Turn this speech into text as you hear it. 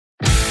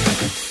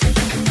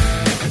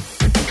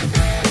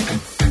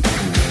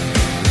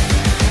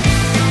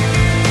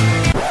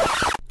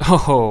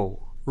Oh,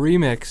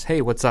 remix.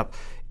 Hey, what's up?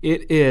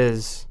 It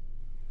is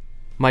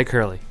Mike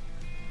Hurley,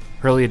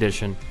 Hurley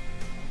Edition,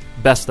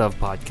 best of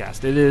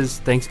podcast. It is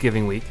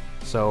Thanksgiving week,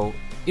 so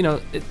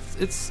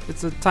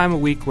it's a time of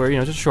week where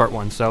it's a short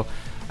one. So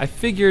I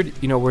figured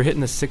we're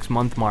hitting the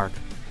 6-month mark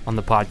on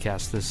the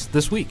podcast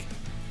this week.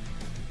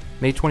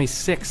 May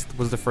 26th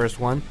was the first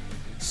one.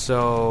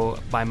 So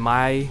by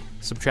my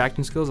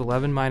subtracting skills,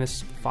 11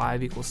 minus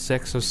 5 equals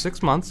 6. So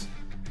 6 months,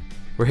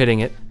 we're hitting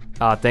it.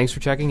 Thanks for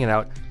checking it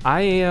out.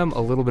 I am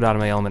a little bit out of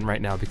my element right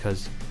now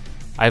because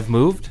I've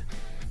moved.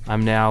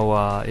 I'm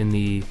now in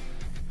the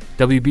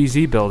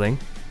WBZ building,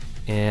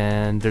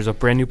 and there's a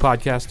brand new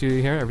podcast studio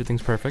here.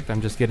 Everything's perfect.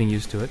 I'm just getting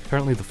used to it.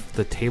 Apparently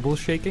the table's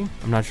shaking.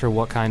 I'm not sure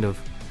what kind of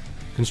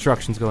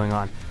construction's going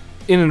on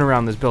in and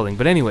around this building.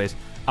 But anyways,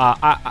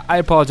 I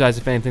apologize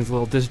if anything's a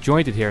little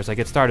disjointed here as I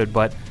get started,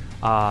 but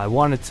I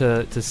wanted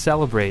to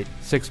celebrate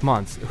 6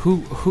 months.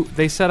 Who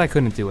they said I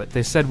couldn't do it.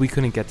 They said we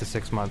couldn't get to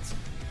 6 months.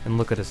 And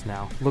look at us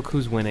now. Look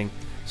who's winning.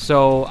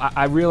 So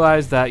I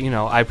realized that,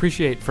 I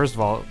appreciate, first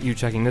of all, you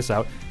checking this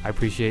out. I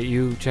appreciate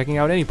you checking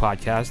out any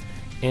podcast.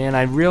 And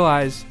I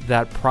realized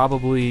that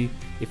probably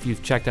if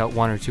you've checked out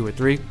 1 or 2 or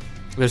 3,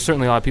 there's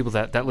certainly a lot of people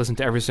that listen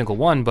to every single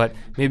one, but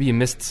maybe you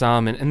missed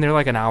some, and they're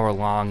like an hour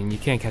long, and you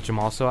can't catch them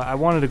all. So I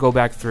wanted to go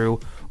back through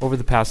over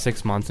the past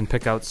 6 months and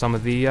pick out some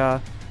of the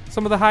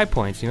high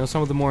points,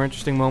 some of the more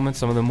interesting moments,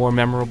 some of the more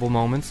memorable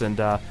moments. And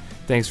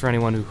thanks for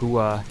anyone who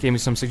gave me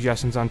some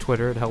suggestions on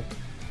Twitter. It helped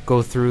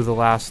go through the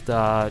last,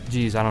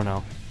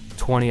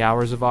 20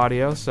 hours of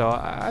audio. So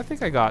I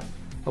think I got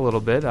a little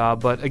bit.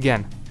 But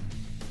again,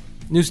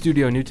 new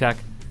studio, new tech,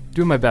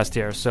 doing my best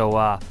here.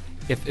 So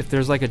if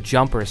there's like a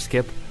jump or a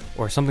skip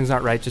or something's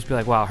not right, just be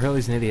like, wow,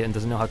 Hurley's an idiot and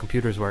doesn't know how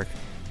computers work.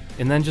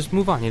 And then just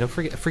move on,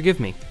 forgive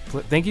me.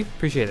 Thank you,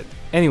 appreciate it.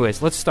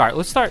 Anyways, let's start.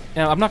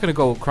 I'm not going to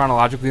go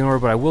chronologically in order,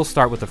 but I will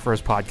start with the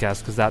first podcast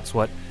because that's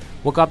what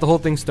got the whole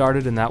thing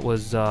started, and that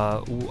was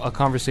a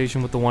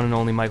conversation with the one and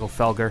only Michael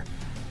Felger.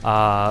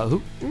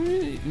 Who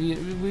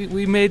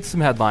we made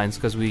some headlines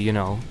because we,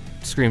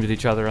 screamed at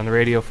each other on the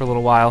radio for a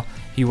little while.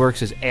 He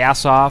works his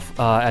ass off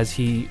as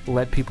he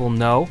let people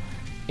know,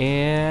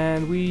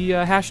 and we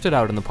hashed it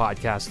out in the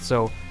podcast.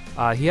 So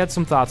he had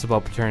some thoughts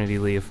about paternity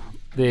leave.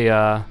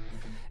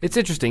 It's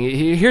interesting.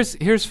 Here's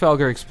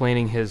Felger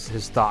explaining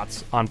his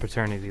thoughts on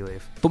paternity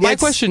leave. But my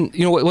question,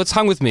 what's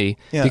hung with me,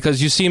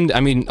 because you seemed,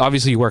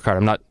 obviously you work hard.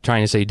 I'm not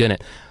trying to say you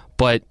didn't.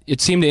 But it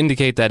seemed to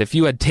indicate that if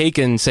you had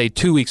taken, say,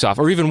 2 weeks off,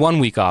 or even 1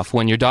 week off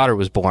when your daughter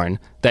was born,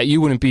 that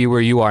you wouldn't be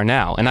where you are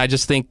now. And I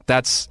just think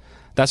that's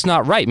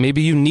not right.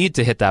 Maybe you need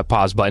to hit that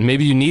pause button.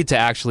 Maybe you need to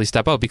actually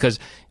step out. Because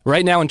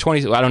right now in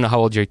I don't know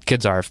how old your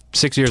kids are,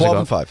 6 years 12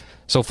 ago. 12 and 5.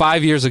 So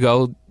 5 years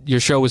ago, your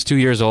show was 2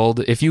 years old.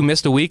 If you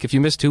missed a week, if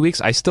you missed 2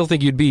 weeks, I still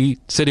think you'd be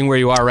sitting where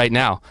you are right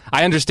now.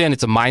 I understand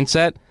it's a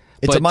mindset.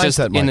 It's but a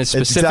mindset, just in a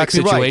specific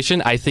situation,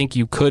 right. I think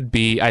you could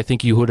be. I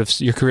think your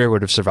career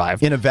would have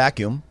survived. In a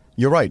vacuum,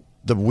 you're right.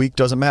 The week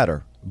doesn't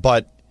matter.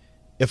 But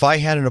if I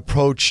hadn't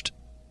approached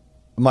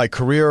my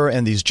career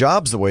and these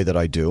jobs the way that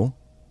I do,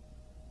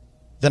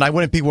 then I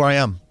wouldn't be where I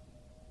am.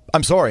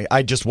 I'm sorry.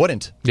 I just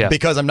wouldn't. Yeah.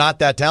 Because I'm not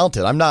that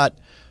talented. I'm not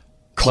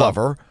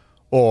clever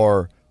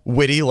or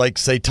witty like,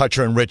 say,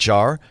 Toucher and Rich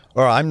are.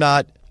 Or I'm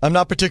not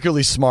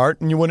particularly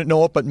smart, and you wouldn't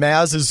know it, but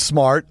Maz is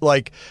smart.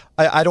 Like,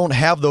 I don't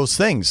have those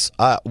things.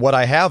 What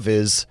I have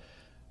is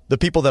the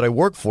people that I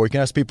work for. You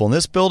can ask people in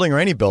this building or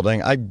any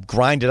building. I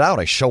grind it out.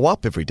 I show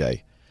up every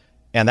day.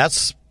 And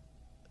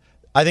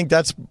I think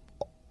that's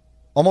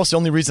almost the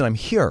only reason I'm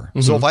here.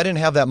 Mm-hmm. So if I didn't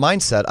have that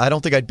mindset, I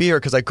don't think I'd be here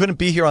because I couldn't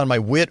be here on my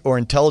wit or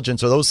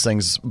intelligence or those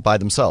things by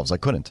themselves. I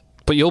couldn't.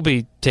 But you'll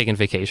be taking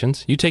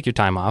vacations. You take your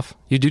time off.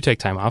 You do take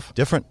time off.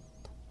 Different.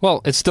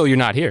 Well, it's still you're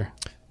not here.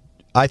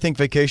 I think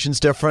vacation's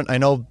different. I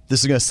know this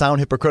is going to sound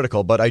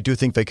hypocritical, but I do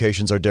think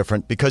vacations are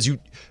different because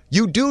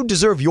you do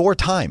deserve your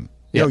time.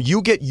 Yep.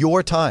 You get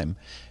your time.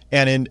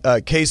 And in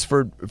a case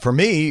for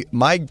me,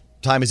 my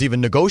time is even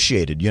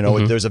negotiated.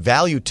 Mm-hmm. There's a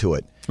value to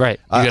it. Right.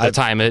 You got to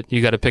time it.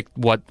 You got to pick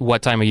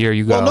what time of year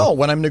you go. Well, no.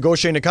 When I'm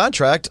negotiating a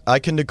contract, I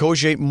can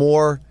negotiate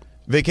more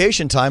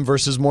vacation time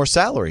versus more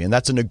salary. And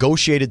that's a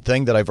negotiated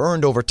thing that I've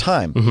earned over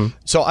time. Mm-hmm.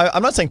 So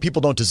I'm not saying people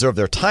don't deserve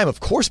their time.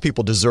 Of course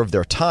people deserve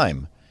their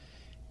time.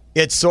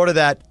 It's sort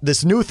of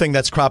this new thing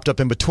that's cropped up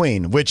in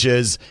between, which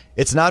is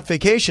it's not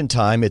vacation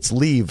time, it's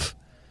leave.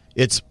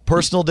 It's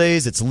personal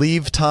days, it's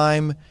leave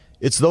time.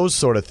 It's those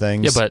sort of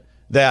things. Yeah,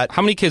 but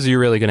how many kids are you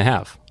really going to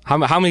have?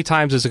 How many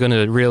times is it going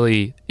to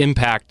really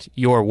impact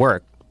your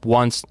work?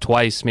 Once,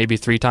 twice, maybe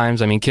 3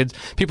 times?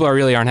 People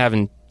aren't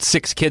having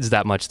 6 kids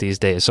that much these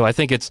days. So I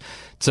think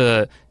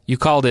you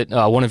called it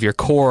one of your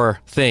core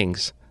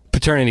things,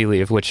 paternity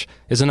leave, which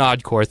is an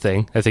odd core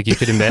thing. I think you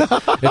could admit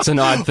it's an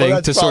odd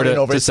thing to sort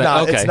of say.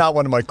 It's not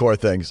one of my core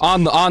things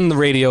on the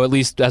radio, at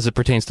least as it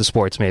pertains to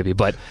sports, maybe.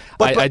 But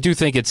I do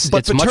think it's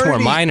much more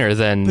minor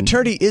than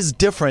paternity is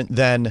different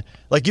than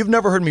you've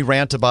never heard me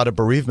rant about a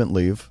bereavement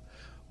leave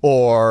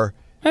or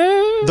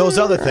those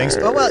other things.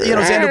 Oh well,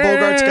 Xander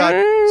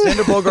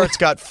Bogaerts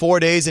got 4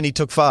 days and he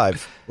took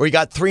 5, or he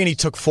got 3 and he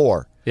took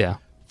 4. Yeah.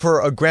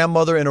 for a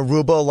grandmother in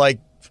Aruba, like,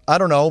 I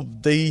don't know,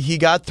 he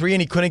got 3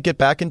 and he couldn't get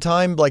back in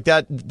time, like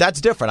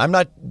that's different. I'm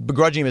not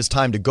begrudging him his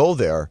time to go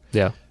there.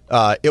 Yeah.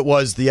 It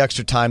was the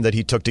extra time that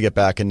he took to get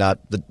back and not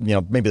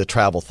maybe the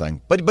travel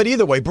thing. But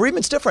either way,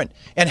 bereavement's different.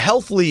 And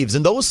health leaves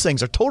and those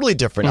things are totally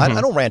different. Mm-hmm.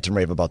 I don't rant and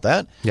rave about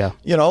that. Yeah.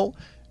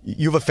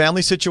 You have a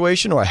family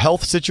situation or a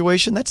health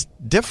situation, that's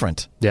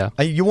different. Yeah.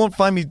 You won't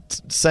find me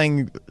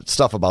saying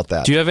stuff about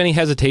that. Do you have any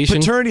hesitation?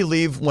 Paternity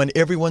leave when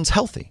everyone's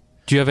healthy.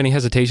 Do you have any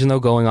hesitation, though,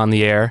 going on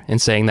the air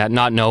and saying that,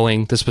 not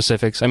knowing the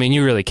specifics? I mean,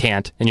 you really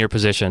can't in your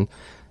position.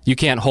 You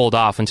can't hold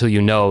off until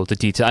you know the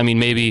detail. I mean,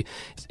 maybe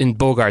in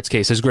Bogart's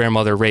case, his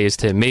grandmother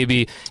raised him.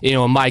 Maybe,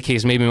 in my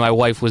case, maybe my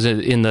wife was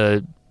in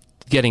the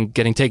getting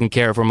taken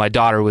care of, or my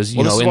daughter was,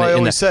 this is why I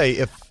always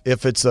say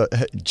if it's a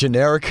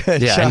generic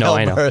child,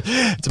 I know.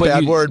 It's a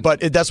bad word, but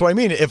that's what I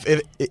mean. If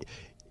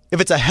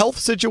it's a health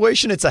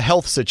situation, it's a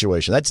health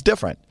situation. That's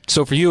different.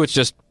 So for you, it's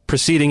just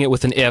preceding it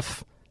with an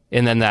if.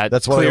 And then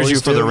that's what clears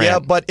you for the rant. Yeah,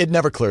 but it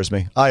never clears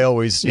me. I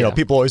always,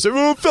 people always say,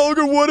 "Oh,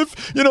 Felger, what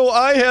if,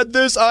 I had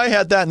this, I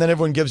had that," and then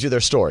everyone gives you their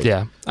story.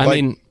 Yeah, I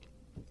mean,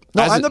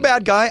 no, I'm the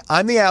bad guy.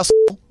 I'm the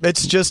asshole.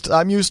 It's just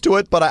I'm used to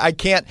it, but I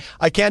can't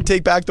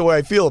take back the way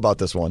I feel about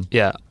this one.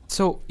 Yeah.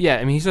 So yeah,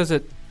 I mean, he says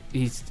that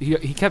he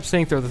kept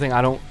saying through the thing,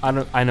 I know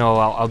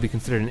I'll be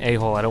considered an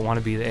a-hole. I don't want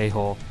to be the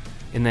a-hole,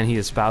 and then he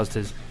espoused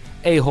his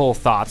a-hole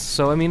thoughts.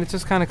 So I mean, it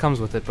just kind of comes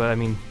with it. But I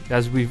mean,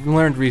 as we've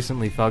learned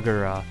recently,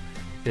 Felger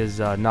is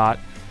not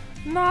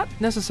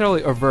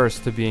necessarily averse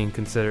to being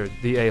considered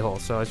the a-hole.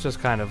 So it's just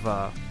kind of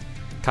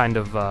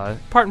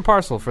part and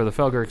parcel for the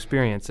Felger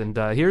experience. And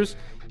here's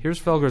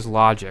Felger's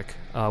logic,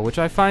 which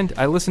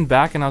I listened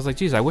back and I was like,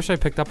 geez, I wish I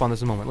picked up on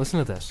this a moment. Listen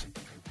to this.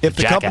 If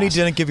the company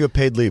didn't give you a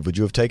paid leave, would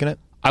you have taken it?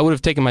 I would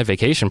have taken my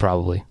vacation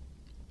probably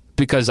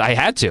because I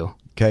had to.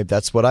 Okay,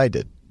 that's what I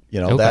did.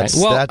 Okay. That's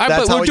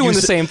we're doing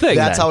the same thing.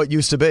 That's how it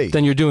used to be.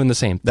 Then you're doing the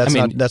same.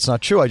 That's not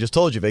true. I just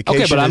told you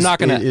vacation but I'm not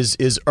gonna...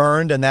 is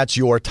earned, and that's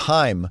your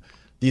time.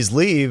 These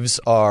leaves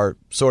are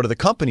sort of the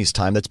company's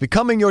time. That's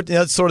becoming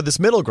sort of this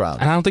middle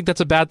ground. And I don't think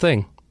that's a bad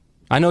thing.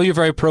 I know you're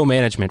very pro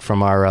management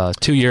from our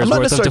 2 years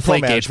worth of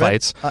Deflategate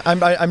fights.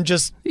 I'm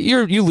just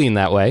you lean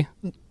that way.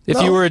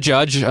 If you were a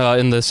judge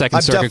in the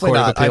Second Circuit Court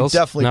of Appeals,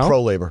 I'm definitely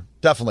pro-labor.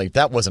 Definitely,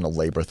 that wasn't a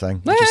labor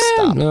thing. Just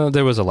stop. No,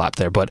 there was a lot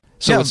there, but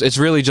it's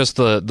really just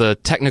the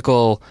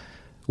technical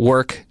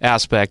work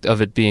aspect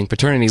of it being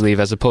paternity leave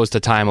as opposed to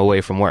time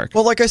away from work.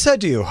 Well, like I said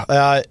to you,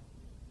 that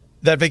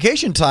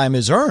vacation time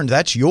is earned.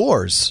 That's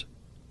yours,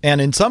 and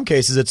in some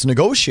cases, it's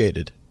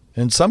negotiated.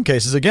 In some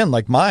cases, again,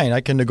 like mine, I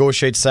can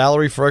negotiate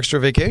salary for extra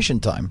vacation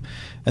time,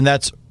 and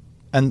that's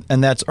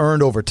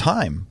earned over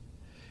time.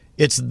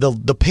 It's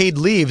the paid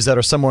leaves that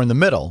are somewhere in the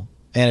middle,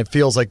 and it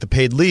feels like the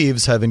paid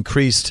leaves have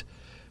increased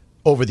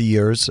over the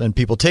years, and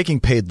people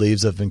taking paid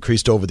leaves have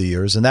increased over the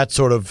years, and that's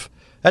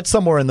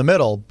somewhere in the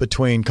middle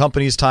between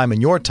company's time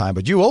and your time,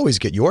 but you always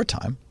get your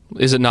time.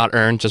 Is it not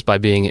earned just by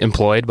being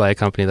employed by a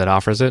company that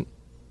offers it?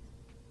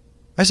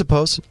 I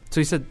suppose.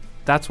 So he said,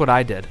 that's what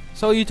I did.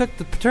 So you took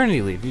the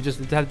paternity leave. You just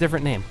had a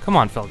different name. Come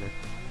on, Felger.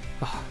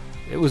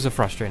 It was a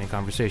frustrating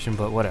conversation,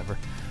 but whatever.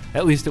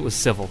 At least it was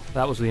civil.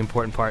 That was the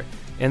important part.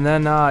 And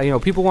then,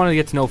 people wanted to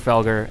get to know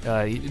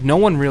Felger. No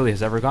one really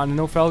has ever gotten to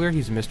know Felger.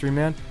 He's a mystery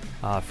man.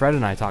 Fred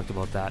and I talked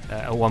about that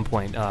at one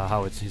point,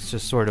 how it's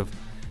just sort of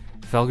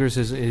Felger's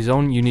his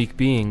own unique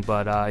being.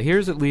 But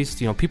here's at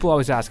least, people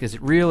always ask, is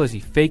it real? Is he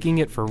faking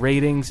it for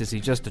ratings? Is he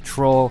just a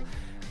troll?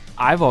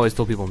 I've always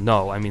told people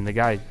no. I mean, the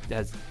guy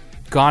has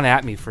gone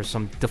at me for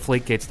some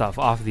Deflategate stuff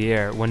off the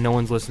air when no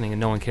one's listening and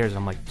no one cares.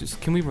 I'm like, just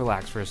can we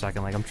relax for a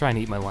second? Like, I'm trying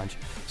to eat my lunch.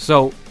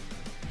 So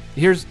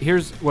here's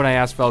when I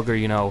asked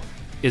Felger,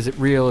 is it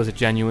real? Is it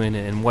genuine?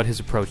 And what his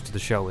approach to the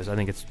show is. I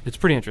think it's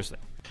pretty interesting.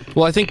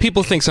 Well, I think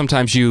people think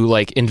sometimes you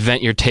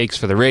invent your takes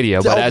for the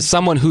radio, but as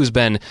someone who's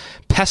been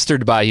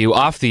pestered by you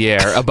off the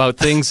air about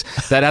things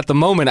that at the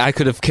moment I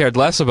could have cared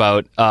less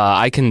about,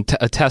 I can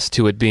attest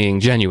to it being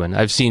genuine.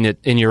 I've seen it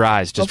in your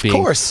eyes. Of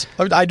course.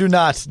 I do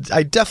not.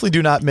 I definitely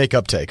do not make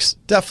up takes.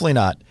 Definitely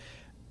not.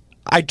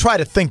 I try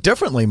to think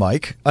differently,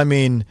 Mike. I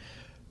mean,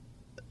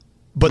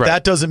 but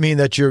that doesn't mean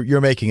that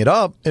you're making it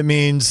up. It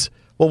means,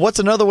 well, what's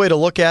another way to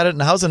look at it,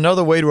 and how's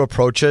another way to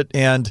approach it?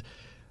 And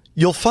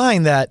you'll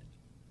find that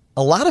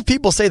a lot of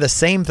people say the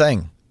same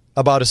thing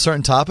about a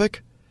certain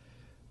topic.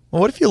 Well,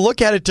 what if you look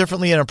at it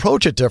differently and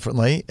approach it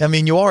differently? I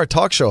mean, you are a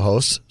talk show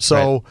host,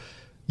 so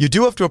you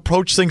do have to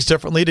approach things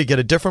differently to get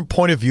a different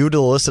point of view, to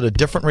elicit a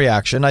different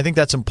reaction. I think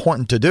that's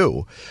important to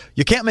do.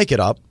 You can't make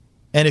it up,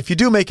 and if you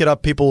do make it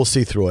up, people will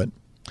see through it,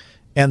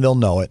 and they'll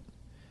know it.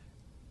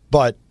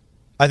 But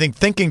I think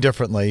thinking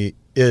differently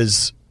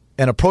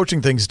and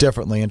approaching things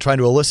differently and trying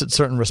to elicit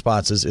certain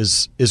responses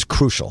is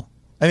crucial.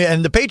 I mean,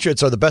 and the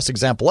Patriots are the best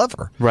example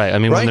ever. Right. I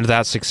mean, when they're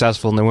that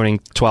successful and they're winning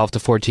 12 to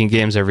 14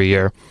 games every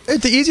year.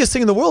 It's the easiest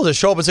thing in the world to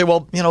show up and say,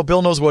 well,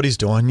 Bill knows what he's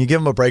doing. You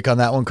give him a break on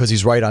that one because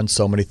he's right on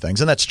so many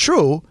things. And that's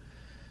true.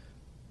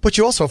 But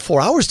you also have 4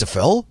 hours to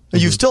fill. Mm-hmm.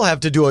 You still have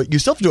to do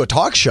a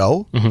talk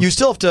show. Mm-hmm. You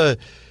still have to.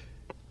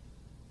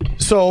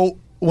 So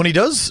when he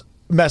does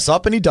mess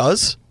up, and he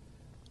does,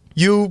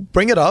 you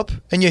bring it up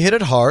and you hit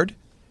it hard.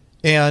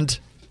 And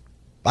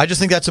I just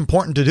think that's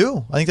important to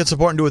do. I think that's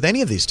important to do with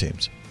any of these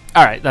teams.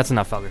 All right, that's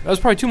enough Felger. That was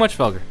probably too much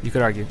Felger, you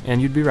could argue,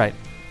 and you'd be right.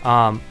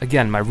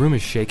 Again, my room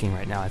is shaking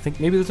right now. I think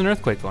maybe there's an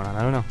earthquake going on.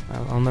 I don't know.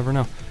 I'll never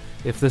know.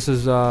 If this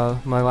is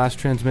my last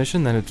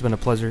transmission, then it's been a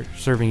pleasure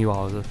serving you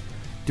all as a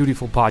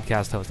dutiful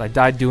podcast host. I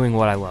died doing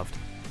what I loved.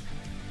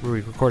 We're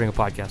recording a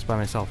podcast by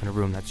myself in a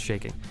room that's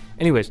shaking.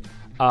 Anyways,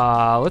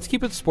 let's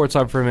keep it Sports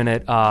Hub for a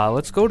minute.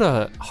 Let's go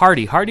to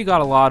Hardy. Hardy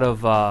got a lot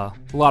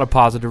of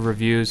positive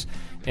reviews,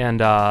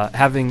 and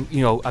I've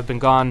been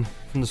gone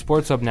from the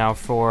Sports Hub now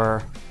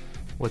for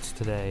what's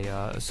today?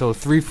 So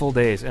 3 full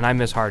days, and I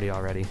miss Hardy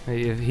already.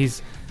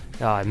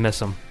 I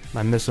miss him.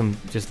 I miss him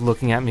just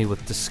looking at me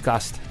with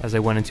disgust as I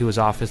went into his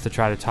office to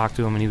try to talk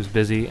to him, and he was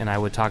busy, and I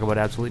would talk about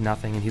absolutely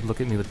nothing, and he'd look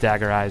at me with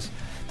dagger eyes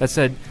that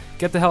said,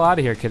 "Get the hell out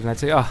of here, kid." And I'd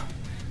say, "Oh,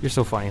 you're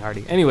so funny,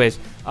 Hardy." Anyways,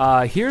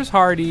 here's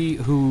Hardy,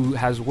 who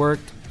has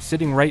worked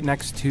sitting right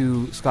next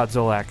to Scott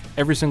Zolak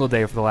every single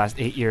day for the last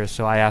 8 years.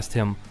 So I asked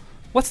him,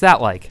 "What's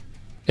that like?"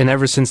 And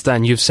ever since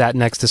then, you've sat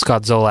next to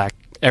Scott Zolak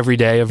every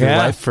day of your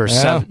life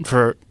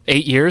for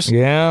 8 years.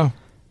 Yeah.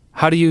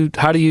 How do you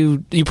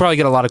probably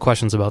get a lot of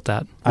questions about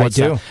that. I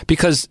do.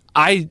 Because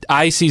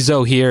I see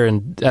Zoe here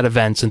and at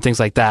events and things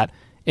like that,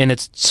 and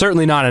it's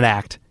certainly not an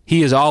act.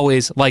 He is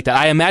always like that.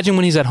 I imagine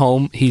when he's at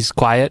home, he's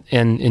quiet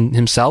and in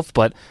himself,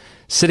 but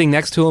sitting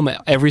next to him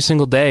every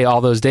single day,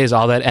 all those days,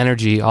 all that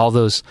energy, all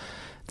those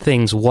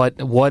things,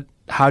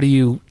 how do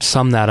you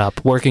sum that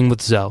up, working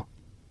with Zoe?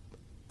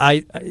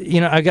 I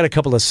got a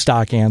couple of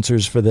stock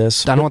answers for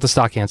this. I don't want the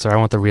stock answer. I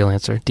want the real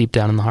answer, deep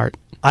down in the heart.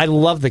 I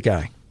love the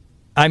guy.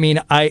 I mean,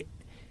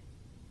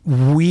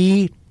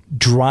 we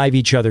drive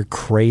each other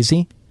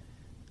crazy,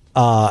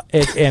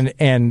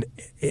 and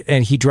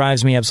he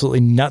drives me absolutely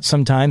nuts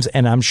sometimes.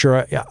 And I'm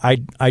sure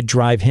I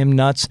drive him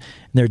nuts.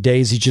 And there are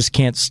days he just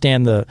can't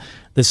stand the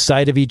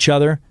sight of each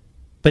other,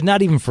 but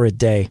not even for a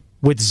day.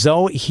 With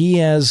Zoe, he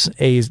has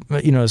a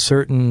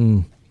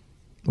certain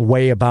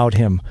way about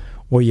him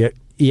where you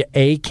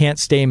A, can't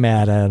stay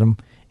mad at him,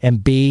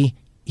 and B,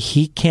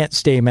 he can't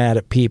stay mad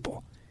at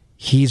people.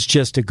 He's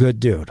just a good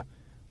dude.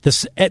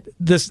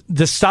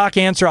 The stock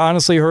answer,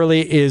 honestly,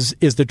 Hurley, is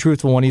the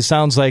truthful one. He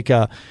sounds like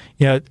a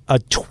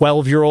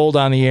 12-year-old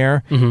on the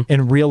air. Mm-hmm.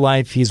 In real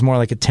life, he's more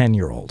like a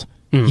 10-year-old.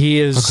 Mm. He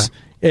is,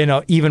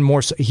 even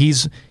more so.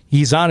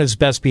 He's on his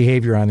best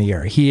behavior on the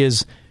air. He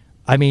is,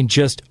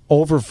 just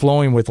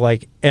overflowing with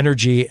like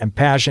energy and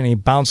passion. He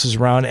bounces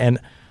around, and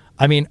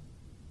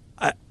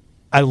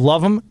I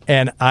love him,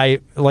 and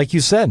like you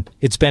said,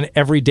 it's been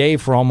every day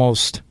for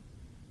almost,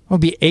 it'll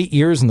be 8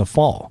 years in the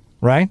fall,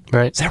 right?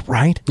 Right. Is that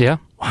right? Yeah.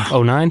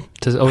 Wow. 09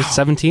 to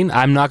 17.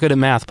 I'm not good at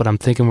math, but I'm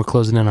thinking we're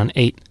closing in on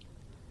 8.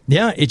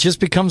 Yeah, it just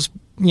becomes,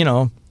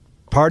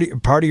 part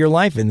of your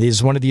life, and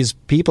he's one of these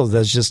people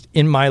that's just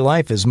in my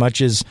life as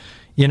much as,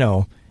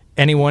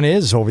 anyone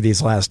is over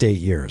these last 8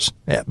 years.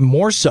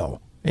 More so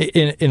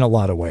in a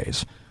lot of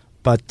ways.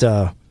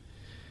 But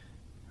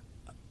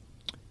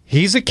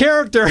he's a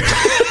character.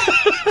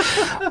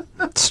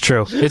 It's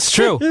true. It's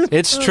true.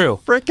 It's true.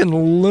 Frickin'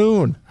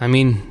 loon.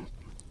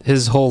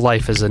 His whole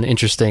life is an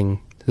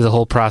interesting, the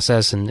whole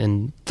process,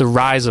 and the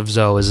rise of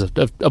Zoe is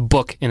a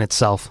book in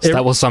itself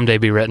that will someday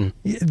be written.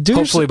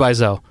 Hopefully by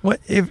Zoe.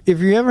 If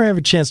you ever have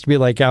a chance to be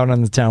like out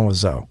on the town with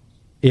Zoe,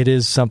 it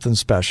is something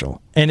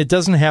special. And it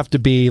doesn't have to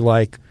be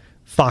like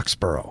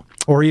Foxborough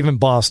or even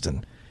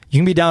Boston. You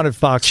can be down at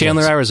Fox.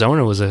 Chandler,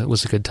 Arizona was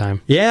a good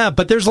time. Yeah,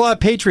 but there's a lot of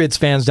Patriots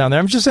fans down there.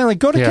 I'm just saying, like,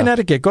 go to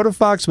Connecticut, go to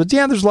Foxwoods.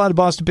 Yeah, there's a lot of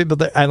Boston people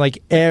there. I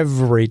like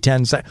every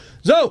 10 seconds.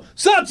 Zoe!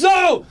 Stop,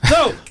 Zoe!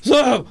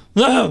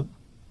 Zoe!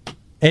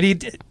 And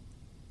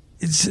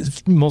it's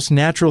the most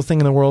natural thing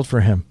in the world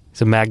for him.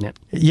 It's a magnet.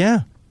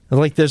 Yeah.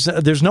 Like, there's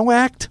no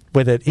act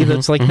with it.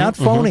 It's like not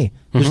phony.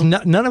 There's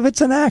none of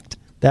it's an act.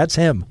 That's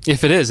him.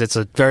 If it is, it's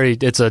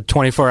a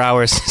 24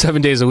 hours, 7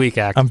 days a week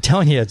act. I'm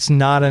telling you, it's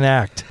not an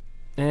act.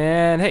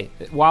 And hey,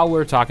 while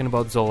we're talking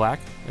about Zolak,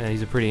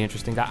 he's a pretty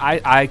interesting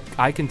guy.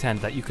 I contend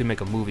that you could make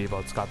a movie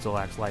about Scott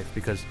Zolak's life,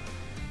 because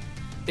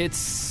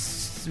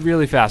it's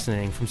really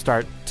fascinating from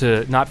start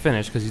to not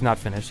finish, because he's not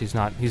finished. He's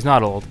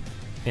not old,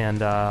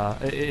 and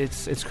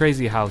it's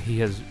crazy how he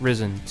has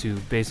risen to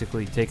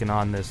basically taking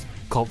on this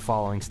cult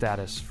following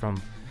status from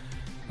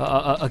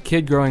a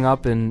kid growing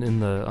up on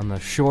the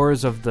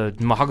shores of the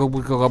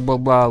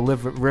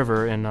Mahagawagwa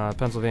River in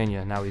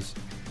Pennsylvania. Now he's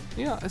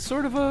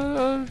sort of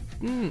I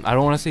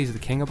don't want to say he's the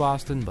king of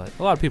Boston, but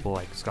a lot of people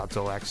like Scott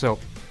Zolak. So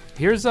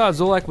here's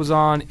Zolak was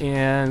on,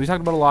 and we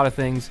talked about a lot of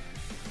things.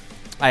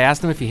 I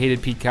asked him if he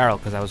hated Pete Carroll,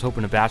 because I was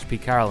hoping to bash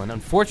Pete Carroll, and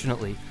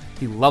unfortunately,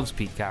 he loves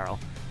Pete Carroll,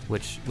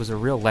 which was a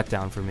real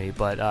letdown for me.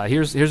 But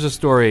here's a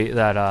story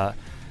that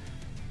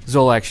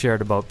Zolak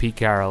shared about Pete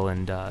Carroll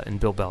and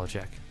Bill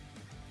Belichick.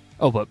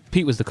 Oh, but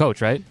Pete was the coach,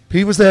 right?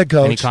 Pete was the head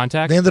coach. Any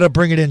contact? They ended up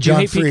bringing in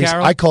John Freeze. Pete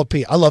Carroll? I called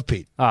Pete. I love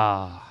Pete.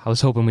 I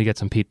was hoping we get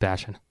some Pete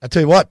bashing. I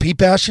tell you what, Pete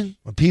bashing,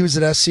 when Pete was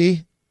at SC,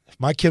 if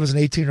my kid was an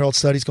 18-year-old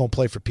stud, he's going to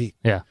play for Pete.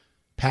 Yeah.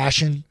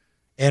 Passion,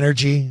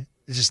 energy,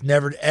 it's just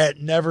never.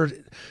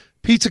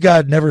 Pete's a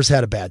guy that never has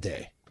had a bad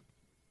day.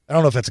 I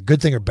don't know if that's a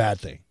good thing or bad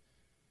thing.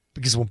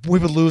 Because when we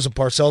would lose and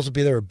Parcells would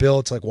be there or Bill,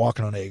 it's like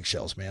walking on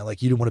eggshells, man.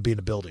 Like you didn't want to be in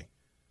the building.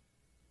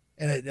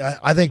 And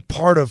I think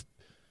part of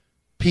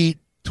Pete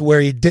to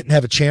where he didn't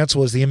have a chance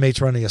was the inmates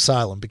running the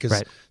asylum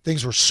because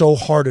things were so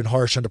hard and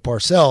harsh under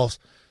Parcells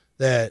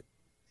that,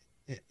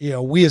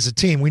 we as a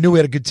team, we knew we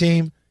had a good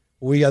team.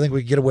 I think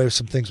we could get away with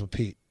some things with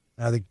Pete.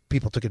 And I think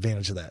people took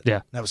advantage of that.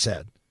 Yeah. That was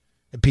sad.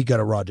 And Pete got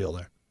a raw deal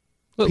there.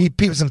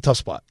 Pete was in a tough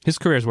spot. His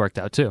career's worked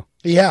out, too.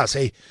 He has.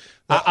 Hey,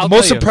 the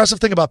most impressive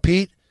thing about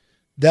Pete,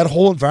 that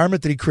whole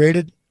environment that he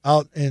created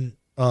out in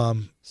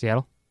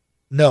Seattle?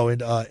 No, at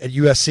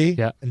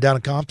USC and down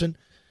in Compton.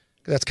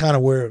 That's kind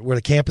of where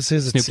the campus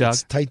is.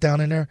 It's tight down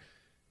in there.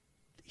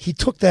 He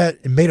took that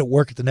and made it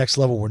work at the next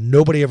level where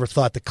nobody ever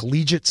thought the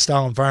collegiate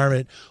style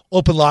environment,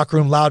 open locker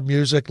room, loud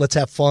music, let's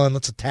have fun,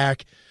 let's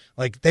attack.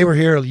 Like they were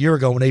here a year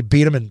ago when they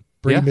beat him and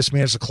Brady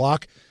mismanaged the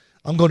clock.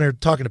 I'm going there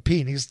talking to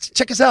Pete, and he's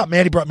check us out,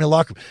 man. He brought me a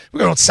locker room. We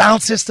got a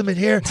sound system in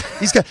here.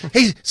 He's got,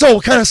 hey, Zoe,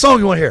 what kind of song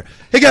you want to hear?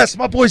 Hey, guys,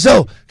 my boy Zoe,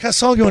 what kind of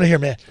song you want to hear,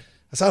 man?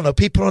 I said, I don't know.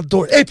 Pete, put on the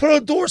door. Hey, put on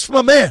the doors for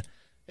my man.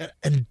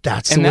 And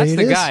that's the way it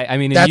is. Guy. I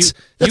mean, that's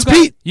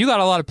Pete. You got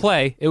a lot of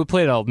play. It would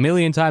play it a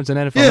million times on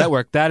NFL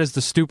Network. That is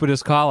the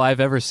stupidest call I've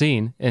ever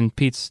seen. And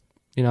Pete's,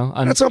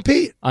 that's on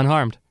Pete,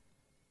 unharmed.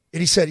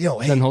 And he said, hey,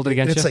 doesn't hold it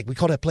against it's you. like we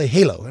call that play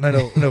Halo. And I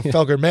know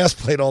Felger and Mass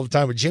played all the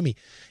time with Jimmy.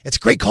 It's a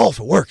great call if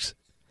it works.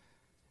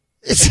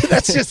 It's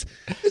just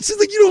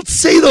like you don't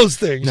say those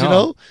things,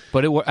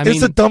 But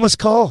it's the dumbest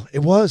call. It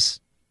was.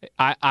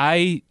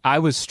 I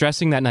was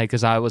stressing that night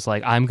because I was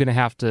like, I'm gonna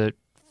have to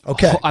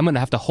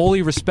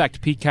wholly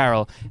respect Pete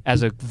Carroll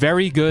as a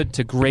very good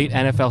to great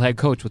NFL head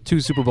coach with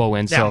 2 Super Bowl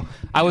wins. So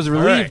I was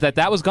relieved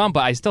that was gone,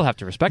 but I still have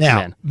to respect the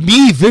man.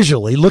 Me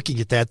visually looking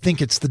at that,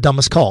 think it's the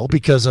dumbest call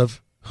because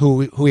of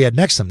who he had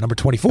next to him, number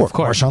 24,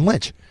 Marshawn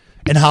Lynch,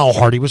 and how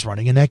hard he was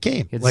running in that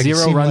game. He had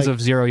 0 runs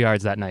of 0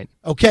 yards that night.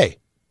 Okay.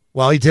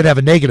 Well, he did have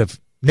a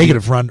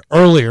negative run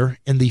earlier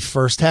in the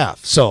first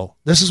half. So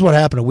this is what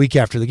happened a week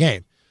after the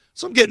game.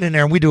 So I'm getting in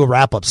there, and we do a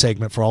wrap-up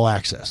segment for All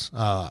Access.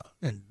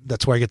 And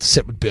that's where I get to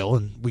sit with Bill,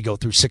 and we go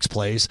through 6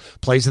 plays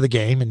of the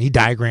game, and he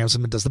diagrams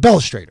them and does the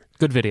Bellustrator.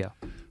 Good video.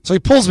 So he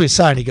pulls me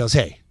aside, and he goes,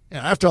 hey,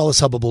 after all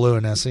this hubbubaloo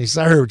and this, and he says,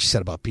 I heard what you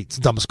said about Pete. It's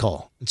the dumbest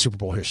call in Super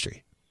Bowl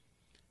history.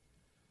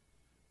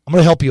 I'm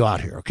going to help you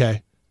out here,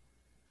 okay?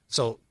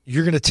 So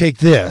you're going to take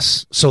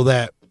this so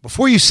that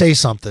before you say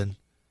something,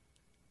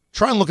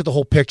 try and look at the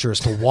whole picture as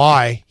to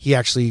why he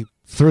actually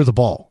threw the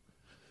ball.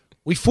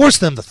 We forced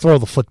them to throw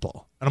the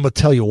football, and I'm going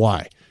to tell you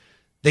why.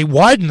 They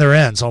widened their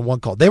ends on one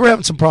call. They were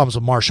having some problems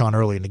with Marshawn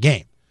early in the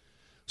game.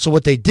 So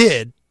what they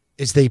did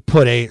is they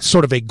put a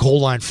sort of a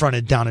goal line front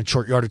end down in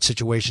short yardage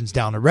situations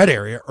down the red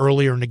area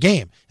earlier in the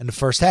game in the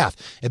first half.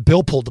 And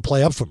Bill pulled the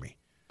play up for me.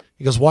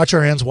 He goes, watch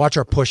our hands, watch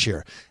our push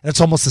here. And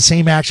it's almost the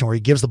same action where he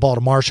gives the ball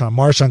to Marshawn.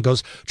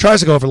 Marshawn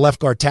tries to go over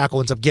left guard tackle,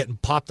 ends up getting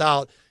popped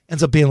out,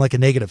 ends up being like a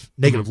negative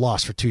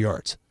loss for 2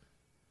 yards.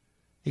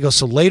 He goes,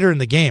 so later in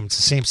the game, it's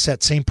the same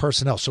set, same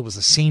personnel. So it was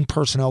the same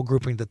personnel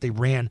grouping that they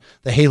ran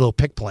the Halo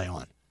pick play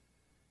on.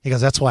 He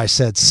goes, that's why I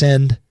said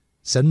send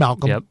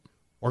Malcolm. Yep.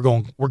 We're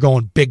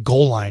going big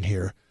goal line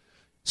here.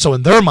 So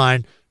in their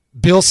mind,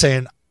 Bill's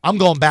saying, I'm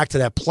going back to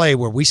that play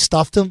where we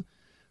stuffed them.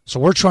 So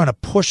we're trying to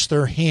push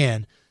their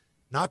hand,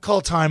 not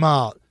call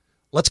timeout.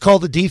 Let's call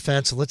the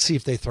defense and let's see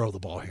if they throw the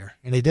ball here.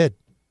 And they did.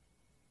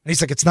 And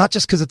he's like, it's not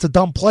just because it's a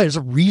dumb play. There's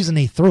a reason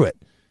he threw it.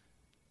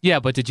 Yeah,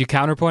 but did you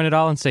counterpoint at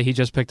all and say he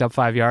just picked up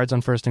 5 yards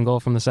on 1st and goal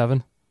from the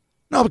 7?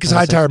 No, because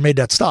Hightower made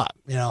that stop,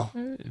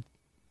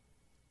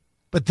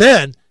 But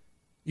then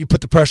you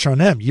put the pressure on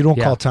them. You don't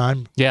call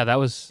time. Yeah, that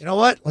was... You know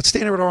what? Let's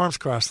stand there with our arms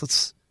crossed.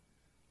 Let's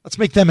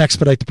make them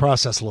expedite the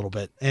process a little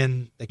bit.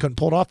 And they couldn't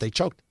pull it off. They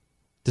choked.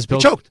 Does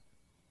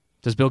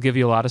Bill give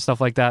you a lot of stuff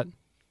like that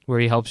where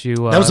he helps you?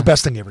 That was the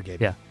best thing he ever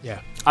gave me.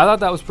 Yeah. I thought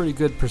that was pretty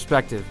good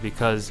perspective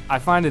because I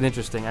find it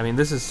interesting. I mean,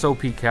 this is so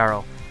Pete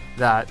Carroll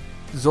that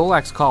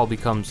Zolak's call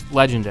becomes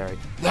legendary.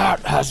 That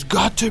has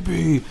got to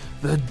be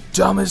the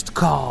dumbest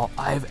call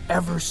I've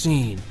ever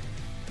seen.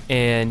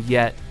 And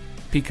yet,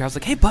 Pete Carroll's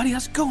like, hey, buddy,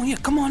 how's it going? Yeah,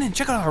 come on in.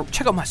 Check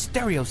out my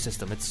stereo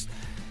system.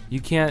 You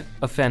can't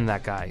offend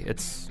that guy.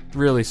 It's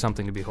really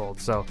something to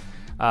behold. So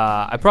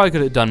I probably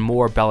could have done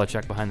more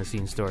Belichick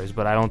behind-the-scenes stories,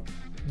 but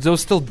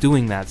Zoe's still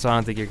doing that, so I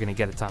don't think you're going to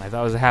get a ton.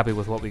 I was happy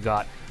with what we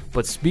got.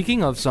 But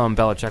speaking of some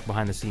Belichick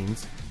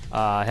behind-the-scenes,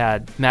 I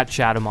had Matt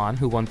Chatham on,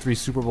 who won 3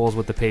 Super Bowls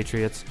with the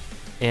Patriots,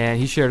 and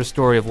he shared a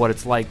story of what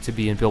it's like to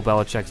be in Bill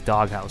Belichick's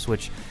doghouse,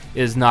 which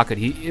is not good.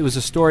 It was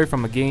a story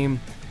from a game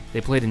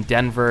they played in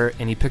Denver,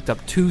 and he picked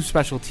up 2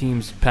 special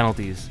teams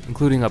penalties,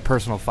 including a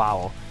personal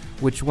foul,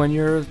 which when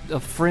you're a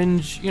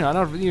fringe,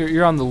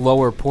 you're on the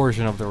lower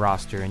portion of the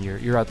roster, and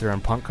you're out there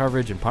on punt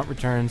coverage and punt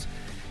returns,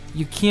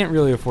 you can't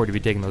really afford to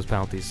be taking those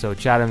penalties. So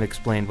Chatham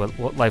explained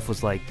what life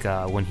was like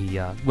when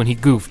he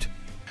goofed.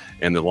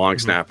 And the long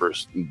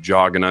snappers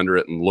jogging under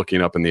it and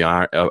looking up in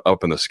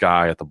the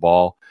sky at the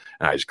ball.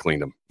 and I just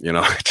cleaned them.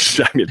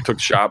 It took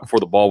a shot before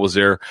the ball was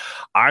there.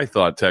 I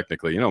thought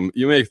technically,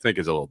 you may think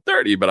it's a little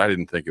dirty, but I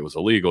didn't think it was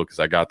illegal because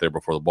I got there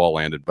before the ball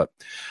landed. But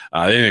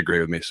they didn't agree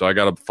with me, so I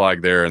got a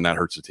flag there, and that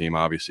hurts the team.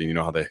 Obviously, you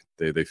know how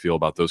they feel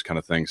about those kind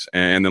of things.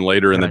 And then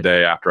later in the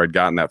day, after I'd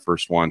gotten that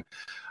first one,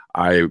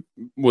 I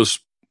was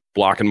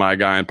blocking my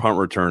guy in punt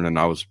return, and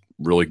I was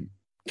really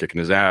kicking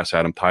his ass.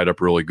 Had him tied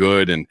up really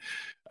good, and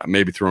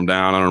maybe threw him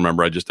down. I don't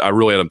remember. I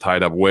really had him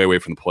tied up way away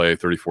from the play,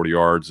 30, 40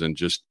 yards, and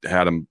just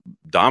had him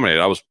dominate.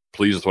 I was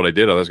pleased with what I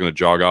did. I was going to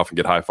jog off and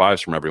get high fives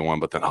from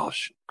everyone, but then,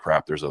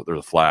 crap, there's a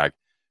flag,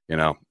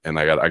 and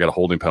I got a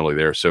holding penalty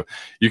there. So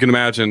you can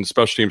imagine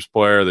special teams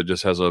player that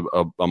just has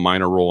a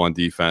minor role on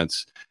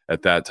defense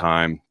at that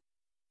time,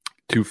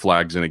 2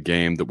 flags in a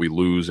game that we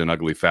lose in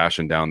ugly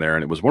fashion down there.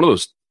 And it was one of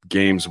those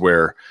games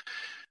where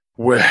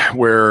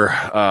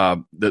a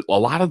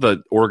lot of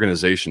the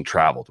organization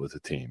traveled with the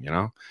team,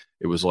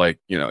 It was like,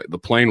 the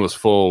plane was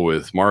full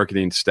with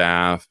marketing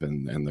staff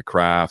and the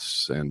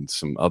crafts and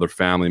some other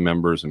family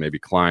members and maybe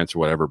clients or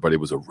whatever, but it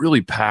was a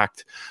really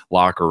packed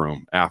locker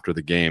room after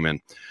the game. And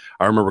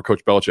I remember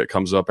Coach Belichick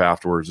comes up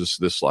afterwards.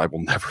 This I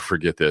will never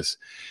forget this.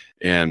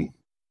 And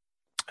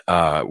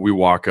we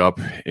walk up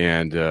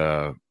and,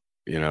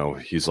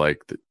 he's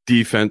like, the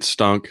defense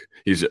stunk.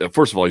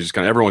 First of all, he's just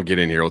kind of, everyone get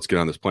in here. Let's get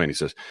on this plane. He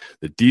says,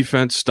 the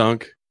defense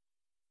stunk,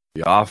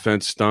 the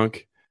offense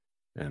stunk,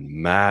 and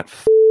Matt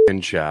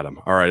Chatham.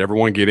 All right,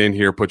 everyone get in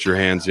here. Put your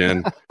hands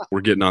in.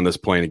 We're getting on this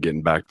plane and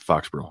getting back to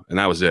Foxborough. And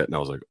that was it. And I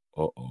was like,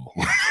 uh-oh.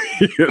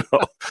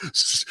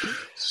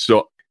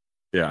 So,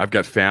 yeah, I've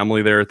got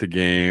family there at the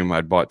game.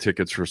 I bought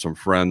tickets for some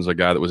friends, a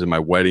guy that was in my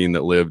wedding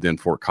that lived in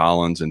Fort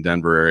Collins in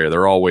Denver area.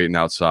 They're all waiting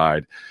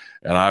outside.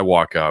 And I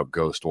walk out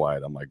ghost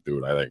white. I'm like,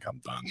 dude, I think I'm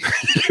done.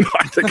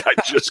 I think I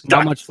just got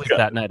not much sleep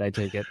that night, I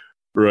take it.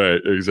 Right,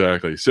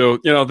 exactly. So,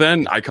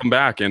 then I come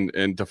back and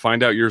to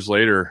find out years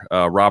later,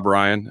 Rob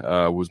Ryan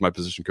was my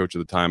position coach at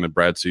the time, and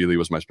Brad Seeley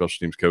was my special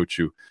teams coach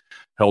who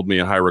held me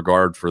in high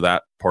regard for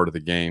that part of the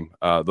game.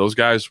 Those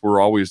guys were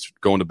always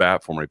going to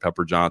bat for me,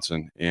 Pepper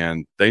Johnson,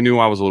 and they knew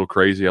I was a little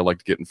crazy. I liked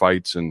to get in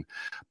fights, and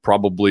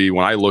probably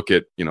when I look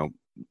at,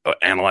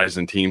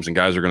 analyzing teams and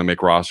guys are going to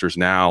make rosters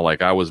now,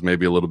 like I was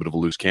maybe a little bit of a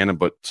loose cannon,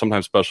 but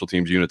sometimes special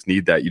teams units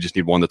need that. You just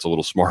need one that's a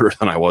little smarter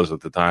than I was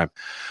at the time.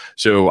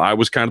 So I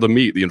was kind of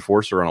the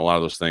enforcer on a lot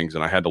of those things,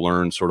 and I had to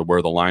learn sort of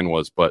where the line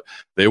was. But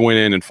they went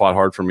in and fought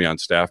hard for me on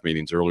staff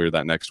meetings earlier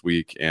that next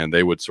week, and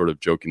they would sort of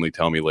jokingly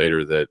tell me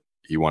later that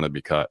he wanted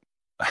me cut.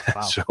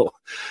 Wow.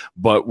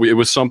 But it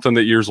was something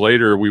that years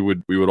later we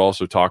would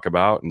also talk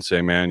about and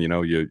say, man,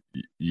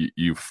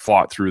 you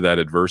fought through that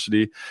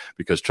adversity,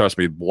 because trust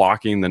me,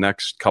 blocking the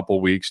next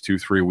couple weeks,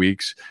 2-3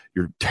 weeks,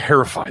 you're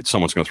terrified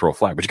someone's going to throw a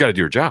flag, but you got to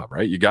do your job,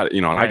 right? You got,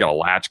 and I got to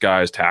latch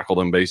guys, tackle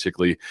them,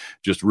 basically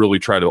just really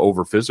try to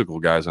over physical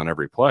guys on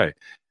every play.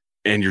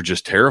 And you're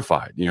just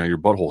terrified, your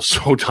butthole's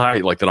so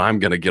tight, like that I'm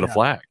going to get a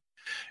flag.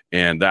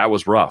 And that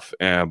was rough.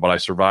 But I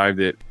survived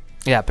it.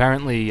 Yeah,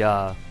 apparently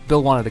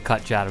Bill wanted to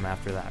cut Chatham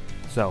after that.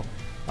 So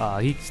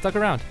he stuck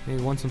around. He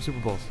won some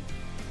Super Bowls.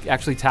 He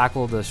actually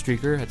tackled a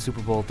streaker at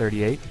Super Bowl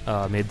 38.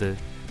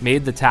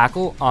 Made the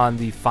tackle on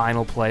the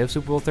final play of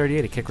Super Bowl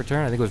 38, a kick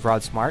return. I think it was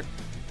Rod Smart.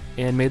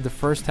 And made the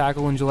first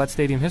tackle in Gillette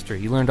Stadium history.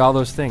 You learned all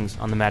those things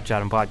on the Matt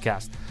Chatham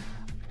podcast.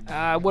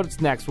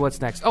 What's next?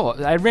 Oh,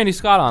 I had Randy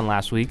Scott on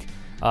last week.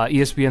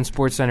 ESPN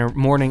SportsCenter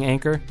morning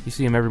anchor. You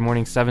see him every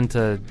morning, 7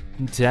 to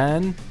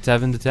 10.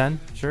 7 to 10?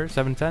 Sure,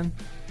 7 to 10?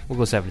 We'll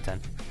go 7 to 10.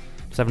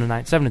 7 to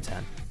 9? 7 to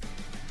 10.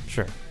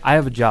 Sure. I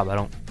have a job. I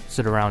don't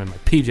sit around in my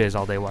PJs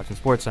all day watching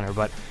SportsCenter.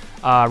 But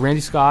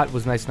Randy Scott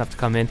was nice enough to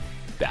come in.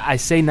 I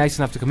say nice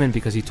enough to come in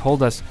because he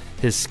told us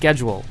his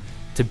schedule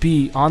to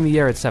be on the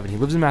air at 7. He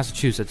lives in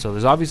Massachusetts, so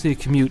there's obviously a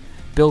commute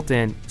built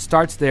in.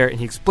 Starts there, and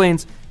he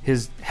explains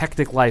his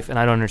hectic life, and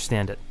I don't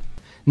understand it.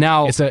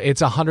 Now it's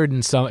 100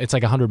 and some. It's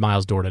like 100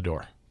 miles door to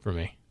door for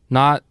me.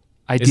 Not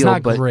ideal, it's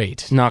not but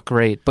great. Not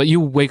great. But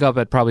you wake up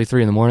at probably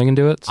 3 a.m. and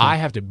do it? So. I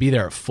have to be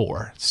there at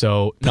 4.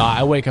 So, no,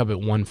 I wake up at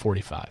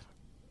 1:45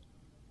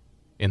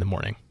 in the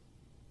morning.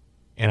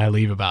 And I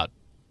leave about,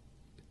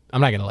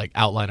 I'm not going to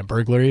outline a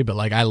burglary, but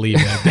I leave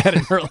at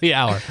an early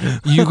hour.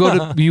 You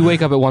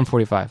wake up at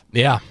 1:45?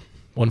 Yeah,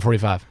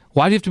 1:45.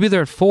 Why do you have to be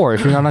there at 4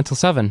 if you're not until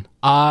 7?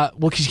 Well,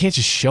 because you can't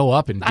just show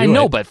up and do it. I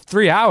know, but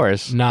 3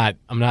 hours. I'm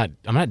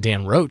not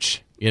Dan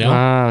Roach,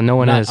 No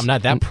one is. I'm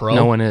not that pro.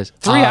 No one is.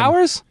 3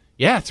 hours?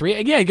 Yeah,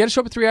 3. Yeah, you got to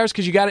show up at 3 hours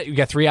because you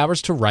got 3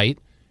 hours to write.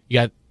 You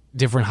got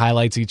different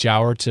highlights each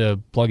hour to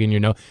plug in your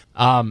note.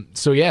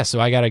 So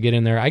I got to get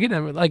in there. I get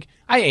in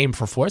I aim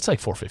for 4. It's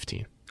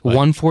 4:15.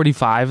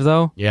 1:45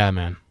 though? Yeah,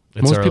 man.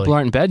 Most people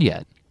aren't in bed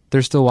yet.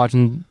 They're still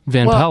watching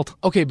Van Pelt.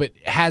 Okay, but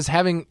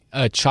having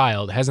a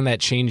child, hasn't that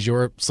changed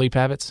your sleep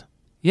habits?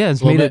 Yeah,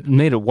 it's made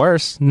it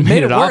worse.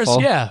 Made it worse,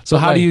 awful. yeah. So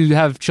how do you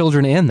have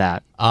children in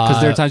that? Because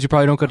there are times you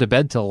probably don't go to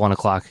bed till 1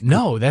 o'clock.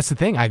 No, that's the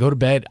thing. I go to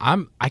bed. I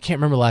can't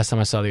remember the last time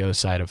I saw the other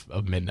side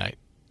of midnight.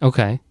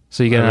 Okay,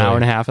 so you get an hour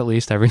and a half at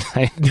least every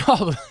night.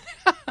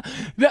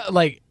 No,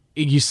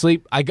 you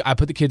sleep. I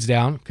put the kids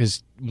down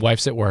because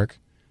wife's at work,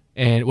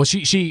 And well,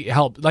 she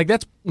helped. Like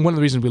that's one of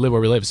the reasons we live where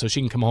we live, so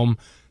she can come home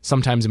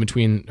sometimes in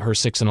between her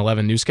 6 and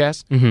 11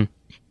 newscasts. Mm-hmm.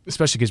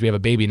 Especially because we have a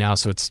baby now,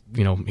 so it's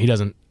he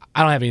doesn't.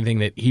 I don't have anything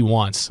that he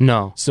wants.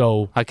 No,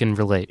 so I can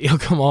relate. He'll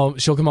come home.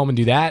 She'll come home and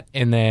do that,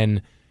 and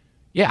then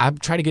I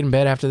try to get in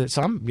bed after that.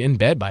 So I'm in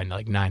bed by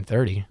like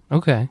 9:30.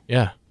 Okay,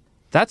 yeah,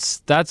 that's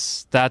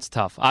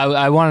tough.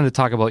 I wanted to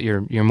talk about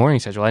your morning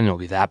schedule. I didn't know it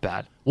would be that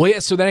bad. Well, yeah.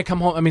 So then I come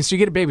home. I mean, so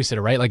you get a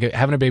babysitter, right? Like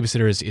having a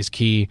babysitter is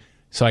key.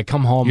 So I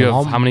come home. You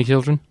have how many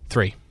children?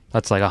 3.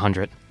 That's like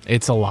 100.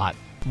 It's a lot.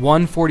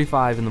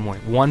 1:45 in the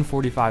morning.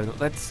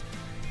 1:45.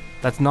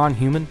 That's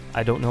non-human.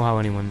 I don't know how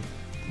anyone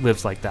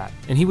lives like that.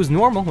 And he was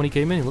normal when he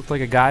came in. He looked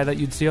like a guy that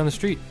you'd see on the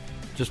street,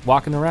 just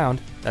walking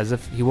around as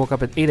if he woke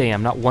up at 8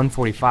 a.m., not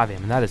 1:45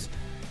 a.m. And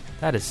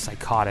that is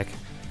psychotic.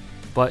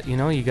 But you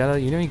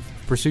gotta you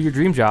pursue your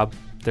dream job.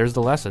 There's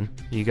the lesson.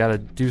 You gotta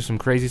do some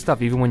crazy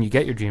stuff. Even when you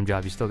get your dream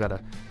job, you still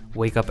gotta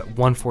wake up at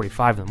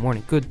 1:45 in the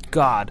morning. Good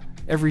God.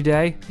 Every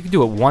day? You can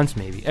do it once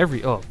maybe.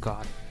 Every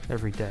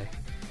day.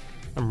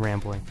 I'm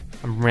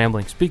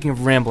rambling. Speaking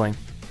of rambling,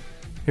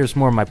 here's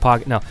more in my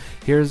pocket. No,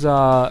 here's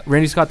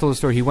Randy Scott told a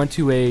story. He went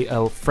to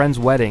a friend's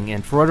wedding,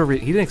 and for whatever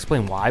reason, he didn't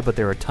explain why, but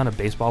there were a ton of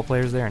baseball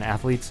players there and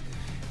athletes,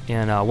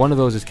 and one of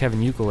those is Kevin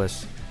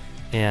Youkilis,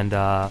 and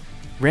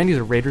Randy's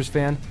a Raiders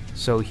fan,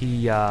 so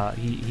he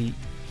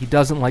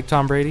doesn't like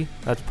Tom Brady.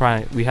 That's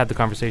probably, we had the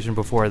conversation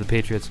before. The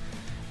Patriots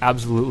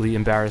absolutely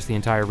embarrassed the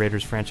entire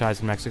Raiders franchise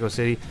in Mexico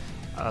City.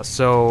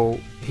 So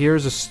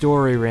here's a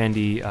story.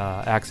 Randy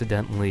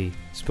accidentally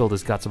spilled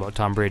his guts about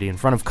Tom Brady in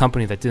front of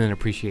company that didn't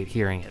appreciate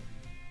hearing it.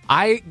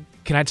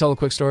 Can I tell a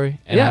quick story?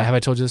 Yeah. Have I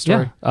told you this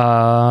story?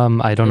 Yeah.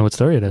 I don't know what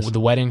story it is.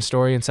 The wedding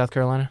story in South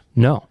Carolina?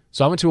 No.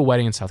 So I went to a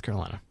wedding in South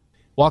Carolina.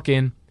 Walk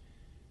in.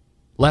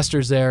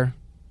 Lester's there.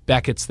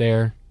 Beckett's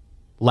there.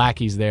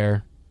 Lackey's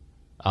there.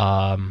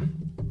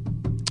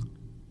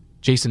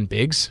 Jason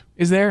Biggs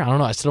is there. I don't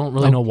know. I still don't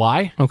really know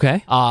why.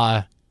 Okay.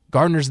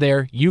 Gardner's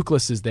there.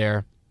 Euclid is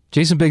there.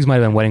 Jason Biggs might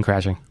have been wedding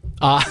crashing.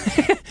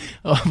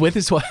 With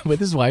his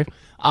wife.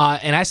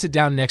 And I sit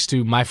down next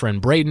to my friend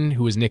Braden,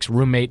 who is Nick's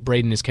roommate.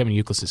 Braden is Kevin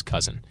Euclid's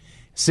cousin.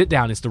 Sit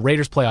down. It's the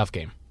Raiders playoff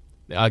game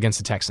against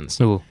the Texans.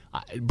 Ooh.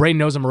 Braden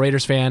knows I'm a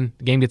Raiders fan.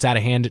 The game gets out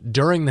of hand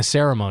during the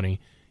ceremony,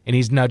 and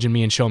he's nudging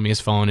me and showing me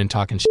his phone and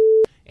talking shit.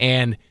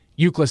 And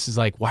Euclid is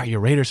like, why are you a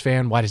Raiders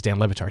fan? Why does Dan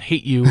Le Batard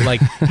hate you? Like,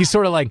 he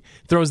sort of like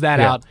throws that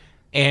out.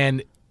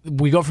 And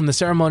we go from the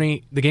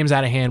ceremony, the game's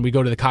out of hand, we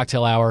go to the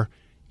cocktail hour,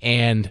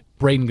 and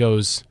Braden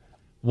goes,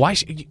 "Why?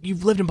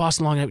 You've lived in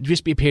Boston long enough. You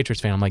just be a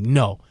Patriots fan." I'm like,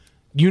 "No,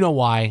 you know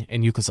why?"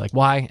 And Euclid's like,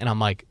 "Why?" And I'm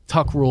like,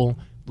 "Tuck rule,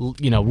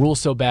 rule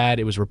so bad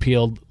it was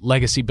repealed.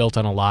 Legacy built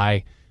on a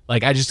lie."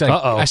 Like I just like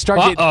I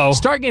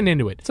start getting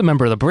into it. It's a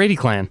member of the Brady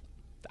clan.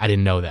 I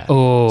didn't know that.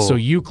 Oh, so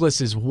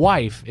Euclid's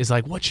wife is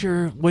like, "What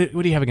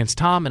do you have against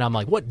Tom?" And I'm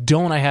like, "What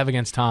don't I have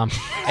against Tom?"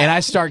 And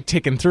I start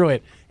ticking through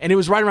it. And it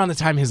was right around the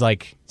time his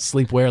like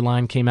sleepwear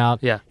line came out.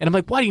 Yeah. And I'm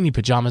like, "Why do you need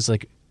pajamas?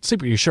 Like,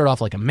 sleep with your shirt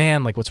off like a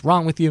man. Like, what's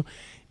wrong with you?"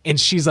 And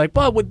she's like,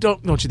 "Well,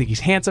 don't you think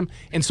he's handsome?"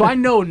 And so I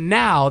know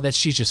now that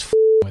she's just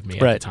with me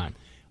at the time.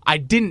 I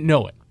didn't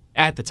know it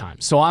at the time.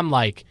 So I'm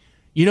like,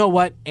 you know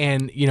what?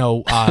 And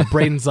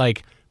Braden's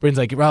like,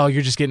 "Well,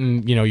 you're just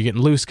getting, you're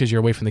getting loose because you're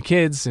away from the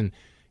kids, and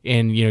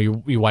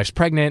your wife's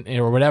pregnant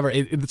or whatever."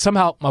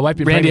 Somehow my wife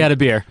being Randy pregnant, had a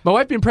beer. My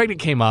wife being pregnant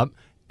came up,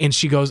 and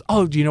she goes,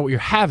 "Oh, do you know what you're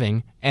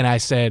having?" And I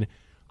said,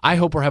 "I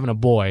hope we're having a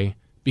boy,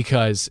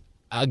 because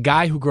a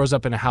guy who grows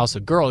up in a house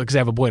of girls," because I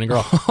have a boy and a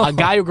girl, a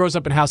guy who grows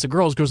up in a house of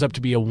girls grows up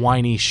to be a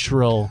whiny,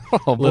 shrill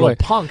little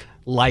punk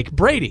like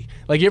Brady.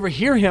 Like, you ever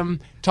hear him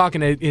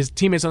talking to his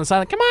teammates on the side,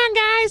 like, "Come on,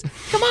 guys,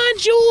 come on,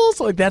 Jules,"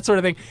 like that sort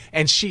of thing.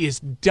 And she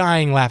is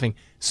dying laughing.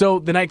 So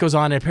the night goes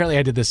on, and apparently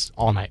I did this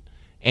all night.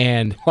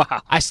 And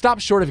I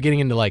stopped short of getting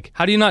into, like,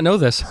 how do you not know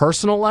this?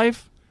 Personal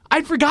life.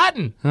 I'd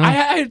forgotten. I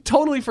had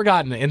totally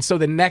forgotten. And so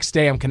the next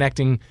day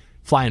I'm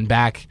flying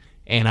back,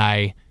 and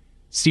I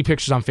see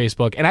pictures on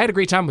Facebook, and I had a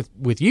great time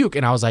with Uke,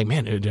 and I was like,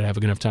 "Man, did I have a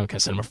good enough time? Can I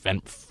send him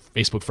a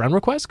Facebook friend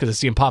request?" Because I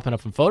see him popping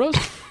up in photos,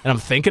 and I'm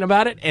thinking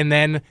about it, and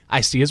then I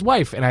see his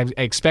wife, and I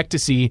expect to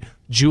see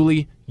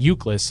Julie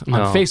Euclid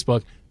on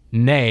Facebook,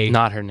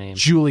 not her name,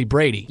 Julie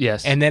Brady.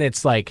 Yes. And then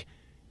it's like,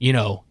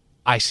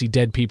 I see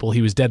dead people.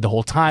 He was dead the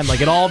whole time.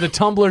 Like, and all the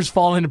tumblers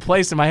fall into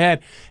place in my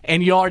head,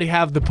 and you already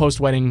have the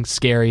post-wedding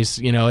scaries,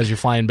 as you're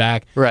flying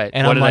back. Right.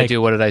 And what did I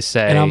do? What did I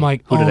say? And I'm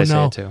like, who did I say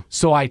no. it to?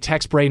 So I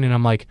text Braden, and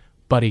I'm like,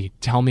 "Buddy,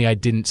 tell me I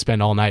didn't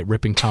spend all night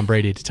ripping Tom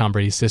Brady to Tom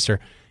Brady's sister."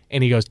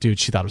 And he goes, "Dude,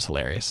 she thought it was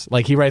hilarious."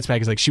 Like, he writes back,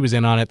 he's like, "She was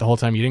in on it the whole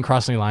time. You didn't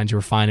cross any lines. You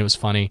were fine. It was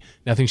funny.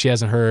 Nothing she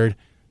hasn't heard.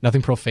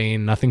 Nothing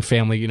profane. Nothing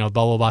family. Blah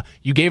blah blah.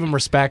 You gave him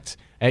respect,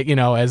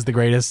 as the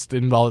greatest.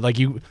 And all, like,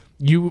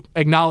 you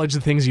acknowledged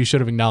the things you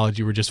should have acknowledged.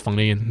 You were just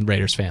funny and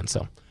Raiders fan."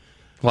 So,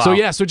 wow.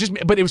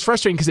 But it was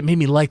frustrating because it made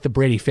me like the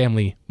Brady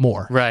family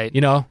more. Right.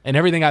 And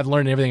everything I've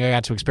learned, and everything I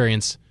got to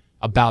experience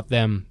about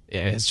them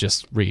has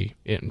just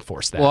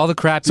reinforced that. Well, all the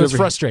crap. So it's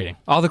frustrating.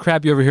 All the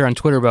crap you ever hear on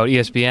Twitter about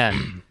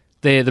ESPN,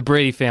 the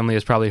Brady family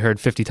has probably heard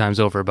 50 times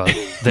over about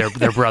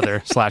their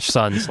brother /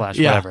 son /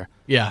 whatever.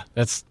 Yeah,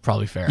 that's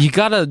probably fair. You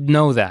gotta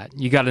know that.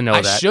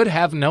 I should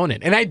have known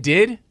it, and I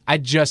did. I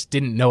just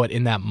didn't know it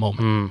in that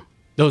moment.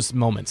 Those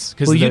moments.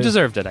 Well, you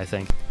deserved it, I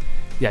think.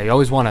 Yeah, you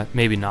always want to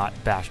maybe not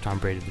bash Tom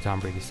Brady, the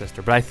Tom Brady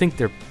sister, but I think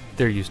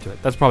they're used to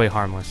it. That's probably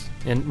harmless.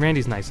 And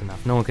Randy's nice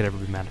enough. No one could ever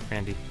be mad at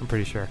Randy, I'm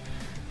pretty sure.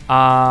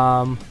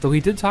 Though he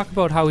did talk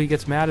about how he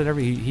gets mad at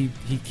he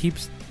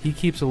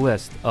keeps a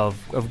list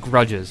of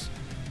grudges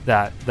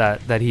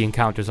that he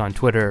encounters on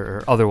Twitter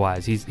or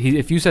otherwise.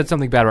 If you said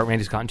something bad about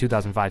Randy Scott in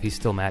 2005, he's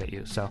still mad at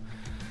you. So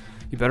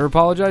you better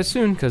apologize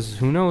soon, because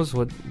who knows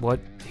what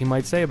he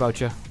might say about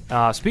you.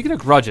 Speaking of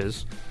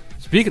grudges,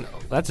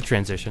 that's a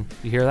transition.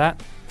 You hear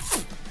that?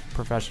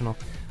 Professional.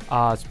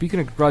 Speaking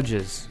of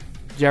grudges,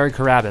 Jerry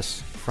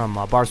Carabas from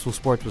Barstool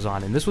Sports was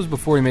on, and this was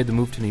before he made the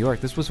move to New York.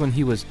 This was when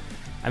he was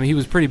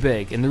pretty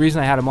big, and the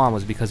reason I had him on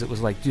was because it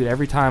was like, dude,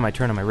 every time I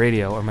turn on my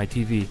radio or my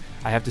TV,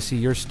 I have to see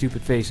your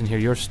stupid face and hear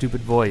your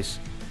stupid voice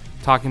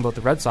talking about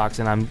the Red Sox,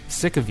 and I'm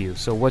sick of you,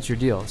 so what's your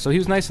deal? So he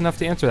was nice enough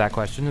to answer that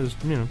question. It was,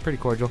 pretty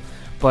cordial.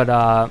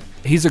 But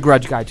he's a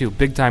grudge guy, too,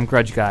 big-time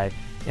grudge guy,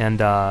 and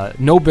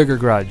no bigger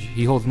grudge.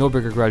 He holds no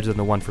bigger grudge than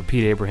the one for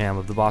Pete Abraham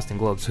of the Boston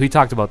Globe, so he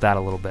talked about that a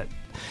little bit.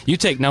 You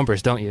take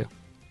numbers, don't you?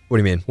 What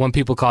do you mean? When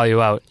people call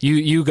you out,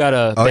 you got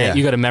a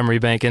you got a memory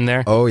bank in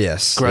there. Oh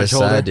yes, grudge yes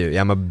holder? I do.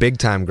 Yeah, I'm a big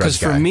time grudge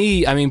guy. Because for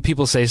me,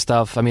 people say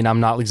stuff. I'm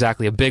not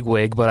exactly a big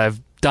wig, but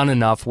I've done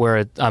enough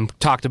where I'm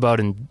talked about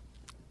and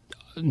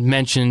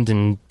mentioned,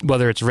 and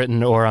whether it's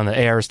written or on the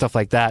air or stuff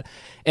like that.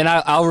 And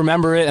I'll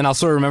remember it, and I'll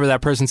sort of remember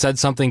that person said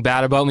something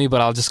bad about me,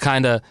 but I'll just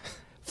kind of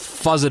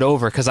fuzz it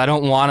over because I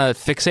don't want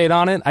to fixate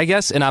on it, I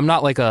guess. And I'm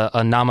not like a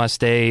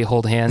namaste,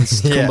 hold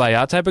hands,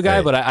 kumbaya type of guy,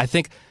 right. But I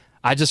think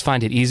I just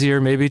find it easier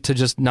maybe to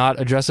just not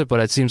address it. But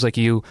it seems like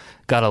you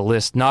got a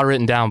list, not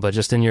written down, but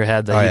just in your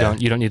head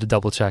that you don't need to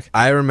double check.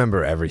 I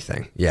remember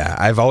everything. Yeah,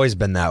 I've always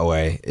been that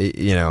way.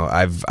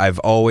 I've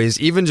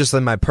always, even just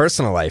in my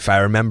personal life, I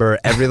remember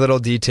every little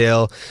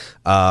detail.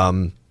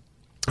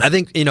 I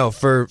think,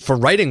 for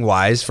writing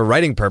wise, for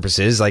writing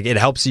purposes, like it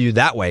helps you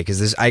that way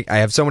because I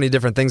have so many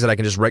different things that I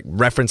can just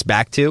reference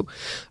back to.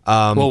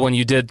 Well, when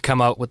you did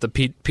come out with the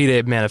Pete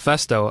Abe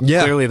manifesto,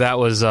 clearly that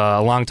was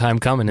a long time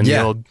coming in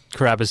the old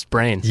Carabas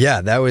brain.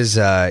 Yeah, that was,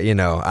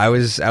 I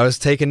was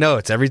taking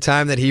notes every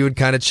time that he would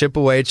kind of chip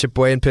away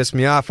and piss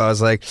me off. I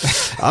was like,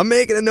 I'm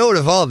making a note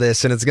of all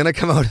this, and it's gonna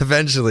come out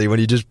eventually when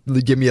you just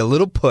give me a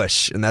little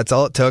push, and that's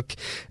all it took.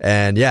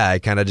 And yeah, I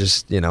kind of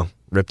just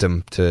ripped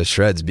him to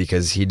shreds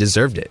because he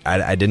deserved it.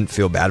 I didn't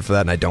feel bad for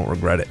that, and I don't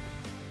regret it.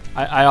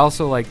 I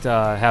also liked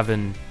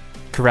having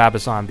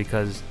Carabas on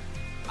because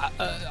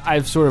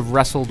I've sort of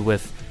wrestled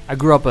with. I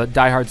grew up a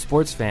diehard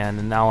sports fan,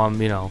 and now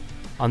I'm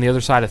on the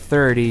other side of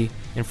 30.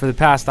 And for the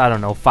past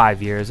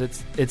 5 years,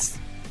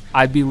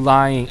 I'd be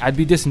lying. I'd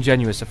be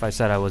disingenuous if I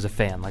said I was a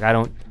fan. Like I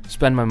don't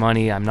spend my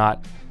money. I'm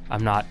not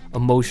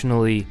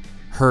emotionally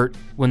hurt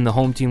when the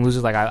home team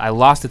loses. Like I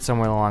lost it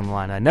somewhere along the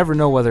line. I never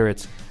know whether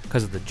it's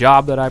because of the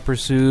job that I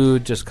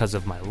pursued, just because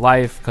of my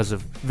life, because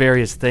of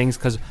various things,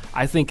 because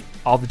I think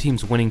all the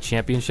teams winning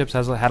championships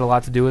had a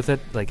lot to do with it.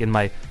 Like in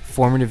my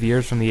formative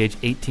years from the age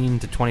 18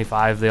 to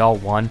 25, they all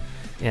won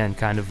and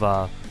kind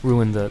of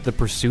ruined the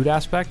pursuit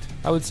aspect,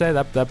 I would say.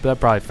 That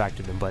probably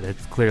factored in, but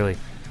it's clearly,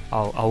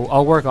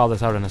 I'll work all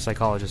this out on a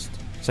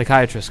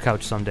psychiatrist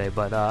couch someday.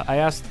 But I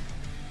asked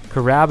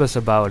Carabas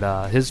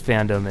about his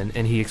fandom,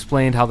 and he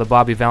explained how the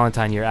Bobby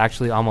Valentine year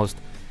actually almost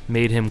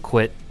made him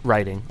quit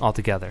writing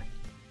altogether.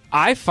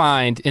 I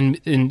find,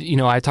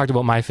 I talked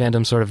about my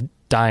fandom sort of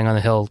dying on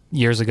the hill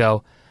years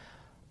ago.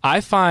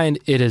 I find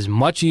it is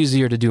much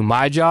easier to do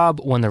my job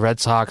when the Red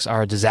Sox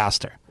are a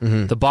disaster.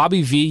 Mm-hmm. The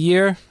Bobby V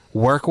year,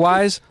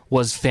 work-wise,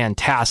 was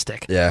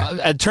fantastic.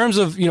 Yeah. In terms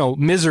of,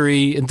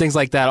 misery and things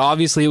like that,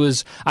 obviously it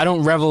was, I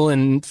don't revel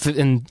in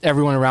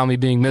everyone around me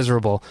being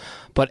miserable.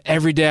 But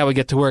every day I would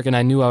get to work and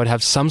I knew I would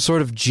have some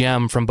sort of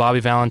gem from Bobby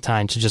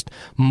Valentine to just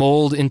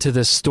mold into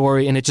this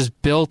story, and it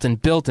just built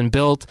and built and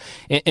built.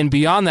 And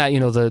beyond that,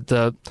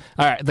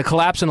 the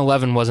collapse in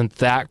 11 wasn't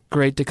that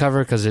great to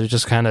cover because it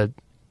just kind of,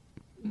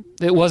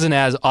 it wasn't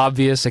as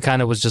obvious. It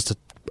kind of was just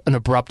an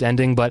abrupt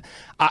ending. But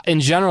in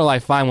general, I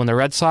find when the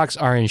Red Sox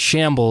are in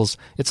shambles,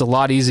 it's a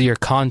lot easier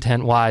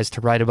content-wise to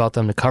write about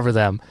them, to cover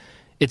them.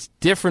 It's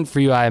different for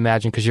you, I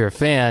imagine, because you're a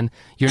fan.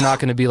 You're not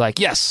going to be like,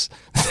 yes,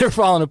 they're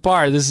falling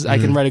apart. I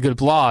can write a good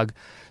blog.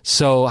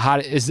 So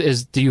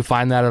do you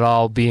find that at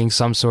all being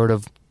some sort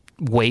of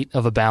weight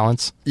of a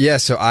balance? Yeah,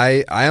 so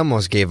I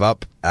almost gave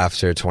up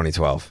after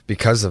 2012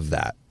 because of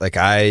that.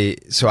 I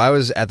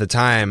was at the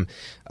time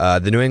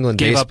the New England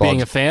gave baseball. Gave up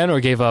being a fan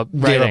or gave up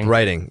writing? Gave up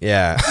writing,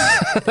 yeah.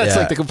 That's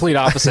like the complete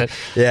opposite.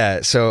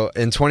 Yeah, so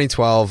in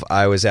 2012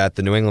 I was at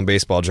the New England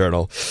Baseball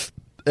Journal.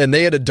 And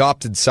they had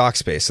adopted Sox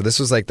Space. So this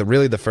was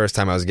really the first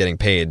time I was getting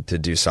paid to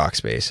do Sox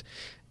Space.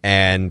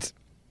 And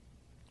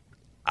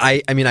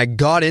I mean, I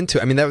got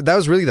into. I mean, that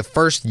was really the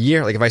first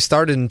year. Like, if I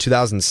started in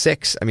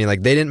 2006, I mean,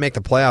 like they didn't make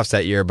the playoffs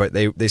that year, but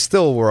they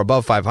still were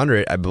above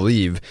 500, I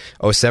believe.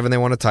 07 they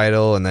won a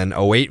title, and then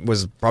 08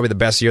 was probably the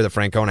best year that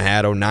Francona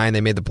had. 09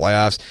 they made the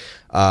playoffs.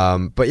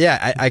 But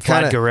yeah, I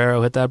kind of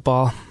Guerrero hit that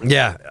ball.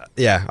 Yeah,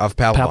 off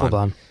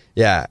Papelbon.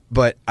 Yeah,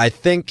 but I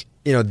think,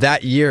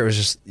 that year it was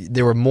just,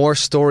 there were more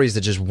stories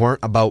that just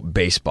weren't about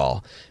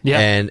baseball. Yeah.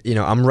 And,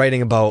 I'm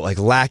writing about like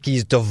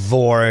Lackey's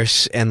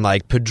divorce and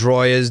like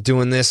Pedroia's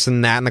doing this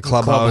and that in the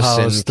clubhouse.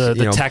 And,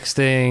 the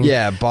texting.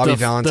 Yeah, Bobby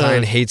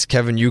Valentine hates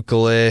Kevin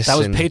Youkilis. That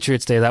was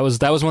Patriots Day. That was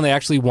when they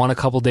actually won a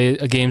couple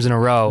games in a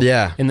row.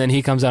 Yeah. And then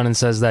he comes out and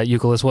says that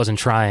Youkilis wasn't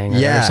trying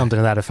or something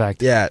to that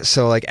effect. Yeah,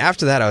 so like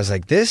after that I was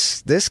like,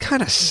 this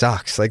kind of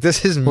sucks. Like,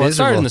 this is miserable. Well, it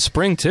started in the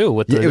spring too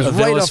with the it was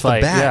right off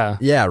fight. the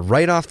bat. Yeah,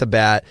 right off the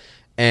bat.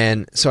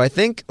 And so I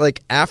think,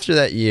 like, after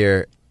that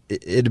year,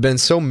 it had been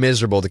so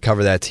miserable to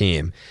cover that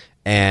team.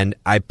 And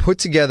I put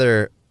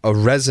together a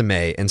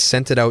resume and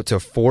sent it out to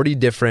 40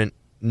 different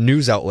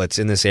news outlets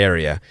in this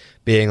area,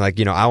 being like,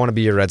 I want to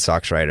be a Red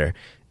Sox writer.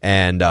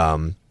 And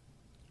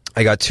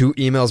I got 2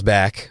 emails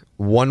back.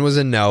 One was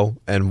a no,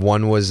 and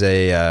one was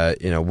a,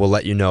 we'll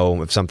let you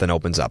know if something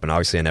opens up. And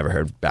obviously I never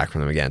heard back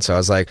from them again. So I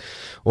was like,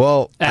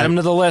 well... Add him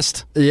to the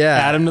list. Yeah.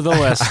 Add him to the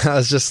list. I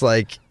was just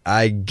like,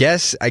 I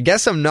guess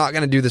I'm not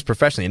going to do this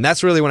professionally. And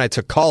that's really when I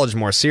took college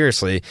more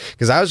seriously,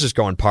 because I was just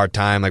going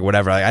part-time, like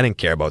whatever. I didn't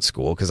care about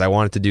school because I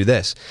wanted to do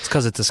this. It's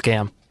because it's a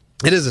scam.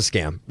 It is a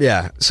scam.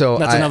 Yeah. So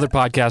that's another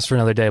podcast for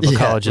another day, but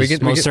college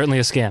is most certainly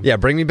a scam. Yeah,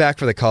 bring me back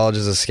for the college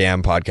is a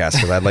scam podcast,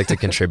 because I'd like to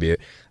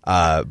contribute.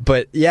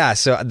 But yeah,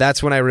 so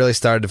that's when I really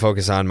started to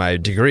focus on my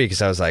degree,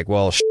 because I was like,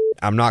 well,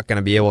 I'm not going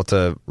to be able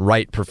to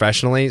write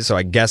professionally, so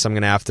I guess I'm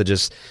going to have to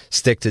just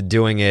stick to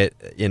doing it,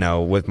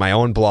 with my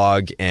own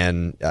blog,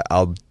 and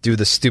I'll do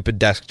the stupid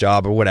desk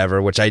job or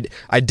whatever, which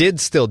I did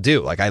still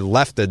do. Like, I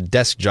left the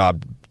desk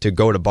job to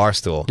go to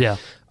Barstool. Yeah.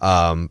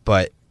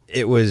 But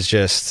it was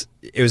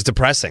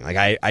depressing.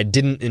 Like, I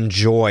didn't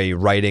enjoy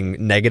writing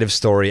negative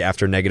story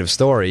after negative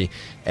story,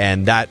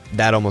 and that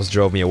almost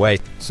drove me away.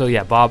 So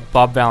yeah,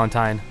 Bob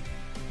Valentine,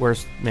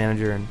 worst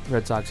manager in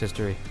Red Sox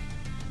history.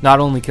 Not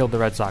only killed the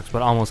Red Sox,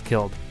 but almost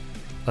killed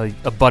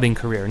a budding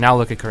career. Now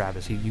look at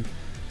Carabas.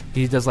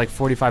 He does like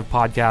 45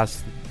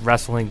 podcasts,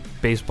 wrestling,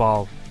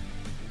 baseball.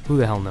 Who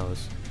the hell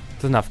knows?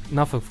 It's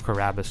enough of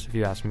Carabas, if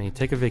you ask me.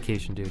 Take a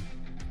vacation, dude.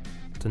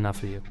 It's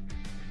enough of you.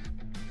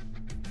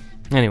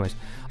 Anyways,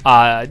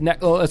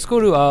 let's go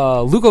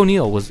to Luke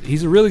O'Neill.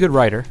 He's a really good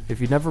writer.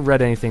 If you've never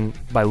read anything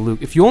by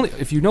Luke, if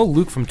you know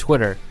Luke from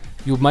Twitter,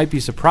 you might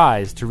be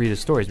surprised to read his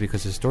stories,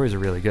 because his stories are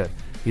really good.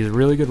 He's a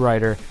really good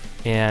writer,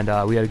 and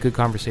we had a good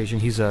conversation.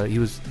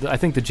 I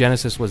think the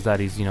genesis was that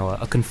he's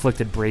a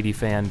conflicted Brady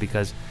fan,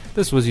 because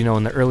this was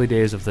in the early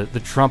days of the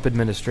Trump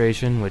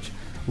administration, which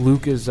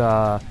Luke is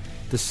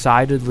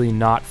decidedly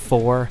not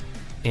for,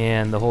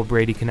 and the whole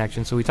Brady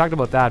connection. So we talked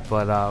about that,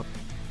 but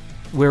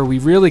where we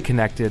really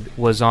connected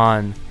was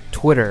on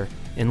Twitter,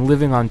 and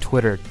living on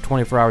Twitter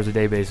 24 hours a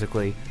day,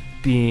 basically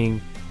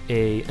being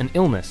an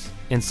illness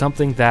and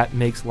something that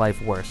makes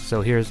life worse.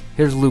 So here's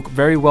Luke,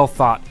 very well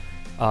thought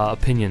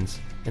opinions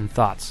and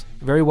thoughts.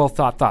 Very well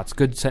thought thoughts.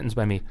 Good sentence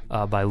by me,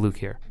 by Luke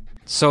here.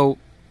 So,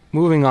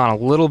 moving on a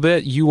little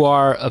bit, you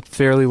are a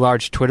fairly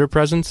large Twitter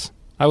presence,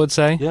 I would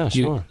say. Yeah,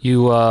 sure.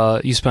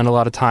 You spend a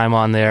lot of time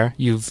on there.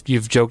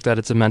 You've joked that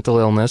it's a mental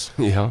illness.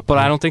 Yeah. But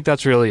I don't think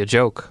that's really a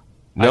joke.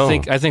 No.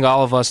 I think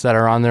all of us that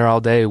are on there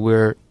all day,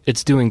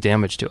 it's doing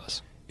damage to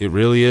us. It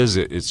really is.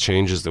 It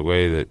changes the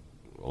way that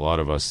a lot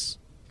of us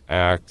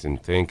act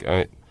and think.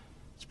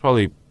 It's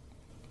probably,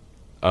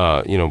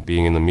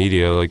 being in the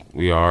media like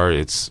we are,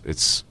 it's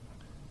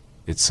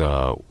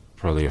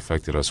probably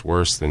affected us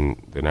worse than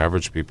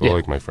average people,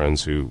 like my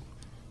friends who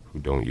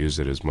don't use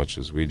it as much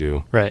as we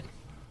do. Right.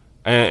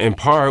 And in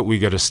part, we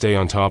got to stay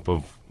on top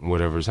of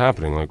whatever's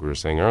happening, like we were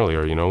saying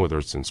earlier, whether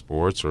it's in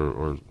sports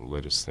or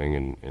latest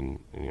thing in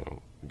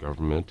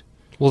government.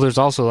 Well, there's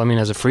also,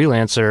 as a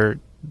freelancer,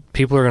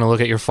 people are going to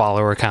look at your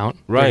follower count.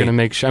 Right. They're going to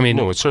make sure,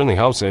 No, it certainly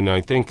helps, and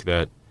I think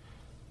that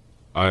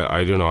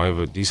I don't know, I have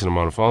a decent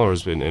amount of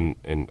followers, and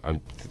a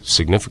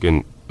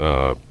significant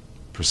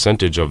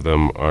percentage of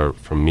them are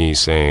from me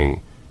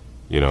saying,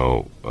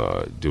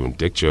 doing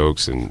dick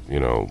jokes and,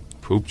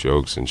 poop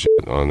jokes and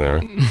shit on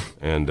there.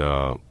 And,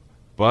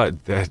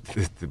 but that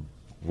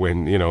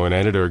when, an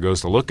editor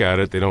goes to look at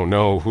it, they don't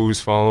know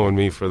who's following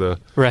me for the...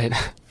 Right.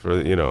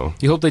 You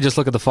hope they just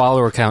look at the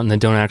follower count and then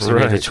don't actually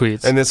read the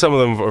tweets. And then some of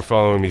them are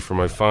following me for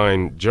my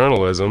fine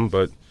journalism,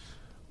 but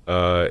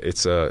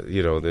it's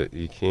that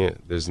you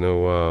can't. There's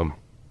no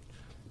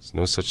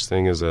such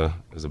thing as a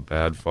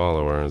bad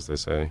follower, as they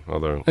say.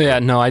 Although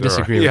I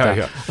disagree with that.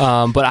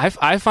 Yeah. But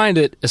I find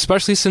it,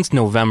 especially since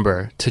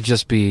November, to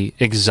just be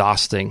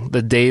exhausting.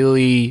 The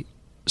daily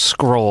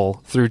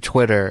scroll through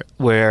Twitter,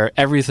 where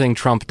everything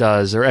Trump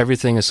does or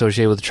everything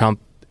associated with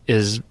Trump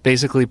is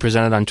basically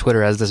presented on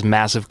Twitter as this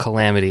massive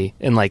calamity,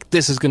 and like,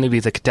 this is going to be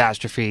the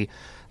catastrophe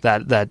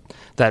that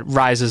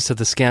rises to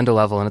the scandal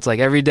level. And it's like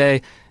every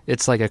day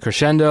it's like a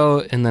crescendo,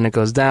 and then it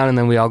goes down, and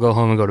then we all go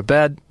home and go to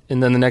bed,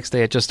 and then the next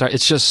day it just starts.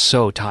 It's just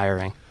so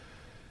tiring.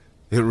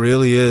 It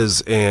really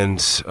is. And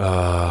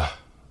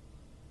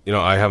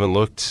I haven't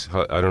looked.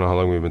 I don't know how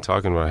long we've been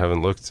talking, but I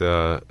haven't looked.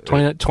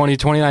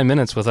 29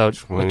 minutes without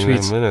 29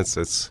 tweets. minutes.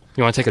 It's.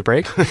 You want to take a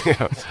break?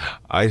 Yeah.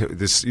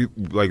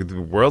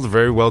 The world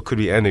very well could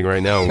be ending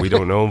right now, and we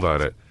don't know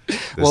about it.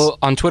 Well,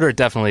 on Twitter it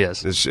definitely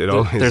is. There's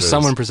is.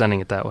 someone presenting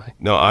it that way.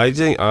 No, I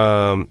think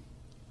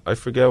I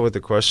forget what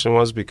the question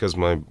was because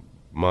my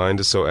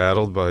mind is so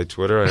addled by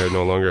Twitter. I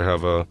no longer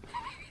have a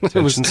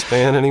attention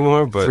span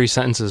anymore. But 3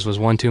 sentences was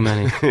one too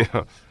many.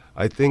 Yeah,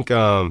 I think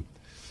I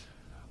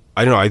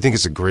don't know. I think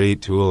it's a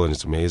great tool and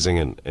it's amazing,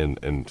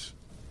 and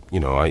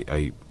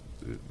I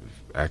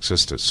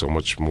access to so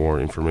much more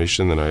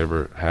information than I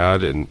ever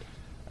had, and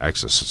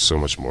access to so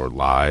much more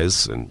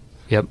lies, and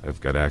yep.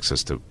 I've got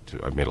access to.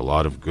 I've made a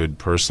lot of good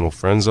personal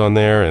friends on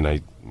there, and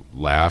I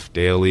laugh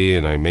daily,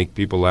 and I make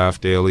people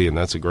laugh daily, and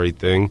that's a great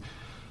thing.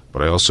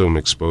 But I also am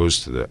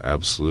exposed to the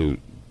absolute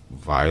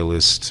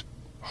vilest,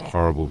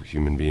 horrible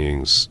human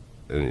beings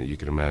you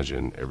can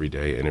imagine every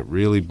day, and it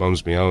really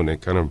bums me out, and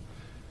it kind of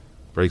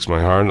breaks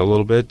my heart a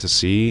little bit to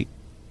see.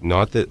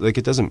 Not that, like,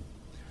 it doesn't,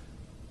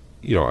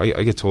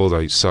 I get told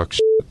I suck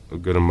shit a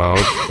good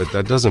amount, but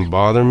that doesn't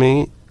bother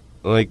me.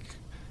 Like,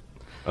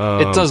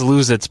 it does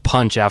lose its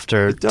punch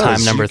after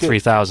time number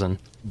 3,000.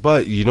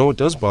 But what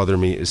does bother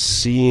me is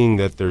seeing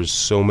that there's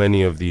so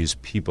many of these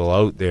people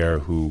out there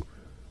who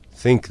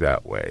think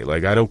that way.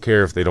 Like, I don't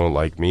care if they don't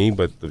like me,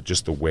 but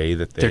just the way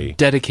that they're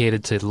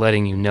dedicated to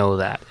letting you know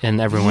that, and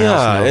everyone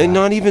else knows and that.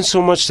 Not even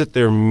so much that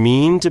they're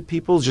mean to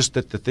people, just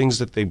that the things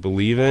that they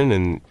believe in,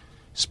 and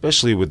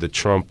especially with the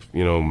Trump,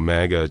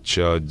 MAGA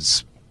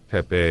chuds,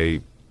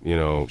 Pepe,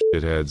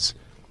 shitheads,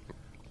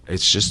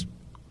 it's just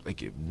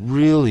like it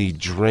really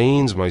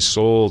drains my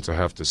soul to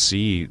have to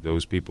see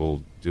those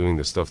people doing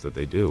the stuff that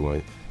they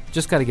do.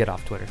 Just got to get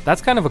off Twitter.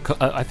 That's kind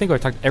of I think I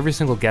talked every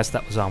single guest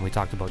that was on. We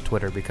talked about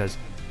Twitter because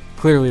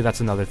clearly that's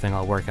another thing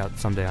I'll work out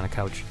someday on a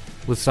couch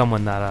with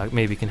someone that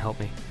maybe can help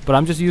me. But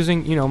I'm just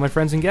using my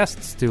friends and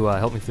guests to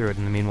help me through it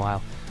in the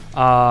meanwhile.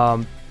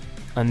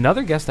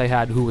 Another guest I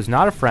had who was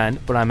not a friend,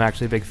 but I'm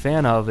actually a big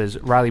fan of, is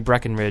Riley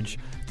Breckenridge,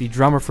 the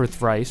drummer for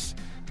Thrice,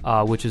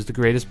 which is the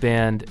greatest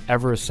band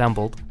ever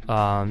assembled.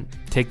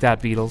 Take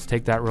that Beatles,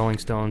 take that Rolling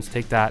Stones,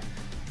 take that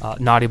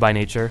Naughty by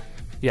Nature.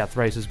 Yeah,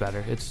 Thrice is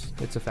better.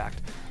 It's a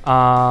fact.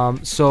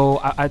 So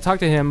I talked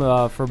to him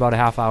for about a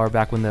half hour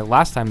back when the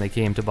last time they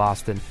came to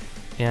Boston,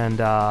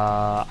 and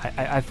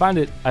I found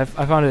it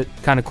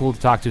kind of cool to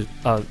talk to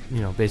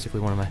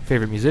basically one of my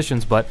favorite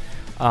musicians. But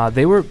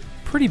they were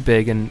pretty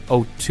big in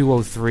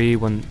 2002-03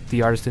 when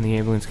The Artist in the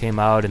Ambulance came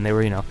out, and they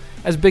were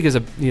as big as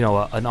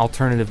an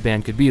alternative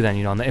band could be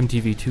then, on the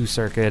MTV2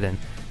 circuit, and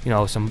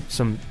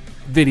some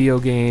video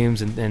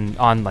games and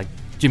on like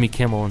Jimmy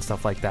Kimmel and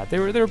stuff like that. They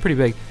were pretty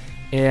big.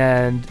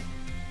 And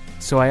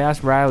so I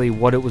asked Riley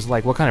what it was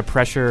like, what kind of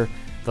pressure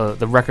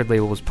the record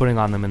label was putting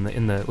on them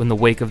in the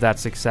wake of that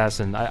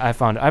success, and I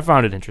found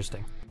it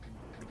interesting.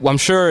 Well, I'm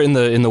sure in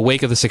the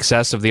wake of the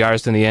success of The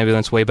Artist in the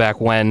Ambulance way back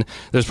when,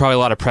 there's probably a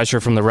lot of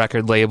pressure from the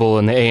record label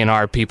and the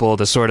A&R people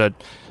to sort of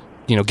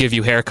give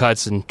you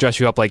haircuts and dress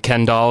you up like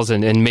Ken dolls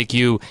and make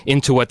you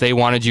into what they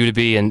wanted you to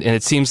be. And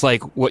it seems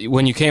like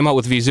when you came out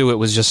with Vizu, it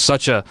was just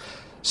such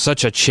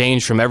a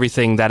change from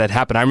everything that had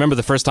happened. I remember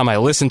the first time I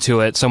listened to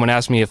it, someone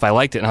asked me if I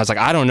liked it, and I was like,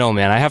 I don't know,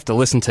 man. I have to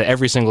listen to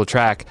every single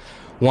track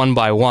one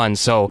by one.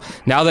 So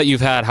now that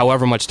you've had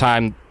however much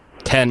time,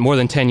 more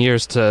than 10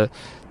 years to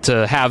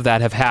have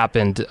that have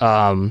happened,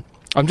 I'm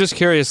just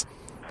curious,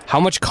 how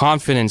much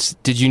confidence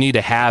did you need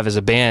to have as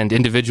a band,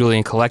 individually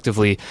and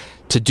collectively,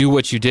 to do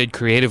what you did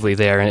creatively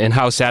there, and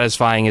how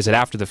satisfying is it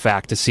after the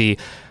fact to see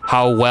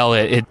how well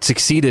it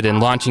succeeded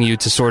in launching you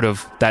to sort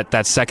of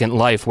that second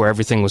life where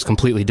everything was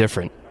completely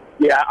different?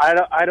 Yeah,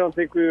 I don't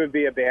think we would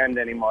be a band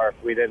anymore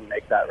if we didn't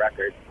make that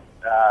record.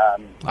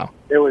 Wow.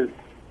 It was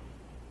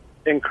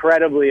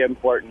incredibly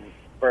important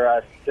for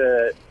us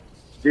to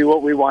do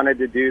what we wanted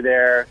to do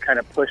there, kind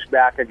of push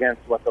back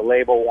against what the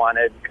label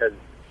wanted, because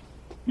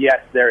yes,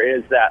 there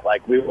is that,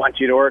 like, we want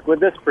you to work with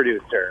this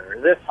producer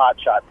or this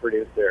hotshot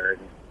producer,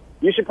 and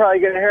you should probably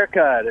get a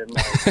haircut, and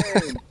like,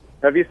 hey,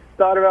 have you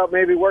thought about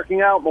maybe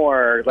working out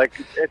more? Like,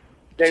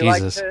 they Jesus.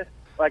 like to,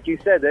 like you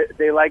said,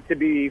 they like to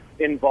be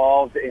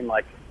involved in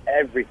like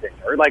everything,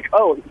 or like,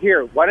 oh,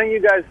 here, why don't you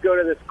guys go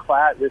to this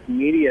class, this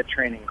media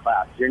training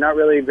class? You're not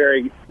really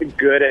very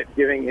good at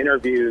giving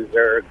interviews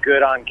or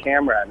good on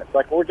camera, and it's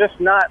like, we're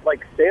just not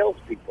like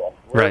salespeople.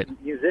 We're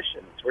Right.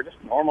 musicians. We're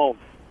just normal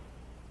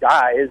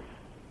guys,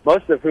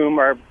 most of whom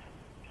are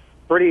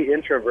pretty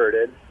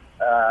introverted.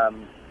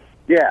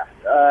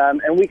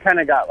 And we kind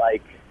of got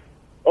like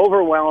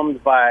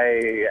overwhelmed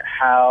by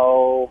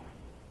how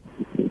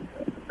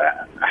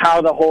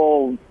the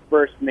whole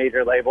first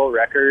major label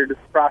record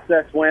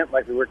process went.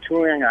 Like, we were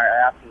touring our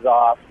asses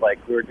off, like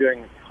we were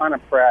doing a ton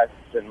of press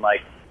and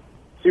like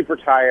super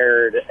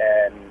tired,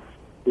 and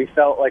we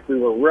felt like we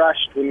were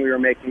rushed when we were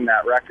making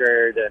that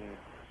record, and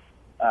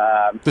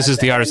This is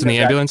the artist in the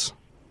ambulance?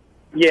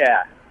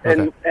 Yeah.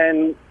 Okay.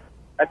 And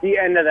at the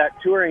end of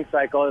that touring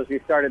cycle, as we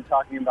started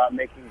talking about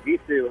making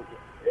Visu,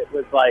 it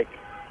was like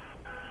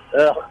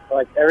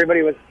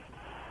everybody was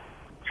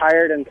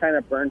tired and kind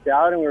of burnt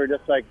out, and we were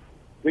just like,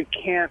 we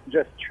can't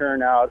just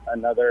churn out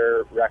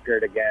another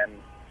record again,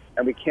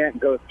 and we can't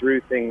go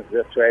through things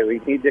this way. We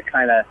need to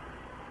kind of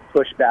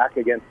push back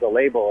against the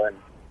label and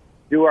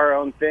do our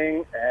own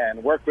thing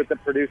and work with the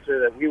producer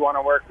that we want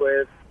to work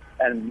with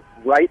and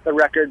write the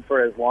record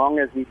for as long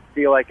as we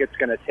feel like it's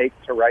going to take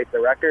to write the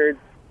record.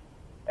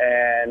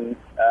 And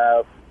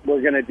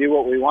we're going to do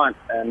what we want.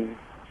 And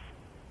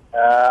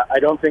I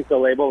don't think the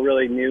label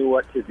really knew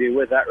what to do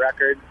with that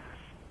record.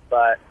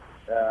 But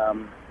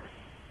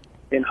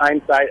in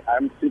hindsight,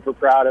 I'm super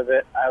proud of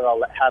it. I've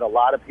had a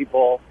lot of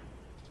people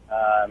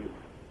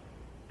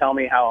tell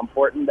me how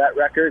important that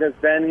record has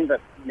been,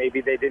 but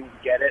maybe they didn't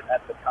get it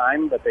at the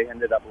time, but they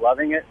ended up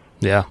loving it.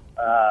 Yeah.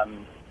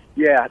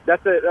 Yeah,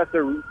 that's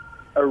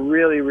a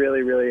really,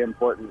 really, really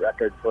important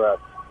record for us.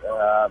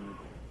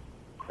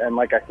 And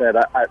like I said,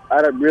 I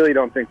really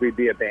don't think we'd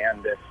be a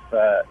band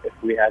if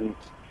we hadn't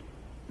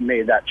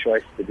made that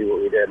choice to do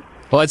what we did.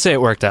 Well, I'd say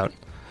it worked out.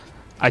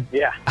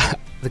 Yeah.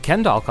 The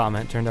Ken doll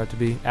comment turned out to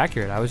be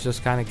accurate. I was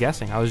just kind of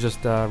guessing. I was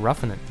just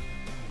roughing it.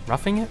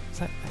 Roughing it? Is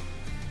that...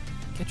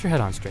 Get your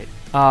head on straight.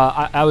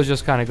 I was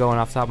just kind of going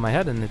off the top of my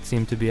head, and it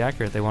seemed to be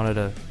accurate. They wanted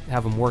to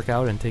have them work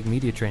out and take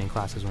media training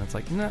classes when it's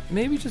like, nah,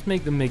 maybe just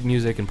make them make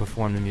music and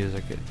perform the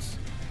music.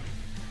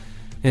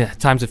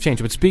 Times have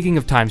changed. But speaking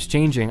of times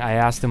changing, I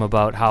asked him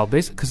about how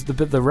because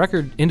the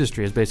record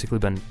industry has basically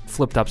been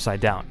flipped upside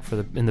down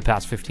in the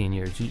past 15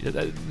 years.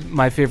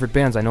 My favorite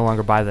bands, I no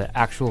longer buy the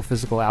actual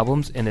physical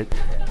albums, and it...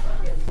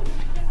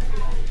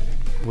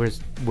 Where's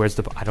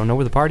the... I don't know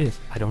where the party is.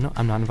 I don't know.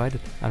 I'm not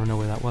invited. I don't know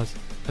where that was.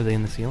 Are they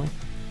in the ceiling?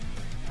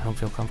 I don't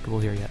feel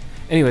comfortable here yet.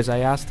 Anyways, I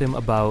asked him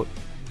about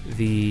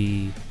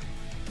the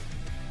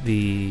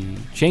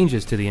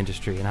changes to the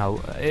industry and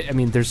how, I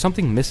mean, there's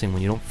something missing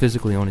when you don't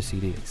physically own a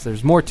CD.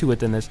 There's more to it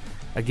than this.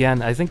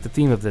 Again, I think the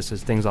theme of this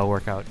is things I'll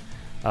work out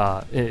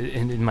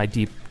in my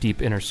deep,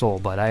 deep inner soul.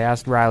 But I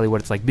asked Riley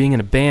what it's like being in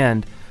a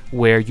band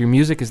where your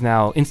music is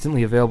now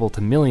instantly available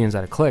to millions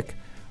at a click,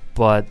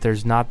 but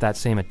there's not that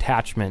same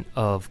attachment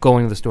of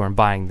going to the store and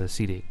buying the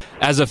CD.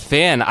 As a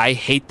fan, I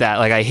hate that.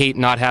 Like, I hate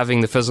not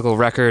having the physical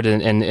record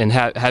and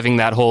having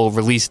that whole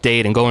release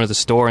date and going to the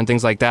store and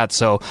things like that.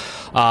 So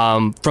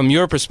from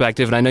your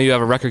perspective, and I know you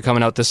have a record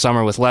coming out this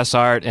summer with Less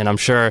Art, and I'm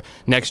sure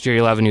next year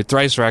you'll have a new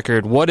Thrice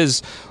record. What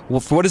is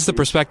the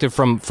perspective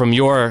from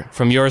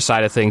your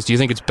side of things? Do you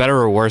think it's better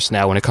or worse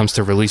now when it comes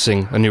to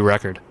releasing a new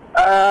record?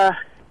 I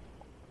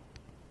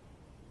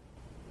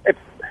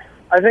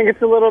think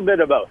it's a little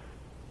bit of both.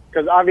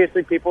 Because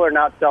obviously people are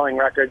not selling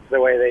records the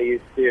way they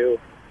used to.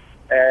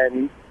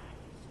 And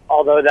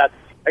although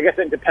I guess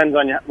it depends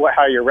on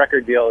how your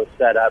record deal is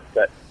set up.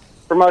 But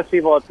for most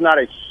people, it's not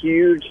a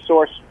huge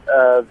source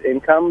of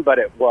income, but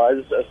it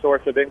was a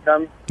source of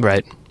income.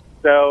 Right.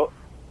 So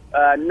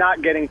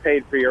not getting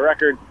paid for your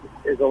record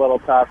is a little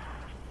tough.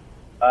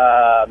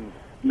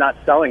 Not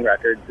selling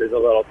records is a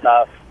little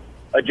tough.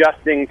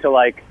 Adjusting to,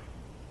 like,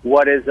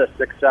 what is a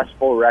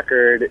successful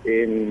record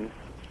in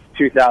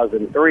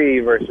 2003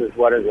 versus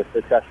what is a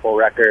successful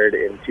record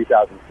in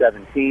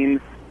 2017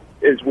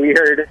 is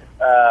weird.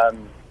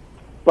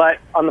 But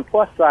on the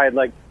plus side,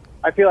 like,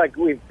 I feel like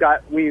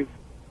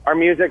our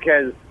music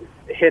has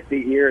hit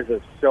the ears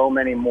of so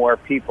many more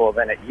people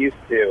than it used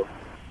to,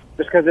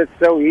 just because it's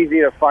so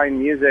easy to find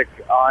music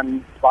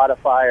on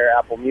Spotify or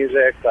Apple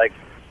Music. Like,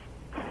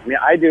 I mean,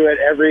 I do it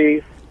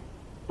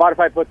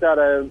Spotify puts out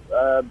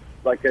a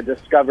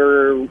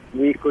Discover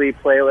weekly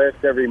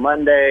playlist every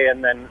Monday,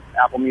 and then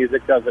Apple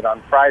Music does it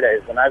on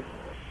Fridays. And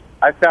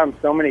I've found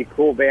so many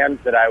cool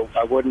bands that I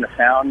wouldn't have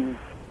found,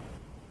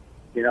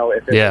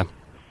 if it was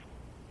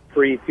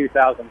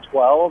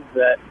pre-2012,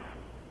 that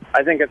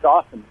I think it's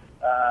awesome.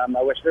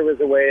 I wish there was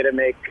a way to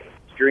make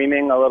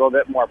streaming a little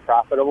bit more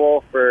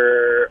profitable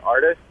for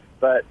artists,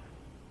 but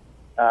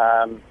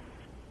I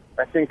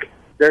think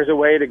there's a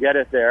way to get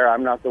it there.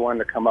 I'm not the one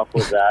to come up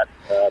with that,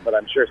 but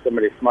I'm sure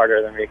somebody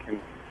smarter than me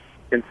can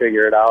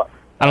figure it out.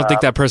 I don't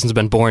think that person's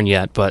been born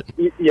yet, but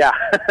yeah.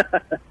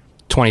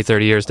 20,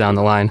 30 years down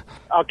the line.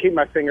 I'll keep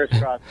my fingers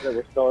crossed that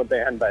we're still a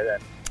band by then.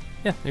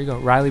 Yeah, there you go.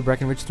 Riley,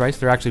 Breckenridge, Thrice.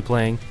 They're actually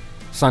playing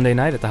Sunday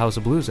night at the House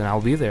of Blues, and I'll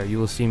be there. You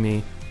will see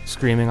me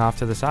screaming off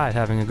to the side,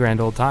 having a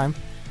grand old time.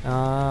 So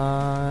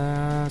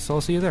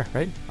I'll see you there,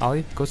 right?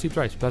 Ollie, go see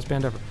Thrice. Best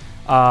band ever.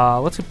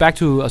 Let's get back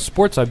to a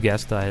sports hub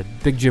guest. I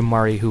had Big Jim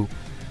Murray, who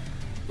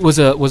was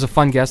a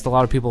fun guest. A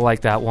lot of people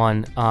like that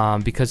one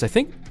because I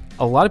think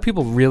a lot of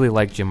people really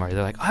like Jim Murray.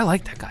 They're like, I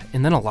like that guy.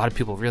 And then a lot of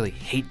people really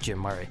hate Jim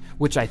Murray,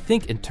 which I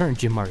think in turn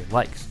Jim Murray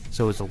likes.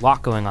 So there's a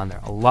lot going on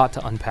there, a lot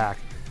to unpack.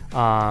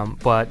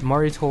 But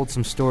Murray told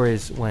some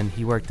stories when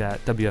he worked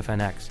at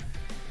WFNX,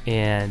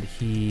 and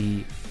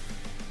he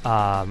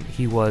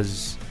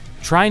was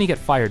trying to get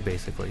fired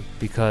basically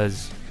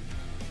because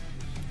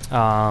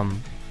the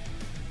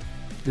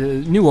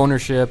new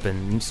ownership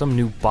and some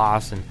new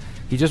boss, and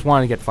He just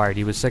wanted to get fired.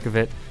 He was sick of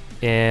it.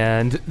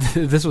 And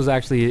this was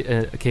actually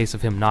a case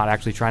of him not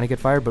actually trying to get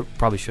fired, but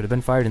probably should have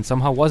been fired and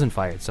somehow wasn't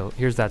fired. So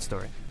here's that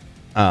story.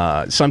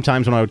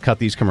 Sometimes when I would cut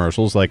these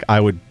commercials, like I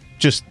would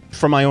just,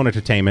 for my own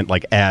entertainment,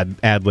 like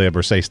ad lib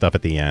or say stuff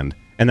at the end,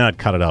 and then I'd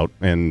cut it out,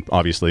 and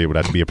obviously it would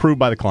have to be approved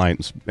by the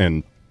client,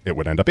 and it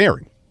would end up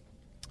airing.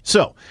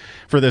 So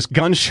for this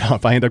gun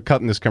shop, I ended up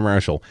cutting this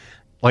commercial.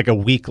 Like a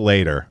week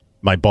later,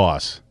 my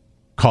boss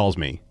calls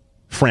me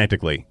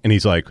frantically, and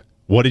he's like,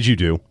 "What did you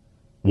do?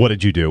 What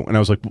did you do?" And I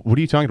was like, "What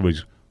are you talking about?"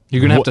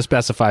 You're going to have to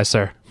specify,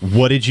 sir.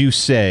 What did you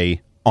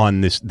say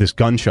on this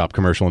gun shop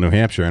commercial in New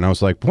Hampshire? And I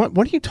was like, what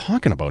are you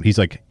talking about? He's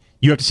like,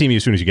 "You have to see me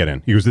as soon as you get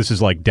in." He goes, "This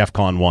is like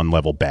DEFCON 1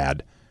 level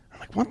bad." I'm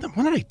like, what did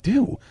I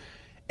do?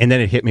 And then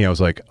it hit me. I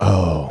was like,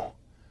 oh,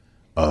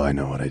 I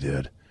know what I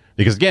did.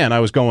 Because again, I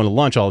was going to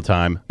lunch all the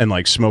time and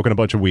like smoking a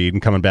bunch of weed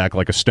and coming back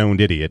like a stoned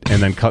idiot and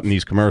then cutting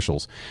these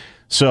commercials.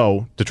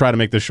 So to try to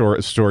make this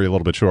story a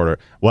little bit shorter,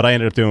 what I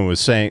ended up doing was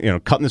saying,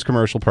 cutting this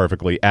commercial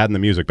perfectly, adding the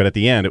music. But at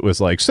the end, it was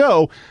like,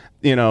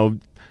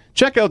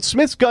 check out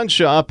Smith's Gun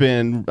Shop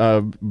in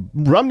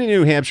Rumney,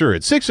 New Hampshire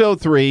at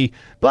 603,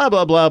 blah,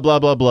 blah, blah, blah,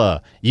 blah, blah.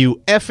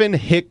 You effing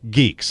hick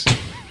geeks.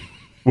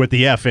 With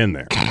the F in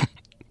there.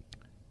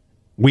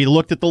 We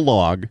looked at the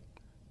log.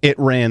 It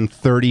ran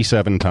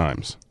 37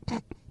 times.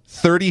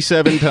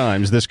 37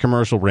 times this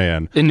commercial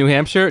ran. In New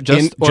Hampshire?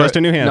 Just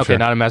in New Hampshire. Okay,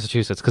 not in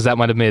Massachusetts, because that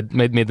might have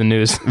made the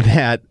news.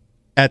 That,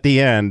 at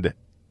the end,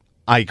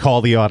 I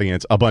call the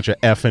audience a bunch of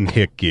effing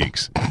hick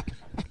geeks.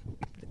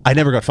 I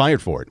never got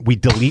fired for it. We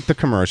delete the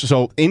commercial.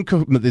 So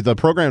the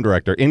program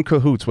director, in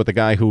cahoots with the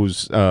guy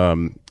who's,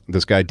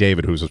 this guy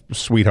David, who's a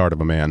sweetheart of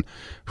a man,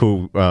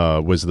 who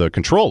was the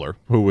controller,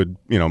 who would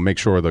make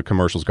sure the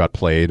commercials got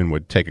played and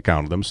would take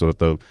account of them so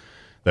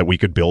that we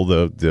could bill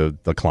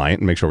the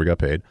client and make sure we got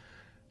paid.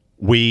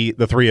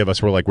 The three of us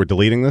were like, we're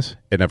deleting this.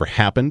 It never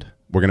happened.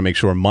 We're going to make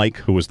sure Mike,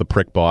 who was the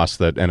prick boss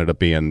that ended up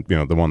being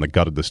the one that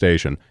gutted the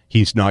station,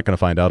 he's not going to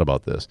find out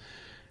about this.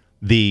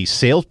 The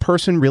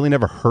salesperson really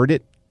never heard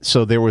it.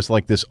 So there was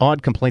like this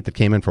odd complaint that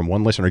came in from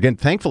one listener. Again,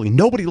 thankfully,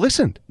 nobody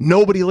listened.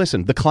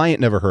 The client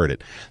never heard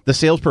it. The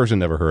salesperson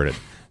never heard it.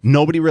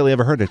 Nobody really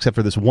ever heard it except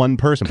for this one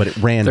person, but it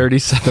ran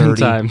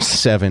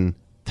 37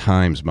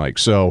 times, Mike.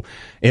 So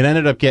it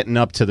ended up getting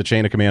up to the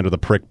chain of command of the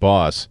prick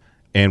boss,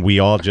 and we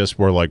all just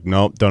were like,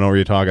 nope, don't know what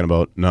you're talking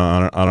about.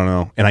 No, I don't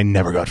know. And I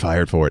never got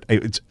fired for it.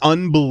 It's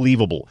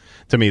unbelievable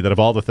to me that of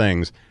all the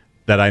things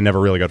that I never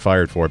really got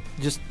fired for.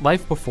 Just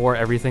life before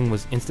everything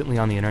was instantly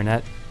on the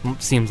internet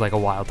seems like a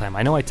wild time.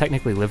 I know I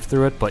technically lived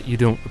through it, but you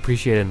don't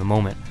appreciate it in the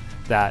moment.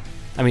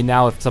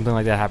 Now if something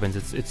like that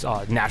happens, it's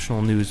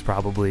national news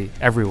probably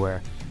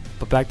everywhere.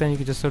 But back then you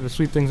could just sort of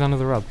sweep things under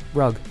the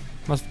rug.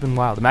 Must have been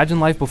wild. Imagine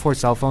life before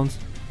cell phones.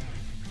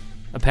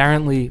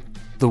 Apparently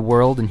the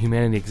world and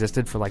humanity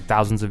existed for like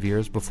thousands of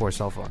years before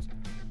cell phones.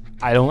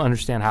 I don't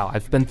understand how.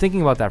 I've been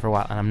thinking about that for a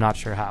while, and I'm not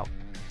sure how.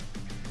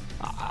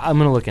 I'm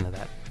going to look into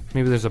that.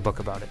 Maybe there's a book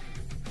about it.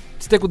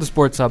 Stick with the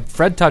sports hub.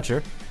 Fred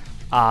Toucher.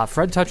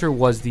 Fred Toucher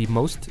was the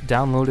most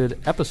downloaded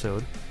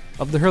episode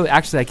of the Hurley.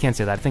 Actually, I can't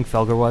say that. I think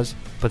Felger was,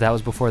 but that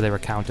was before they were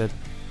counted.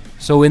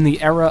 So in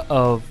the era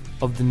of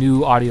the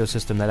new audio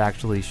system that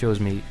actually shows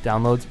me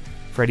downloads,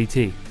 Freddie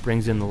T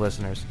brings in the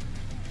listeners.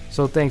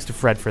 So thanks to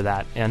Fred for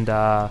that. And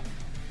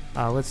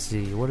let's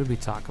see. What did we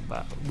talk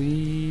about?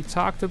 We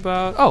talked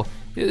about...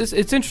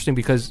 it's interesting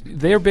because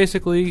they're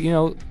basically,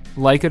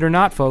 like it or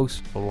not,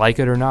 folks. Like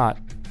it or not.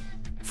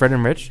 Fred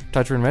and Rich,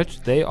 Toucher and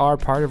Rich, they are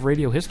part of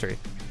radio history.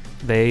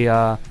 They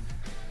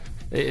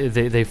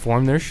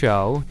formed their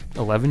show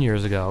 11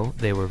 years ago.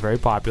 They were very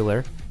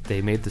popular.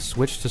 They made the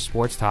switch to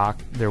sports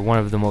talk. They're one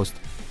of the most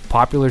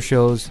popular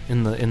shows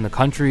in the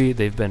country.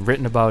 They've been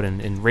written about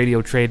in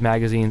radio trade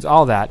magazines,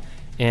 all that,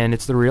 and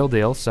it's the real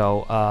deal.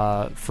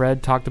 So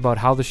Fred talked about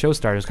how the show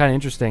started. It's kind of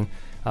interesting,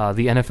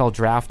 the NFL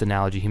draft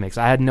analogy he makes.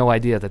 I had no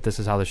idea that this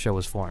is how the show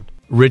was formed.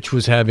 Rich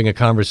was having a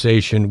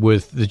conversation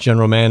with the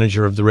general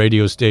manager of the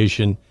radio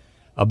station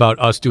about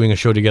us doing a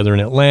show together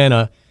in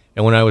Atlanta.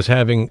 And when I was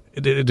having,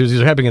 it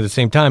was happening at the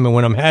same time. And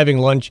when I'm having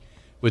lunch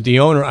with the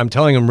owner, I'm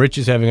telling him Rich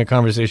is having a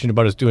conversation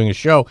about us doing a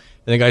show.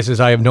 And the guy says,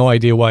 I have no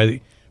idea why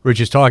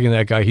Rich is talking to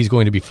that guy. He's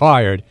going to be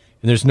fired.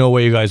 And there's no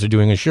way you guys are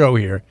doing a show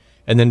here.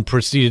 And then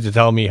proceeded to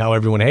tell me how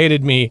everyone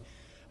hated me.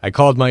 I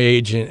called my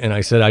agent and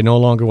I said, I no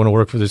longer want to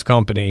work for this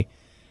company.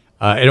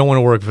 I don't want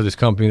to work for this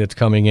company that's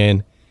coming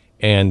in.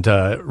 And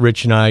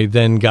Rich and I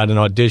then got an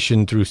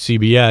audition through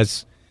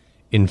CBS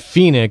in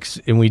Phoenix,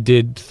 and we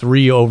did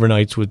 3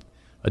 overnights with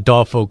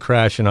Adolfo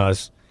crashing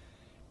us.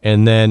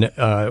 And then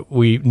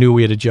we knew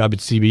we had a job at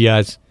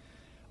CBS.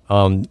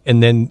 And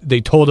then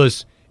they told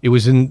us it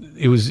was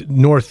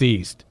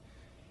Northeast.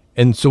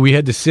 And so we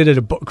had to sit at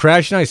a bar.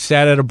 Crash and I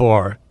sat at a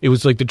bar. It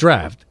was like the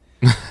draft.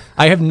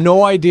 I have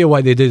no idea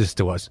why they did this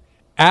to us.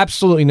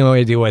 Absolutely no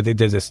idea why they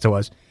did this to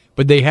us.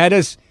 But they had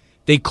us...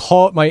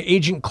 my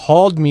agent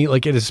called me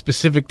like at a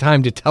specific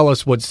time to tell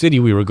us what city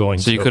we were going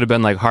to. So you could have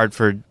been like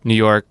Hartford, New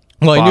York,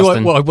 Well, I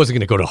Boston. knew I wasn't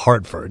going to go to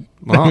Hartford.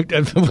 Well,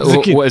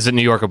 is it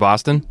New York or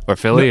Boston or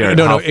Philly?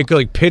 No. It go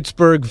like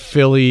Pittsburgh,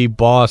 Philly,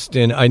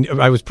 Boston.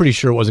 I was pretty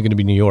sure it wasn't going to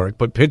be New York,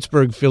 but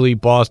Pittsburgh, Philly,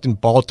 Boston,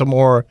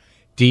 Baltimore,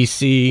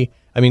 D.C.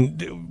 I mean,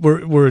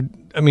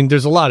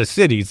 there's a lot of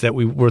cities that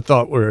we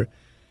thought were.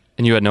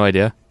 And you had no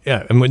idea?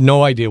 Yeah, and with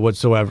no idea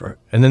whatsoever.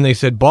 And then they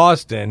said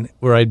Boston,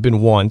 where I'd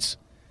been once,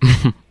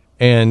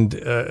 and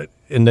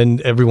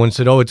then everyone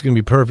said, "Oh, it's going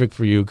to be perfect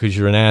for you because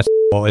you're an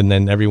asshole," and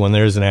then everyone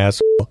there is an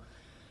asshole.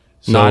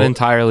 So, not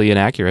entirely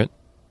inaccurate.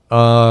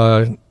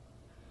 Nice.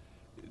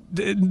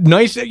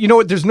 You know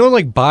what? There's no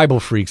like Bible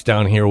freaks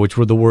down here, which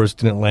were the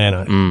worst in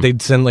Atlanta.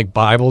 They'd send like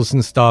Bibles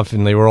and stuff,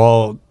 and they were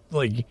all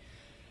like,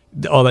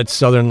 all that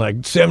Southern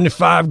like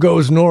 75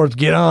 goes north,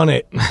 get on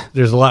it.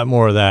 There's a lot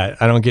more of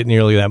that. I don't get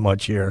nearly that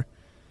much here.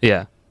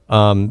 Yeah.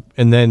 And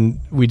then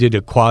we did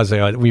a quasi.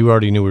 We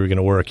already knew we were going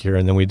to work here,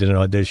 and then we did an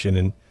audition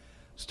and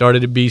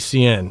started at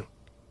BCN.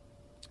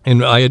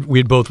 And we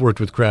had both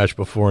worked with Crash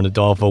before, and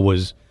Adolfo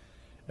was.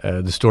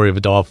 The story of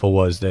Adolfo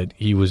was that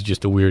he was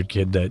just a weird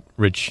kid that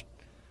Rich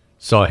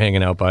saw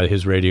hanging out by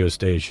his radio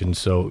station.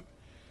 So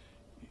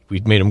we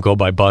made him go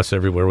by bus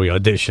everywhere we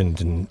auditioned,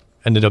 and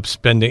ended up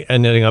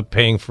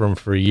paying for him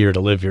for a year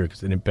to live here because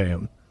they didn't pay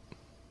him.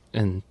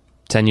 And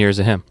 10 years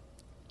of him.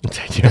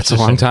 10 years That's a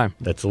long time.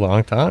 That's a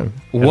long time.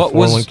 What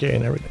was 401k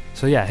and everything?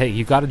 So yeah, hey,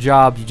 you got a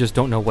job, you just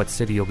don't know what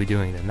city you'll be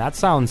doing it in. That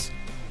sounds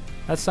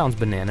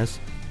bananas.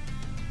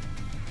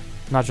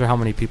 Not sure how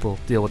many people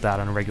deal with that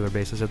on a regular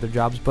basis at their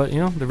jobs, but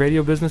the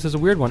radio business is a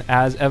weird one,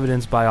 as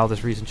evidenced by all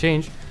this recent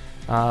change.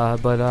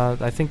 But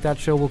I think that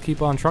show will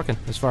keep on trucking,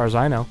 as far as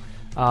I know.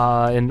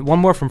 And one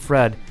more from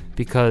Fred,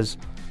 because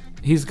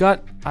he's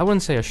got, I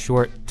wouldn't say a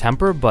short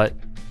temper, but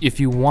if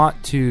you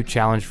want to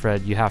challenge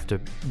Fred, you have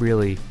to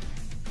really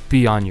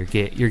be on your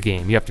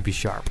game. You have to be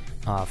sharp.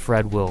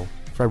 Fred will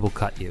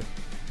cut you.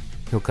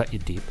 He'll cut you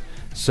deep.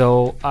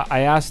 So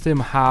I asked him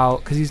how,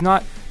 because he's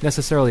not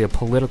necessarily a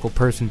political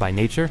person by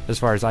nature, as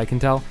far as I can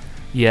tell,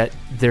 yet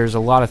there's a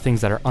lot of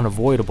things that are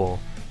unavoidable,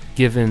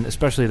 given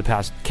especially the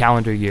past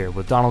calendar year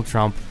with Donald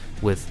Trump,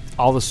 with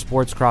all the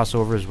sports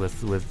crossovers,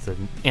 with the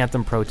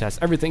anthem protests,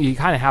 everything. You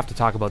kind of have to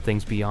talk about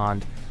things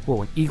beyond,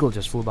 whoa, an eagle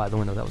just flew by the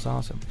window. That was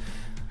awesome.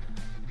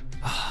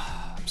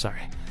 I'm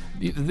sorry.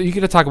 You got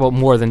to talk about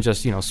more than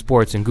just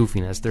sports and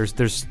goofiness.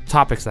 There's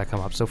topics that come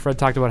up. So Fred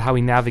talked about how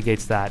he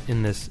navigates that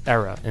in this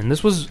era, and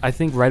this was, I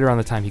think, right around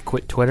the time he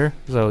quit Twitter.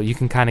 So you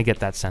can kind of get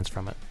that sense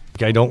from it.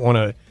 I don't want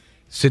to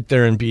sit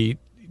there and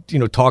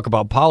talk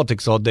about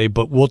politics all day,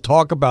 but we'll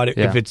talk about it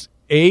if it's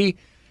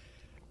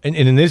and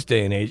in this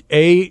day and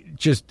age,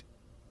 just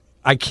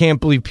I can't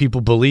believe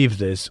people believe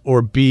this,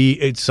 or B,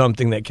 it's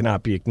something that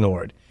cannot be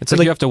ignored. It's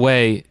like you have to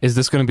weigh: is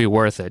this going to be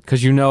worth it?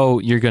 Because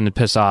you're going to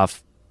piss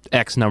off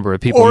X number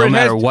of people, no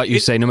matter what you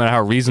say, no matter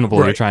how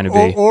reasonable you're trying to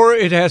be. Or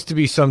it has to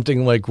be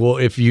something like, well,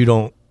 if you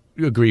don't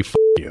agree, f***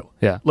 you.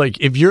 Yeah. Like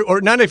if you're, or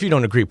not if you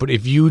don't agree, but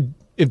if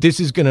this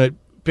is going to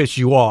piss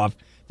you off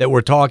that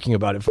we're talking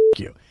about it, f***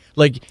 you.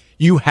 Like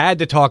you had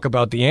to talk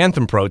about the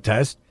anthem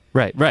protest.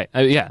 Right.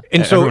 Yeah.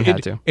 And so everyone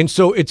had to. And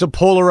so it's a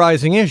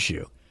polarizing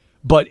issue.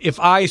 But if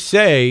I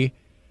say,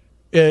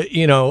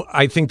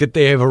 I think that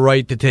they have a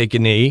right to take a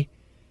knee,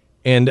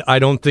 and I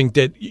don't think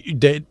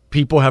that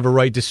people have a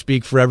right to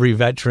speak for every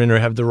veteran or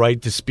have the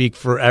right to speak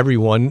for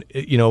everyone,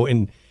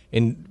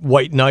 and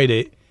white knight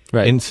it,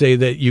 and say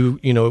that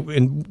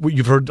and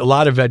you've heard a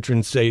lot of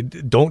veterans say,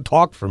 "Don't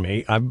talk for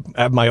me. I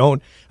have my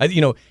own."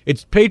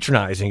 It's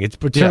patronizing. It's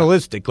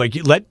paternalistic. Like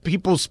you let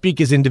people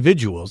speak as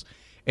individuals,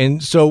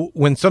 and so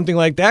when something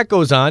like that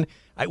goes on,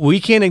 we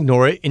can't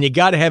ignore it, and you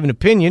got to have an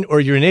opinion, or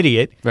you're an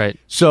idiot. Right.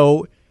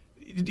 So.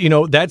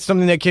 That's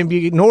something that can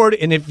be ignored.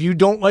 And if you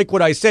don't like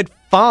what I said,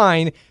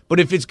 fine. But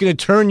if it's going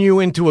to turn you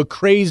into a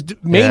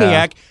crazed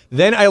maniac,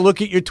 then I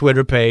look at your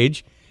Twitter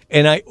page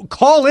and I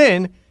call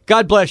in.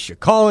 God bless you.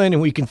 Call in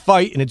and we can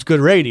fight, and it's good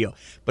radio.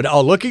 But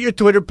I'll look at your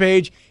Twitter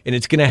page and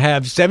it's going to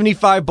have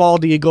 75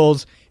 bald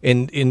eagles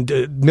and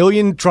a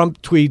million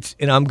Trump tweets,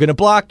 and I'm going to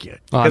block you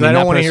because I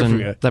don't want to hear from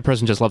you. That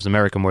person just loves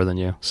America more than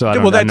you. So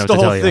that's the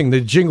whole thing,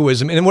 the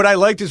jingoism. And what I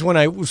liked is when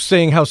I was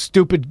saying how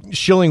stupid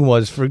Schilling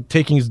was for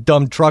taking his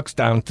dumb trucks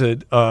down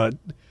to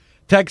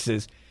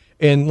Texas,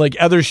 and like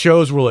other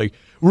shows were like,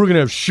 we're gonna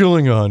have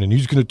Schilling on, and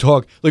he's gonna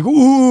talk like,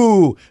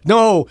 ooh,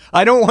 no,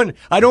 I don't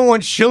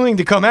want Schilling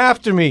to come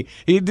after me.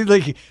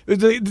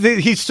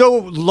 He's so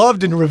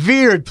loved and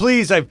revered.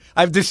 Please,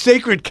 I've this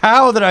sacred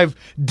cow that I've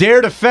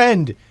dared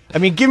offend. I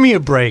mean, give me a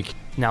break.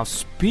 Now,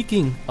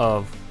 speaking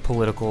of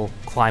political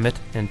climate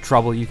and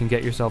trouble you can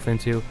get yourself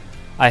into,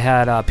 I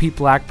had Pete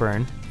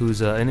Blackburn, who's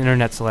an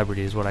internet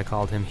celebrity, is what I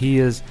called him. He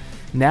is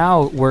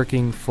now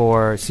working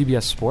for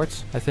CBS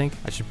Sports, I think.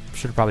 I should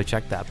have probably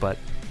checked that, but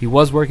he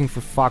was working for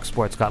Fox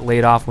Sports, got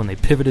laid off when they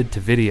pivoted to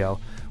video,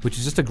 which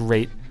is just a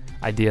great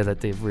idea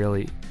that they've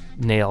really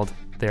nailed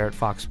there at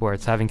Fox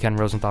Sports. Having Ken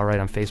Rosenthal write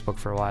on Facebook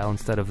for a while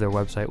instead of their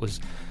website was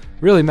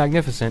really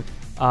magnificent.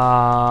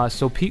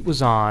 So Pete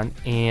was on,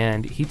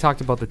 and he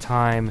talked about the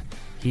time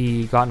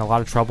he got in a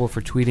lot of trouble for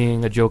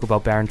tweeting a joke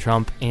about Barron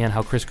Trump and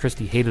how Chris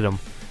Christie hated him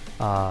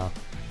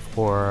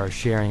for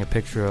sharing a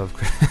picture of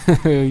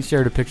he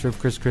shared a picture of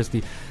Chris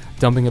Christie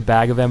dumping a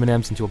bag of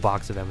M&Ms into a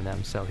box of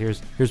M&Ms. So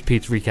here's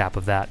Pete's recap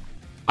of that.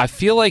 I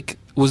feel like,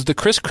 was the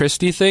Chris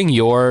Christie thing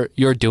you're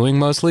doing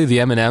mostly, the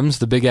M&Ms,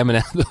 the big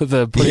M&M,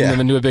 the putting them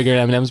into a bigger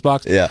M&Ms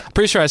box? Yeah.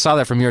 Pretty sure I saw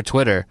that from your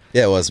Twitter.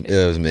 Yeah, it was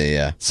me,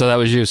 yeah. So that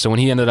was you. So when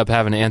he ended up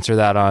having to answer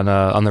that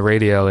on the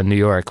radio in New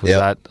York, was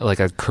that like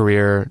a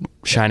career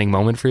shining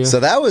moment for you? So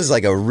that was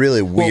like a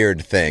really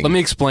weird thing. Let me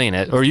explain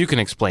it, or you can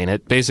explain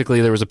it.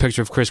 Basically, there was a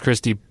picture of Chris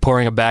Christie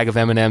pouring a bag of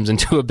M&Ms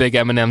into a big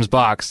M&Ms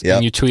box,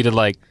 and you tweeted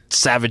like,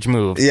 savage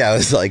move. Yeah, it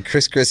was like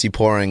Chris Christie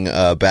pouring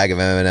a bag of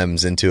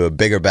M&Ms into a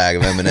bigger bag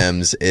of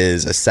M&Ms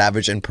is a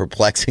savage and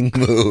perplexing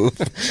move.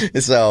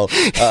 So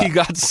he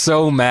got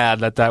so mad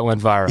that went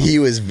viral. He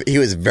was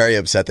very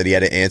upset that he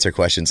had to answer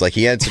questions. Like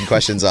he answered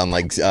questions on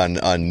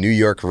on New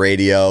York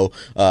radio,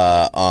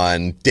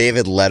 on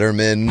David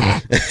Letterman.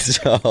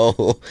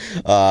 So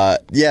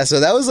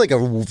that was like a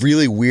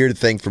really weird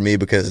thing for me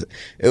because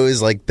it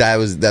was like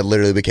that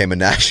literally became a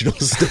national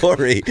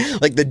story.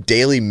 Like the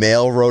Daily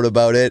Mail wrote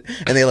about it,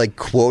 and they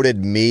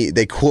quoted me.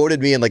 They quoted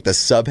me in like the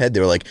subhead.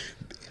 They were like,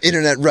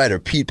 "Internet writer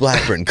Pete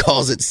Blackburn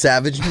calls it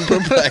savage and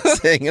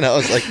perplexing," and I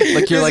was like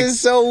this is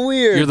so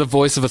weird. You're the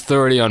voice of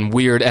authority on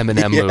weird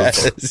M&M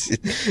moves.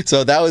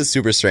 So that was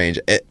super strange.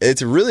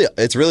 It's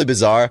really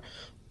bizarre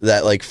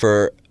that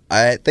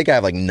I think I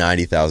have like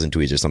 90,000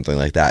 tweets or something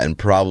like that, and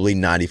probably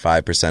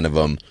 95% of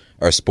them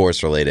are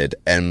sports related.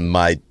 And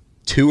my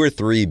 2 or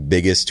 3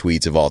 biggest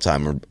tweets of all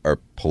time are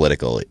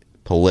political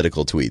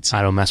tweets.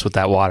 I don't mess with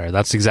that water.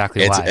 That's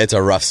exactly why. It's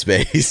a rough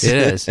space. It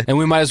is. And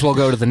we might as well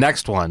go to the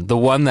next one. The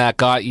one that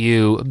got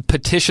you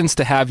petitions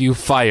to have you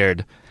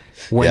fired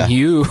when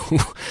you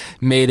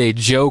made a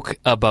joke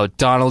about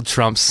Donald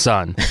Trump's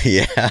son.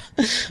 Yeah.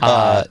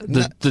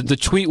 The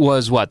tweet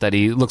was what? That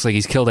he looks like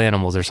he's killed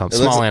animals or something.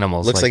 Small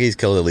animals. Looks like he's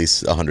killed at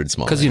least 100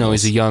 small animals.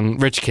 Because, he's a young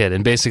rich kid.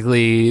 And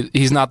basically,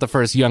 he's not the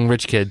first young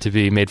rich kid to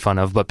be made fun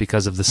of, but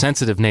because of the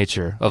sensitive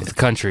nature of the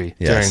country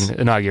during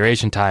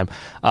inauguration time.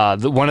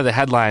 One of the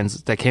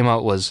headlines that came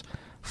out was,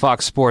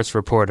 Fox Sports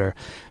reporter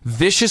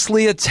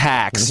viciously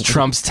attacks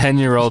Trump's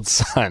 10-year-old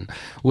son,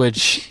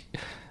 which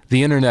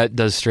the internet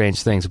does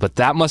strange things. But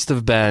that must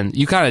have been,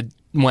 you kind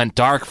of went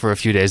dark for a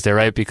few days there,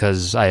 right?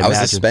 Because I was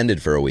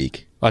suspended for a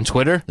week. On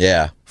Twitter?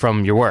 Yeah.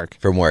 From your work?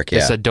 From work, yeah.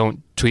 They said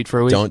don't tweet for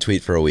a week? Don't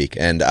tweet for a week.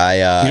 And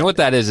I... you know what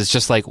that is? It's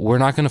just like, we're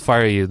not going to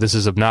fire you. This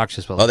is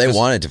obnoxious. But they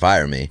wanted to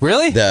fire me.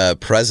 Really? The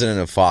president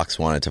of Fox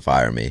wanted to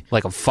fire me.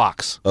 Like of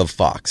Fox? Of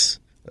Fox.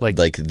 Like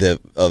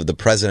the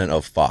president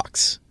of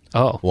Fox.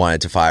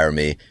 Wanted to fire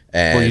me.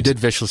 And well, you did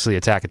viciously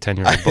attack a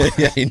 10-year-old boy.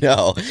 Yeah, I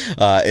know.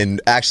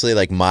 And actually,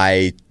 like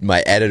my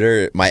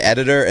editor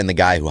and the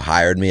guy who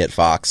hired me at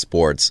Fox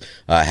Sports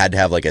had to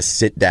have like a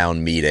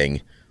sit-down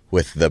meeting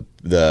with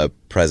the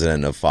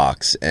president of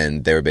Fox,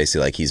 and they were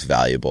basically like, he's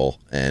valuable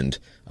and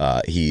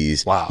he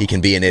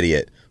can be an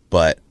idiot,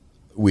 but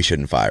we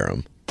shouldn't fire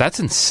him. That's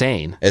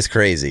insane. It's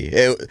crazy.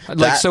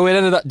 So it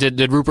ended up.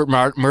 Did Rupert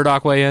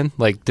Murdoch weigh in?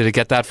 Like, did it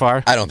get that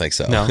far? I don't think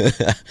so.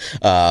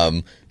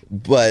 No.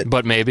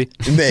 But maybe.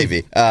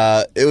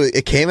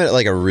 It came at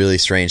like a really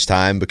strange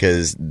time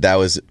because that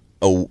was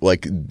I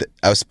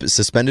was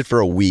suspended for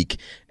a week,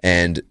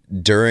 and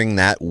during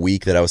that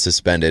week that I was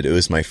suspended, it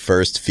was my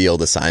first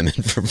field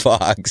assignment for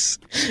Fox,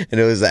 and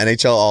it was the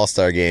NHL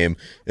All-Star game,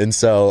 and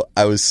so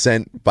I was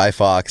sent by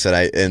Fox,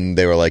 and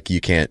they were like,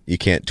 you can't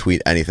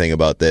tweet anything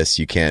about this,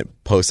 you can't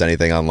post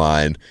anything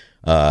online.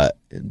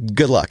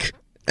 Good luck.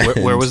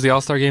 Where was the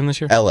All-Star game this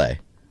year? LA.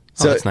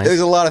 So that's nice. There's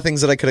a lot of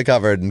things that I could have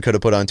covered and could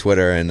have put on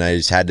Twitter, and I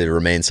just had to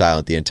remain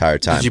silent the entire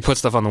time. Did you put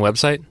stuff on the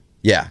website?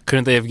 Yeah.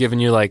 Couldn't they have given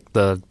you like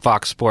the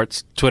Fox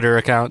Sports Twitter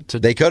account?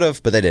 They could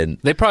have, but they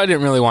didn't. They probably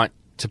didn't really want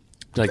to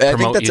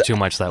promote you too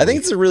much that week. I think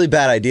it's a really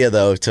bad idea,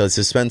 though, to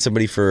suspend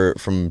somebody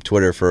from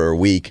Twitter for a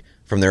week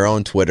from their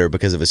own Twitter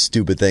because of a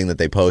stupid thing that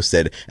they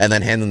posted, and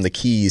then hand them the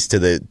keys to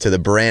the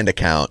brand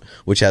account,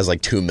 which has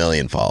like 2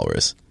 million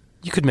followers.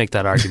 You could make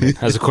that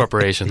argument as a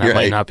corporation. That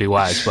might not be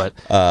wise, but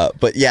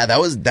yeah,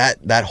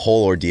 that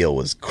whole ordeal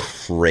was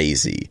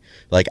crazy.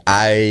 Like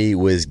I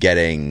was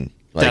getting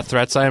death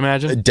threats, I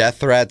imagine. Death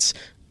threats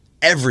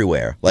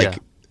everywhere.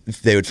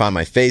 They would find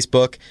my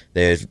Facebook.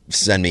 They would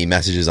send me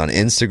messages on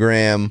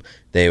Instagram.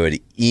 They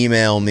would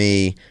email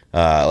me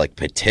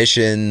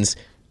petitions.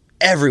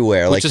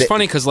 Everywhere. Which is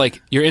funny because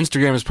your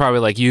Instagram is probably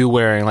like you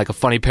wearing like a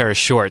funny pair of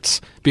shorts,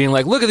 being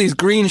like, look at these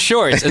green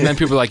shorts, and then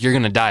people are like, you're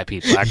gonna die,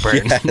 Pete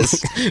Blackburn.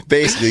 Yes.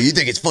 Basically, you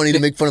think it's funny to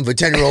make fun of a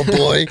 10-year-old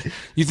boy?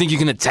 You think you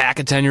can attack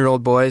a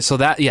 10-year-old boy? So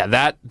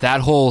that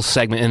whole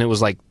segment, and it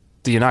was like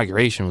the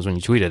inauguration was when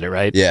you tweeted it,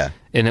 right? Yeah.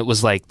 And it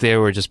was like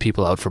there were just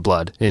people out for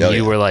blood, and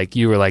you were like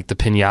the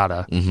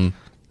piñata. Mm-hmm.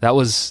 That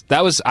was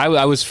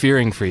I was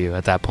fearing for you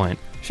at that point.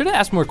 Should have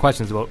asked more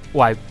questions about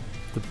why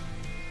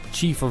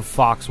chief of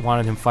Fox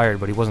wanted him fired,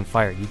 but he wasn't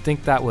fired. You'd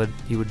think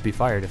he would be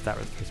fired if that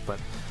were the case, but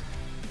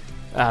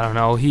I don't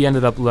know. He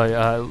ended up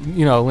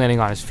landing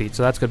on his feet,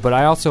 so that's good. But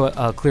I also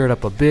cleared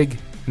up a big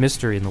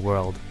mystery in the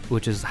world,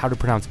 which is how to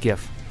pronounce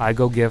GIF. I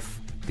go GIF.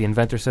 The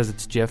inventor says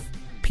it's GIF.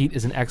 Pete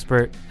is an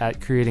expert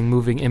at creating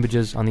moving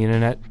images on the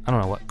internet. I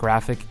don't know what,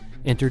 graphic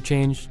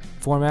interchange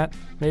format,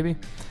 maybe?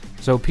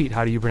 So, Pete,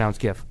 how do you pronounce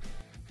GIF?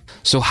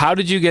 So how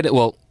did you get it?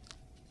 Well,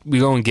 we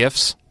go in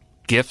GIFs,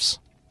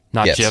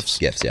 not GIFs.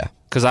 GIFs, yeah.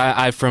 Because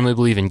I firmly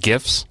believe in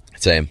GIFs.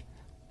 Same.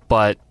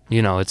 But,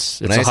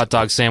 it's a hot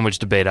dog sandwich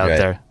debate out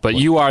there. But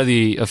you are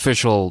the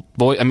official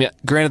boy. I mean,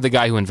 granted, the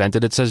guy who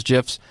invented it says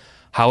GIFs.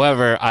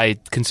 However, I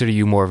consider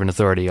you more of an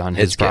authority on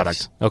his product.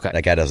 GIFs. Okay.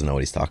 That guy doesn't know what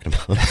he's talking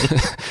about.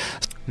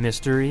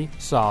 Mystery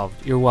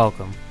solved. You're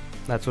welcome.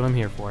 That's what I'm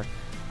here for.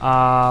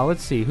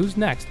 Let's see. Who's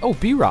next? Oh,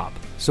 B-Rob.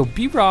 So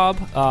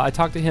B-Rob, I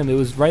talked to him. It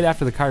was right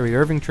after the Kyrie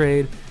Irving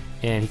trade,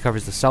 and he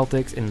covers the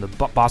Celtics, and the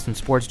Boston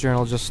Sports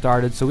Journal just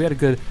started. So we had a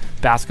good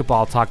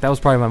basketball talk. That was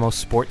probably my most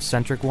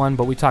sports-centric one,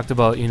 but we talked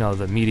about,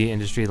 the media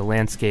industry, the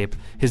landscape,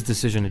 his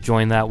decision to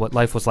join that, what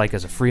life was like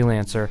as a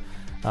freelancer,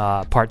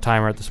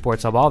 part-timer at the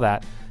Sports Hub, all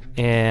that.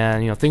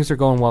 And, things are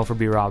going well for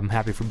B-Rob. I'm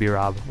happy for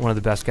B-Rob. One of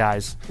the best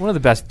guys. One of the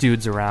best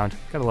dudes around.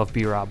 Gotta love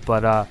B-Rob.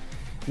 But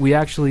we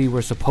actually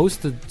were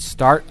supposed to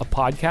start a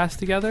podcast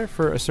together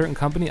for a certain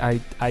company.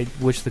 I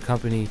wish the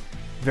company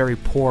very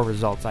poor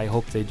results. I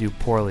hope they do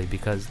poorly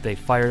because they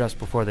fired us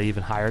before they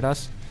even hired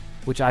us,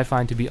 which I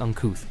find to be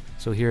uncouth.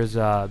 So here's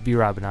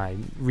B-Rob and I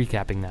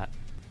recapping that.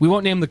 We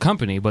won't name the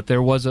company, but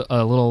there was a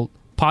little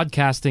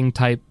podcasting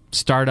type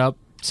startup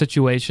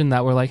situation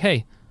that we're like,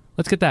 hey,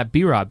 let's get that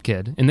B-Rob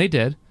kid. And they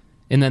did.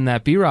 And then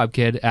that B-Rob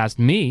kid asked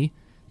me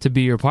to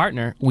be your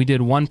partner. We did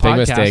one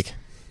podcast. Big mistake.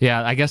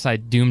 Yeah, I guess I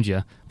doomed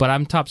you. But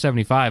I'm top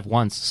 75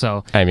 once,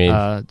 so I mean,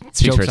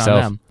 speaks for jokes itself.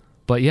 on them.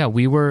 But yeah,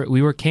 we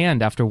were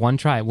canned after one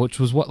try, which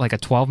was like a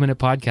 12-minute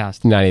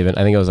podcast. Not even.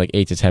 I think it was like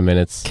 8 to 10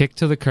 minutes. Kicked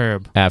to the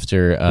curb.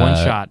 After one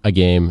shot. A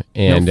game.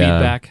 And, no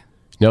feedback.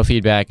 No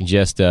feedback,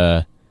 just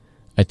a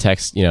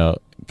text,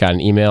 got an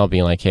email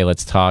being like, hey,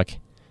 let's talk.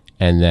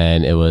 And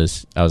then I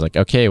was like,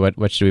 okay,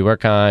 what should we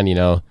work on?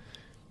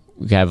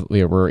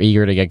 We're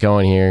eager to get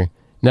going here.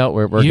 No,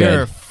 we're good.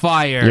 You're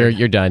fired.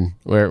 You're done.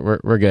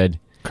 We're good.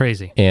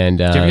 Crazy. And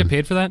did you ever get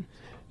paid for that?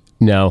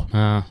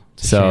 No.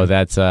 So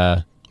that's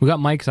we got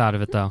mics out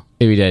of it though.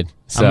 We did.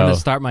 So I'm gonna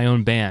start my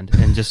own band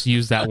and just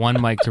use that one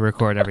mic to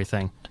record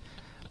everything.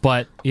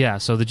 But yeah,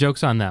 so the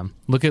joke's on them.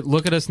 Look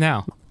at us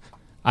now.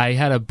 I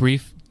had a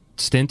brief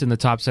stint in the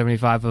top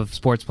 75 of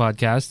sports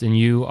podcast, and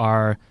you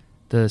are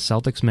the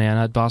Celtics man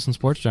at Boston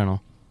Sports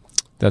Journal.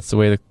 That's the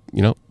way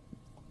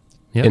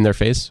Yep. In their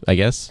face, I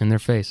guess. In their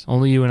face.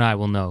 Only you and I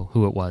will know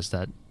who it was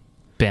that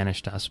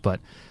banished us. But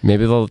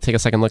maybe they'll take a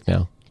second look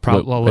now. Are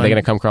they going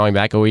to come crawling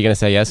back? Or are we going to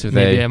say yes if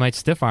maybe I might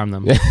stiff arm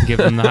them, give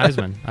them the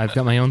Heisman. I've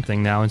got my own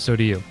thing now, and so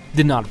do you.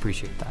 Did not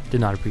appreciate that.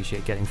 Did not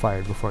appreciate getting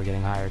fired before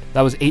getting hired.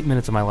 That was 8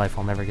 minutes of my life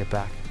I'll never get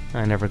back.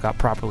 I never got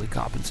properly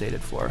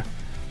compensated for.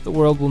 The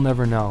world will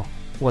never know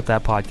what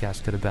that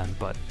podcast could have been.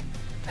 But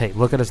hey,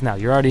 look at us now.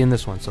 You're already in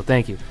this one, so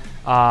thank you.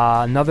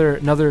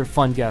 Another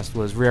fun guest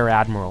was Rear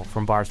Admiral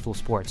from Barstool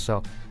Sports.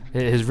 So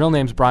his real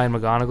name's Brian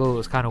McGonigal. It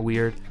was kind of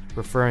weird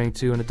referring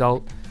to an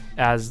adult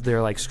as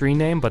their screen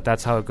name, but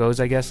that's how it goes,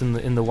 I guess,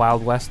 in the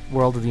Wild West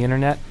world of the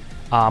internet.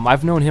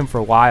 I've known him for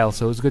a while,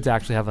 so it was good to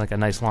actually have a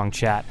nice long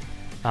chat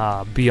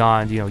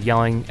beyond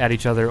yelling at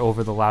each other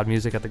over the loud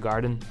music at the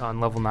Garden on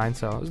level 9.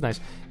 So it was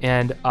nice.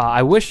 And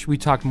I wish we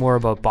talked more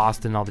about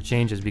Boston and all the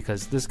changes,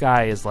 because this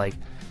guy is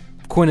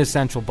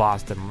quintessential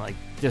Boston.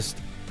 Just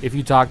if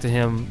you talk to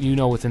him,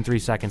 within 3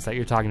 seconds that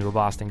you're talking to a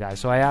Boston guy.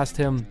 So I asked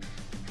him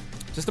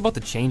just about the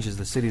changes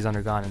the city's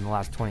undergone in the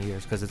last 20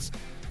 years, because it's,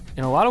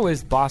 in a lot of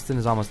ways, Boston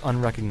is almost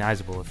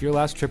unrecognizable. If your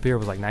last trip here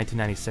was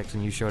 1996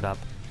 and you showed up,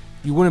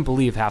 you wouldn't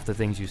believe half the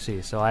things you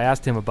see. So I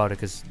asked him about it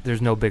because there's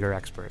no bigger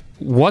expert.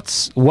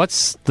 What's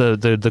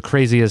the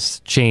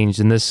craziest change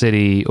in this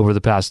city over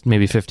the past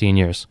maybe 15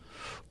 years?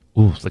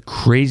 Ooh, the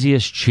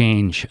craziest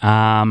change.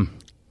 Or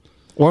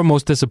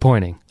most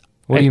disappointing.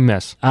 What do you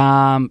miss?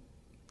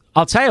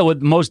 I'll tell you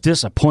what most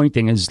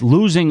disappointing is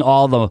losing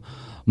all the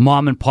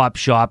mom and pop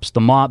shops,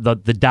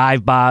 the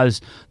dive bars,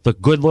 the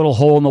good little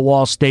hole in the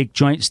wall steak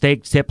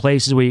tip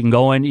places where you can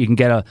go in, you can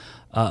get a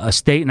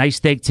nice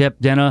steak tip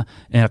dinner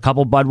and a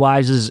couple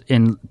Budweisers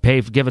and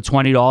give it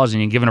 $20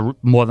 and you're giving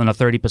more than a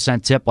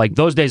 30% tip.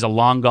 Those days are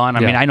long gone. I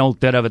mean, I know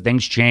that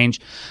things change,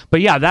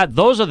 but yeah,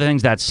 those are the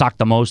things that suck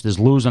the most, is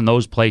losing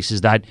those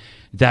places that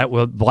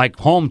were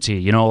home to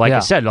you. I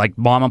said,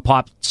 mom and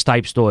pop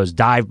type stores,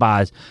 dive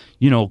bars,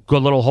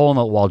 good little hole in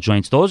the wall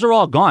joints. Those are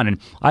all gone. And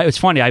it's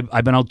funny,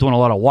 I've been out doing a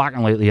lot of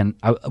walking lately, and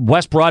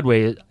West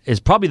Broadway is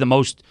probably the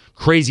most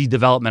crazy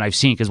development I've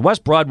seen, because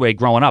West Broadway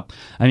growing up,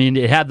 I mean,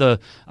 it had the,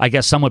 I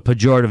guess, somewhat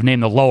pejorative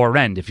name, the lower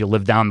end. If you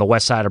lived down the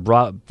west side of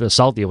the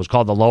Southie, it was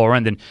called the lower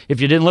end. And if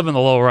you didn't live in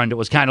the lower end, it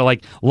was kind of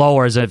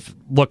lower as if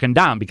looking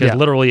down, because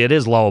literally it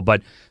is low.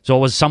 But so it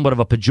was somewhat of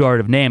a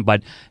pejorative name.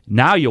 But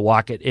now you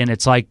walk it, and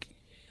it's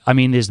I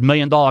mean, there's $1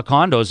 million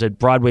condos at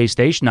Broadway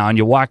Station now, and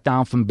you walk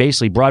down from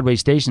basically Broadway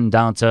Station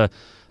down to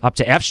up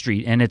to F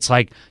Street, and it's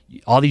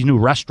all these new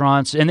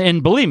restaurants,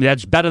 and believe me,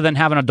 that's better than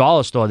having a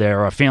dollar store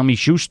there or a family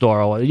shoe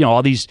store, or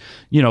all these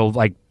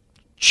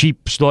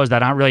cheap stores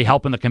that aren't really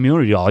helping the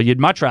community at all. You'd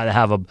much rather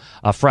have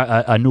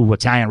a new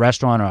Italian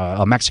restaurant or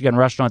a Mexican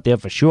restaurant there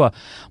for sure.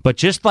 But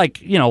just like,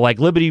 like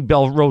Liberty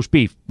Bell roast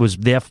beef was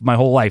there for my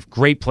whole life.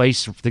 Great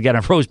place to get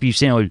a roast beef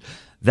sandwich.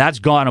 That's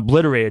gone,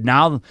 obliterated.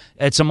 Now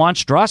it's a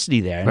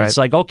monstrosity there. And it's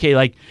like, okay,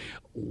 like,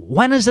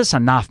 when is this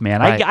enough,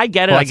 man? Right. I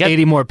get it. Well, I get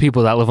 80 more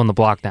people that live on the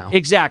block now.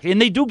 Exactly. And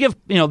they do give,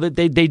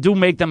 they do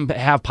make them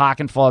have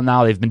parking for them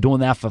now. They've been doing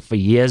that for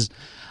years.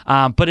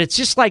 But it's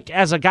just like,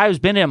 as a guy who's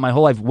been here my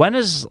whole life, when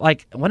is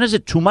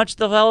it too much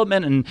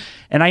development?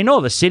 And I know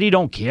the city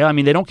don't care. I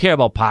mean, they don't care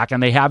about parking.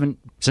 They haven't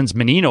since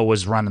Menino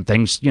was running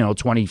things,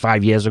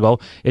 25 years ago.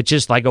 It's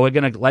just like, we're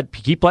going to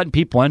keep letting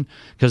people in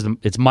because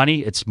it's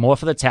money. It's more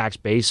for the tax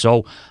base.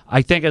 So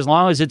I think as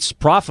long as it's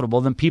profitable,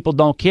 then people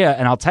don't care.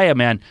 And I'll tell you,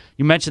 man,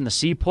 you mentioned the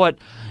seaport.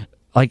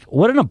 Like,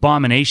 what an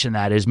abomination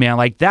that is, man.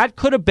 Like, that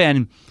could have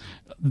been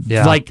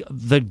like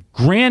the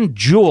grand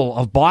jewel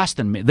of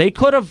Boston. They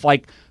could have,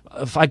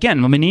 again,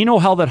 Menino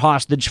held it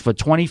hostage for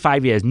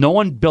 25 years. No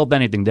one built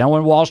anything. Then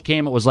when Walsh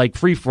came, it was like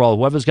free for all.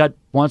 Whoever's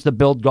wants to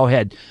build, go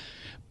ahead.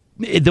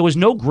 There was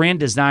no grand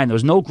design. There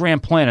was no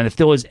grand plan. And if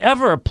there was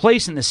ever a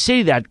place in the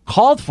city that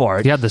called for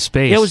it, you had the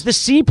space. It was the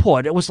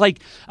seaport. It was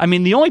like, I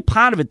mean, the only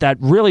part of it that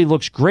really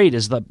looks great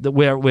is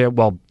where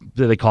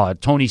they call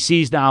it Tony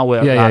C's now.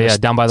 Where,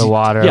 down by the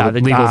water. Yeah,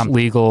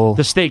 legal.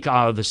 The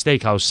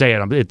steakhouse. Say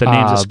it. The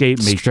names escape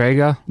me.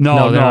 Strega?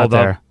 No, they're not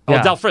there.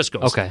 Oh, Del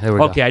Frisco's. Okay, there we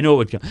go. Okay, I knew it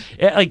would come.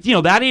 Like,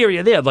 that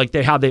area there, like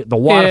they have the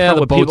waterfront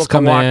the where people boats can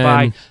come walk in.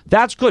 by.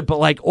 That's good. But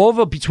like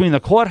over between the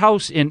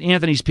courthouse and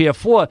Anthony's Pier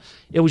 4,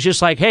 it was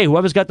just like, hey,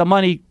 whoever's got the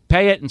money,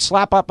 pay it and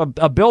slap up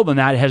a building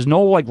that has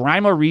no like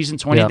rhyme or reason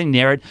to anything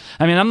near it.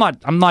 I mean,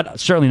 I'm not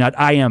certainly not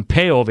I am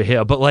pay over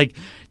here, but like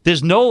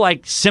there's no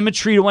like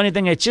symmetry to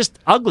anything. It's just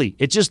ugly.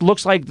 It just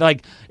looks like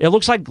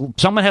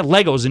someone had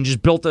Legos and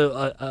just built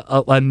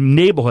a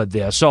neighborhood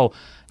there. So.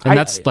 And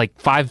that's like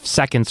 5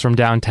 seconds from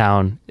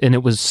downtown, and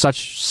it was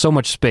so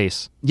much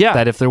space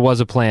that if there was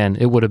a plan,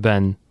 it would have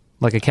been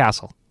like a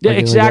castle. Yeah,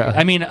 exactly.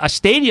 I mean, a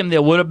stadium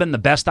there would have been the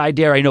best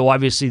idea. I know,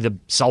 obviously, the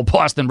South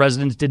Boston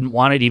residents didn't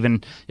want it,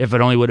 even if it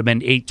only would have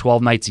been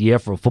 8-12 nights a year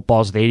for a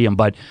football stadium.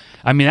 But,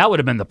 I mean, that would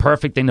have been the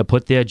perfect thing to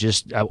put there.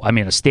 Just,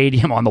 a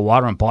stadium on the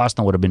water in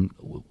Boston would have been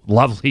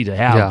lovely to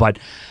have. Yeah.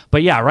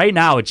 But yeah, right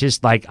now, it's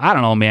just like, I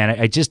don't know, man.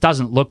 It just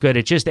doesn't look good.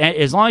 It just,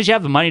 as long as you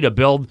have the money to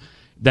build,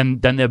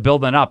 then they're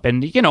building up.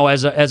 And,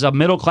 as a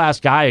middle-class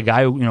guy, a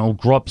guy who,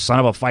 grew up son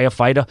of a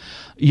firefighter,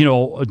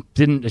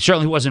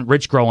 certainly wasn't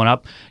rich growing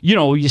up,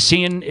 you're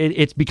seeing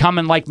it's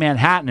becoming like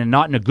Manhattan, and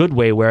not in a good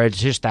way where it's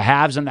just the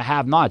haves and the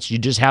have-nots. You're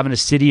just having a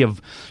city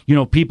of,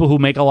 people who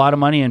make a lot of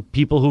money and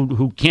people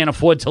who can't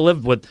afford to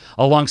live with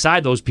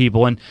alongside those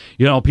people. And,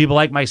 people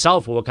like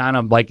myself who are kind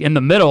of like in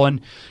the middle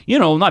and,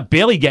 not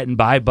barely getting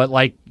by, but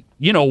like,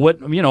 what,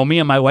 me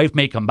and my wife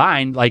may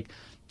combine, like,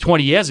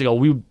 20 years ago,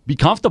 we would be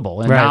comfortable.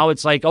 And now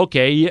it's like,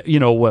 okay,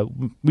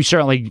 we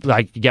certainly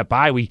like get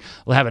by. We'll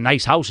have a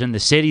nice house in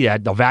the city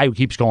that the value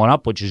keeps going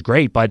up, which is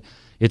great. But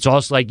it's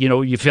also like,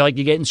 you feel like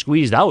you're getting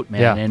squeezed out,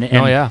 man.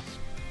 Yeah.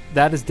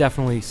 That is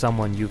definitely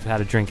someone you've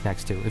had a drink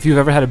next to. If you've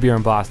ever had a beer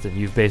in Boston,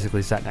 you've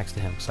basically sat next to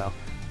him. So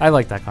I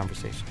like that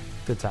conversation.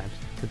 Good times.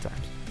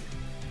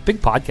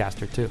 Big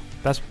podcaster, too.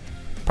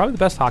 Probably the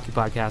best hockey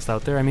podcast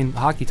out there. I mean,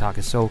 hockey talk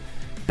is so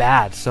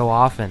bad so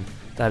often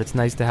that it's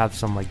nice to have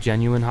some like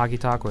genuine hockey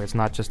talk where it's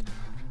not just,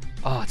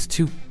 it's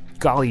too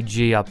golly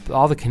gee up.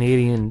 All the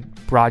Canadian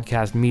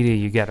broadcast media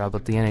you get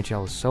about the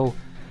NHL is so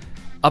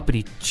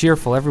uppity,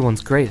 cheerful.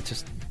 Everyone's great. It's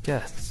just,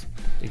 it's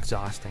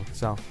exhausting.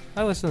 So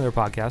I listen to their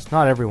podcast.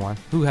 Not everyone.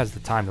 Who has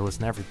the time to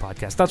listen to every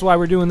podcast? That's why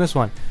we're doing this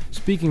one.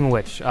 Speaking of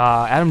which,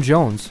 Adam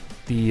Jones,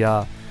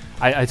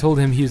 I told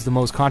him he's the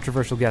most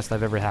controversial guest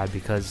I've ever had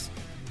because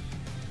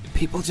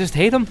people just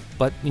hate him.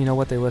 But you know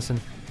what? They listen.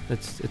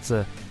 It's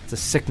a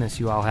sickness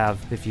you all have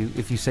if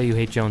you say you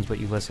hate Jones but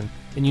you listen,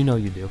 and you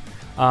do.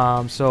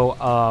 But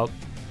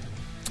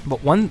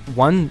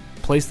one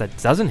place that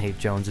doesn't hate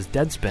Jones is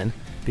Deadspin,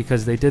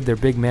 because they did their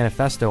big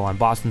manifesto on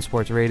Boston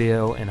Sports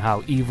Radio and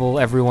how evil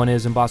everyone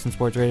is in Boston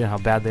Sports Radio and how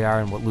bad they are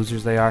and what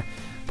losers they are.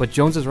 But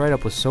Jones's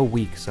write-up was so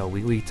weak, so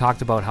we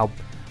talked about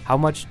how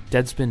much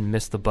Deadspin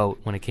missed the boat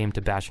when it came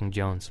to bashing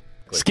Jones.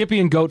 Skippy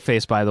and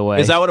Goatface, by the way.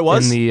 Is that what it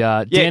was? In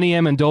the Danny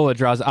Amendola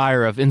draws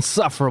ire of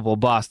insufferable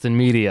Boston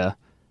media.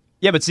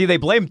 Yeah, but see, they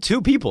blamed two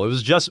people. It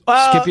was just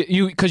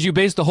because you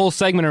based the whole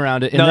segment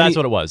around it. And no, that's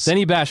what it was. Then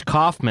he bashed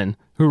Kaufman,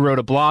 who wrote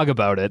a blog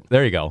about it.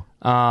 There you go.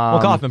 Well,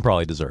 Kaufman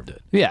probably deserved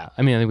it. Yeah,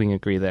 I mean, I think we can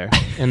agree there.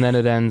 And then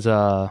it ends.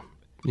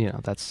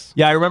 That's.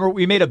 Yeah, I remember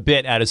we made a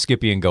bit out of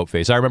Skippy and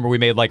Goatface. I remember we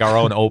made like our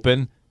own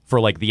open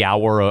for like the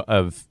hour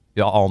of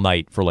all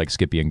night for like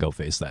Skippy and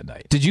Goatface that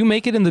night. Did you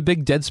make it in the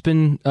big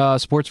Deadspin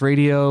Sports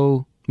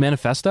Radio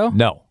manifesto?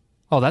 No.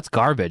 Oh, that's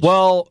garbage.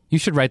 Well, you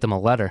should write them a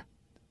letter.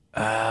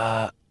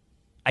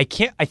 I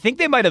think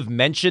they might have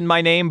mentioned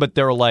my name, but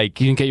they're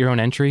like, you didn't get your own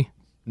entry?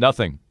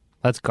 Nothing.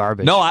 That's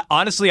garbage. No,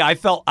 honestly, I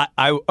felt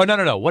oh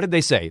no. What did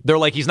they say? They're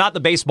like, he's not the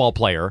baseball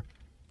player.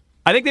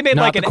 I think they made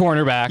Not like the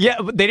cornerback.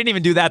 Yeah, but they didn't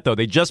even do that though.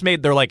 They just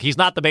made. They're like, he's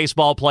not the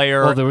baseball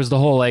player. Well, there was the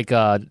whole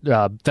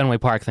Fenway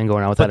Park thing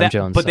going on with Adam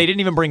Jones. But they didn't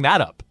even bring that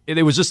up.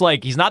 It was just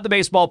like, he's not the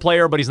baseball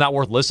player, but he's not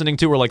worth listening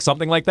to, or like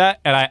something like that.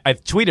 And I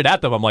tweeted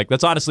at them. I'm like,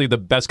 that's honestly the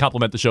best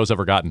compliment the show's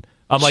ever gotten.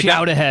 I'm like,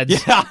 shout ahead.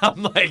 Yeah,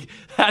 I'm like,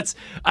 that's.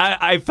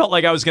 I felt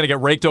like I was going to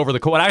get raked over the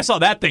court. When I saw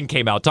that thing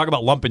came out, talk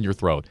about lump in your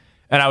throat.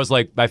 And I was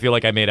like, I feel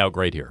like I made out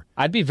great here.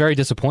 I'd be very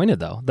disappointed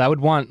though. That would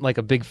want like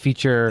a big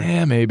feature.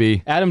 Yeah,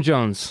 maybe. Adam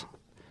Jones.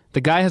 The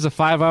guy has a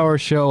 5-hour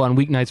show on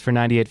weeknights for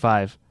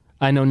 98.5.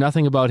 I know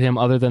nothing about him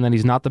other than that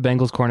he's not the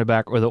Bengals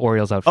cornerback or the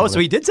Orioles outfielder. Oh, so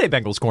he did say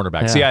Bengals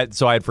cornerback. Yeah.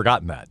 See, I had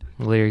forgotten that.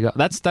 Well, there you go.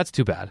 That's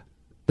too bad.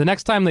 The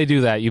next time they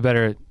do that, you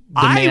better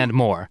demand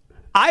more.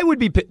 I would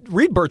be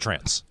read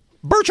Bertrand's.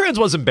 Bertrand's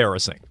was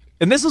embarrassing,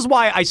 and this is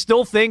why I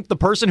still think the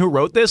person who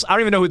wrote this. I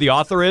don't even know who the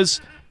author is.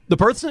 The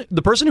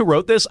person who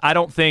wrote this, I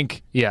don't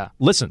think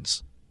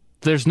listens.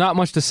 There's not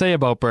much to say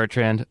about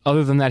Bertrand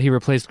other than that he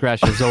replaced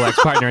Gresh as Zolak's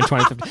partner in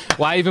 2015.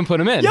 Why even put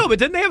him in? Yeah, but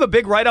didn't they have a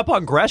big write-up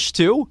on Gresh,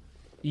 too?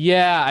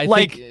 Yeah, I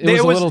think it was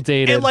a little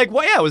dated.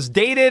 It was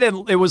dated,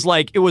 and it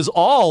was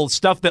all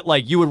stuff that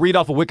like you would read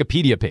off a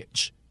Wikipedia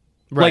page.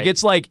 Right. Like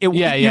it's like you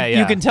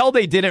can tell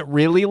they didn't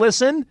really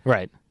listen.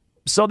 Right.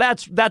 So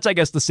that's I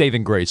guess the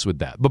saving grace with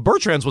that. But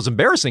Bertrand's was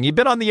embarrassing. He'd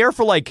been on the air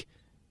for like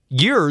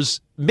years,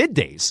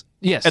 middays.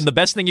 Yes. And the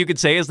best thing you could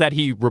say is that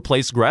he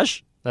replaced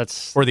Gresh.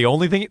 Or the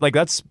only thing, like,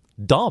 that's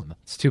dumb.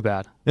 It's too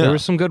bad. Yeah. There were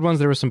some good ones,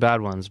 there were some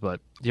bad ones,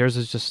 but yours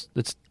is just,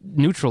 it's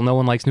neutral. No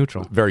one likes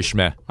neutral. Very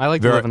schmeh. I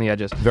like to live on the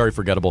edges. Very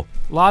forgettable.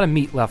 A lot of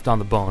meat left on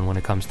the bone when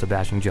it comes to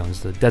bashing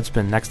Jones. The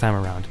Deadspin next time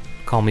around,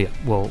 call me up.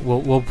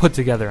 We'll put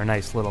together a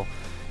nice little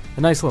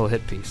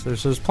hit piece.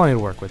 There's plenty to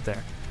work with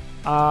there.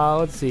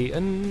 Let's see.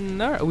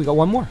 And all right, we got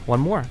one more. Rich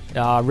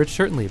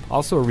Shertenlieb,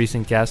 also a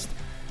recent guest,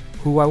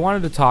 who I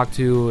wanted to talk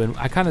to, and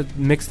I kind of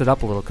mixed it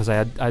up a little because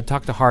I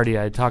talked to Hardy,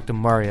 I talked to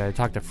Murray, I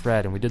talked to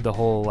Fred, and we did the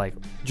whole like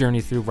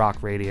journey through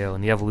rock radio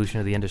and the evolution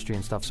of the industry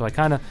and stuff. So I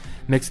kind of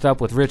mixed it up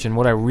with Rich, and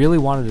what I really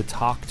wanted to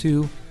talk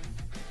to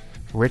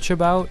Rich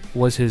about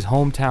was his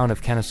hometown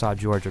of Kennesaw,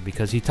 Georgia,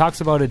 because he talks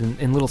about it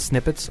in little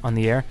snippets on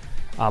the air,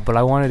 but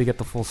I wanted to get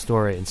the full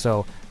story, and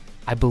so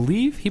I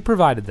believe he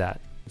provided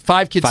that.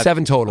 5 kids,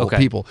 7 total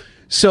people.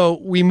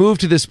 So we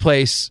moved to this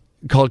place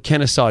called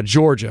Kennesaw,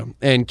 Georgia.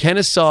 And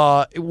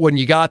Kennesaw, when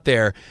you got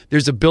there,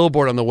 there's a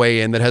billboard on the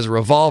way in that has a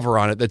revolver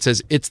on it that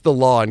says, "It's the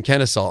law in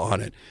Kennesaw"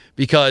 on it.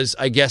 Because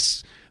I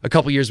guess a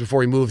couple years before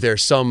we moved there,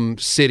 some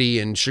city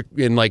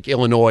in like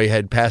Illinois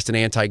had passed an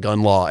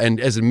anti-gun law. And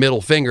as a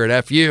middle finger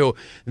at FU,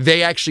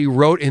 they actually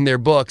wrote in their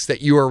books that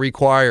you are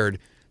required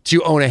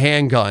to own a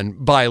handgun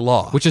by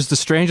law. Which is the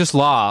strangest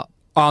law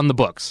on the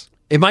books.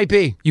 It might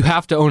be. You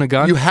have to own a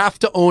gun? You have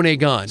to own a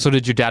gun. So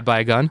did your dad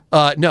buy a gun?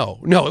 No,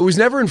 it was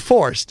never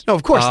enforced. No,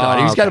 of course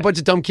not. He's got a bunch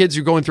of dumb kids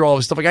who are going through all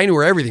this stuff. Like, I knew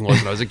where everything was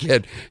when I was a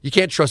kid. You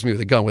can't trust me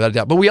with a gun without a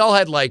doubt. But we all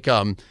had like,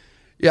 put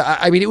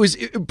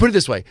it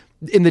this way.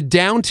 In the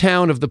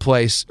downtown of the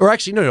place, or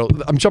actually, no,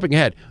 I'm jumping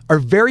ahead. Our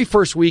very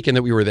first weekend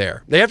that we were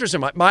there, they have to say,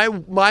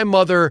 my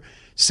mother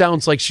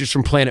sounds like she's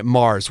from planet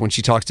Mars when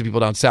she talks to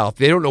people down south.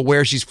 They don't know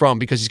where she's from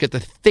because she's got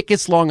the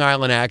thickest Long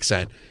Island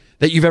accent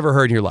that you've ever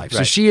heard in your life. Right.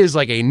 So she is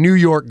like a New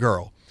York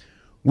girl.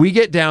 We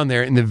get down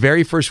there, in the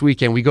very first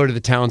weekend, we go to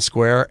the town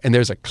square, and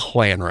there's a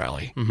Klan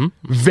rally.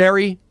 Mm-hmm.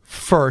 Very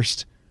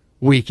first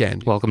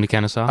weekend. Welcome to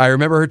Kennesaw. I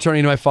remember her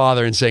turning to my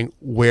father and saying,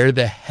 "Where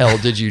the hell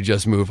did you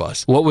just move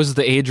us?" What was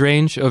the age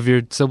range of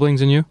your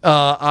siblings and you?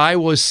 I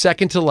was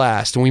second to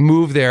last. When we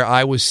moved there,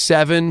 I was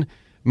 7.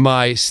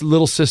 My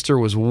little sister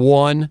was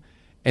 1.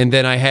 And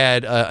then I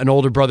had an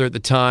older brother at the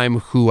time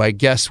who I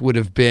guess would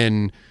have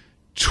been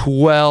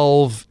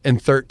 12 and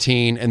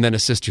 13, and then a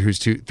sister who's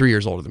 3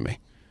 years older than me.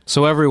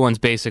 So everyone's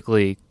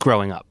basically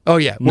growing up. Oh,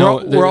 yeah.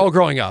 We're all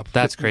growing up.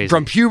 That's crazy.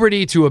 From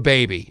puberty to a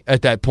baby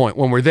at that point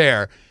when we're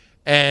there.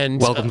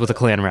 And welcome to the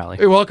Klan rally.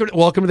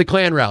 Welcome to the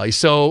Klan rally.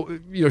 So,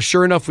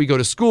 sure enough, we go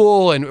to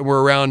school, and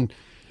we're around,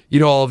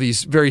 all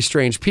these very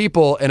strange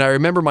people. And I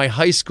remember my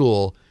high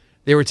school,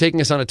 they were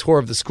taking us on a tour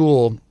of the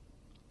school,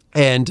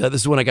 and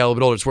this is when I got a little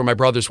bit older. It's where my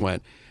brothers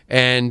went.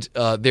 And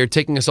they're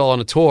taking us all on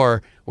a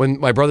tour when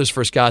my brothers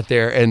first got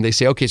there, and they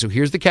say, "Okay, so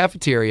here's the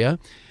cafeteria,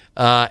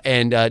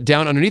 and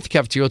down underneath the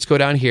cafeteria, let's go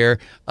down here.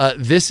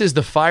 This is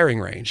the firing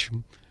range."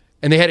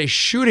 And they had a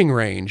shooting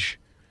range.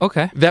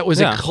 Okay. That was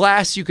a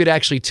class you could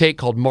actually take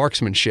called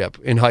marksmanship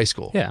in high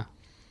school. Yeah.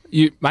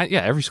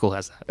 Every school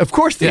has that. Of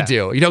course they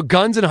do.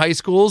 Guns in high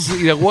schools.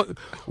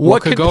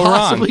 What could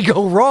possibly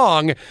go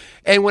wrong?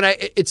 And when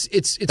it's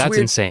that's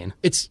weird. Insane.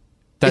 It's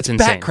insane.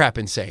 Bat crap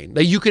insane.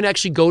 That you can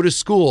actually go to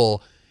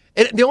school.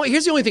 And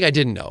here's the only thing I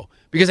didn't know,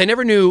 because I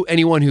never knew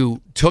anyone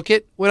who took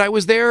it when I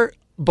was there.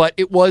 But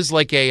it was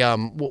like a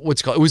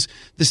what's it called? It was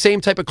the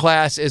same type of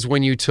class as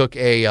when you took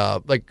a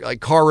like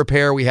car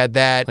repair. We had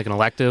that, like an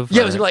elective.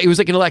 Yeah, it was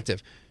like an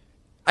elective.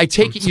 I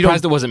take it.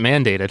 Surprised it wasn't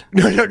mandated.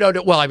 No.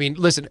 Well, I mean,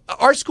 listen,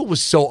 our school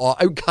was so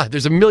God.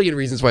 There's a million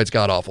reasons why it's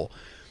god awful.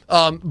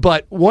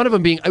 But one of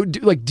them being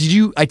like,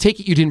 I take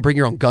it you didn't bring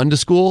your own gun to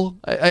school?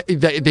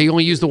 They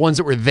only use the ones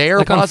that were there,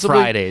 like possibly?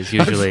 on Fridays,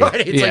 usually. On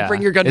Friday, it's like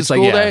bring your gun to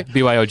school day?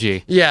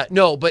 BYOG. Yeah,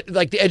 no, but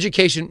like the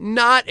education,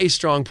 not a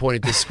strong point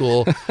at this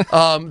school.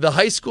 The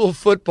high school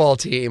football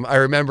team, I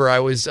remember I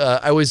was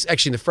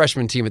actually in the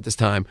freshman team at this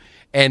time,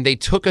 and they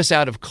took us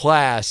out of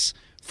class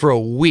for a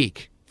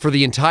week, for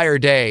the entire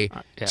day,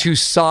 to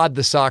sod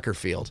the soccer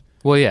field.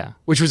 Well, yeah.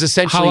 Which was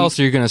essentially... How else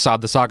are you going to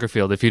sod the soccer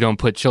field if you don't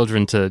put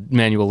children to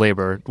manual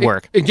labor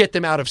work? And get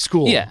them out of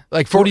school. Yeah.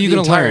 Like for what are you the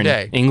going to entire learn?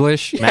 day.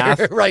 English?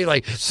 Math? Right,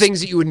 like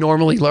things that you would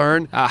normally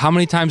learn. How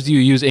many times do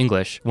you use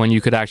English when you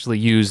could actually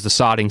use the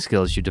sodding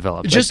skills you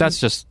developed? That's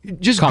just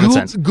common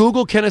sense.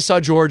 Google Kennesaw,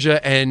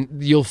 Georgia, and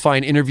you'll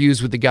find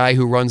interviews with the guy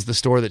who runs the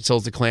store that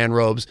sells the Klan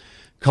robes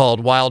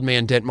called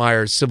Wildman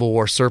Dentmeyer's Civil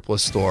War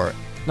Surplus Store.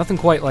 Nothing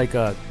quite like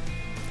a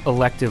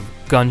elective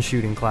gun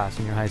shooting class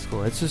in your high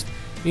school. It's just...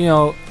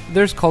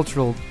 there's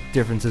cultural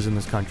differences in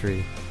this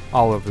country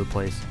all over the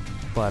place,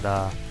 but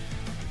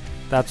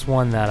that's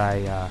one that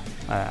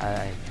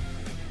I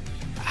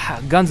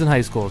guns in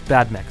high school is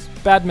bad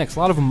mix. A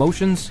lot of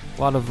emotions,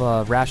 a lot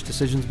of rash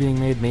decisions being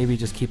made. Maybe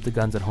just keep the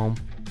guns at home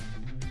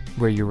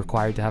where you're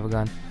required to have a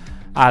gun.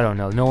 I don't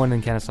know. No one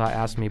in Kennesaw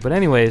asked me, but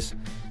anyways,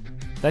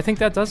 I think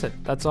that does it.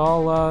 That's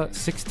all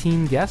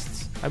 16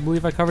 guests I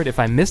believe I covered. If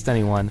I missed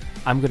anyone,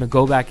 I'm gonna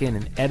go back in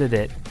and edit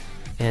it,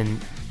 and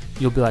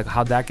you'll be like,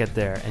 how'd that get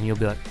there? And you'll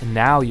be like, and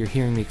now you're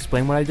hearing me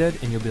explain what I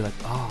did, and you'll be like,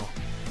 oh,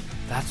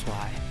 that's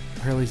why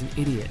Hurley's an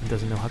idiot and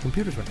doesn't know how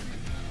computers work.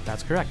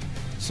 That's correct.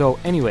 So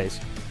anyways,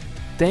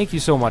 thank you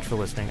so much for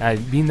listening. I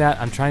mean that.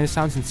 I'm trying to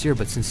sound sincere,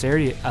 but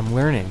sincerity, I'm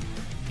learning,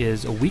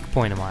 is a weak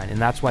point of mine, and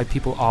that's why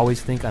people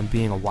always think I'm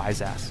being a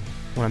wise ass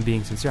when I'm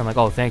being sincere. I'm like,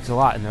 oh, thanks a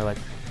lot. And they're like,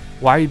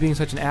 why are you being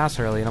such an ass,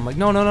 Hurley? And I'm like,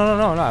 no.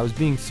 I was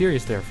being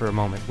serious there for a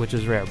moment, which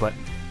is rare. But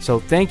so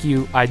thank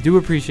you. I do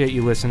appreciate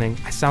you listening.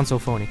 I sound so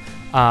phony.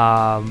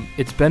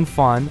 It's been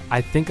fun.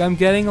 I think I'm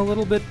getting a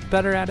little bit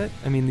better at it.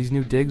 I mean, these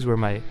new digs where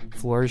my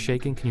floor is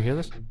shaking. Can you hear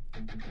this?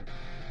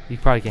 You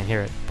probably can't hear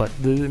it, but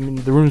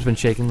the room's been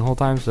shaking the whole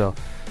time, so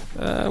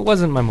it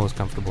wasn't my most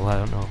comfortable. I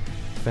don't know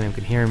if anyone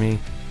can hear me.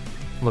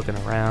 Looking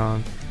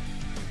around.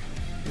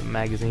 The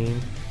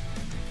magazine.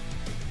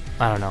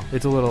 I don't know.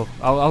 It's a little...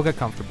 I'll get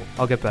comfortable.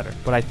 I'll get better.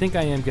 But I think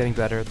I am getting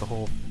better at the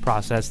whole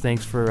process.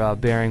 Thanks for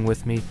bearing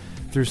with me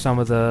through some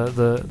of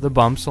the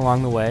bumps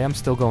along the way. I'm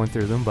still going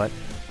through them, but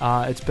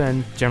it's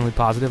been generally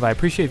positive. I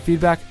appreciate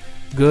feedback.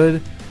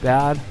 Good,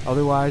 bad,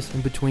 otherwise,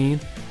 in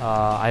between.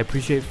 I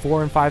appreciate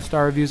 4 and 5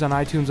 star reviews on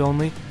iTunes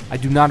only. I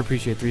do not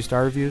appreciate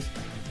 3-star reviews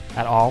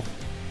at all.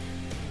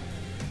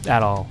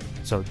 At all.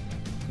 So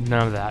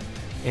none of that.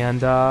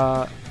 And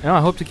I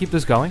hope to keep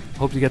this going.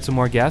 Hope to get some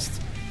more guests.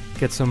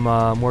 Get some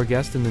more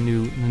guests in the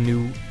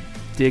new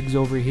digs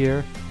over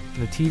here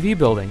in the TV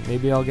building.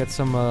 Maybe I'll get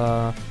some.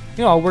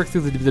 I'll work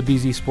through the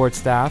BZ Sports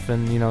staff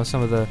and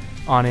some of the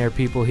on-air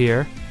people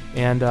here,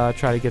 and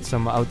try to get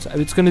some outside.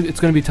 It's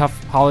gonna be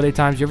tough holiday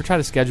times. You ever try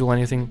to schedule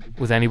anything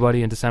with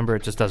anybody in December?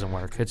 It just doesn't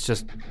work. It's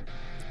just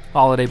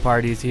holiday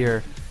parties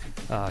here,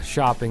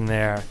 shopping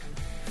there,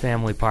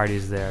 family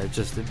parties there.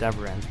 It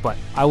never ends. But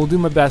I will do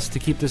my best to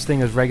keep this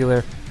thing as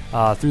regular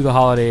through the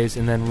holidays,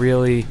 and then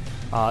really.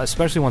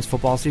 Especially once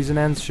football season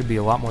ends, should be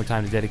a lot more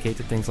time to dedicate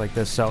to things like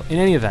this. So in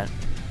any event,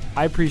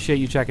 I appreciate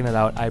you checking it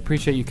out. I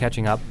appreciate you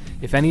catching up.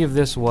 If any of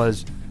this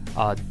was,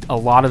 a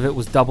lot of it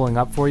was doubling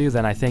up for you,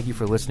 then I thank you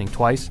for listening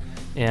twice.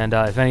 And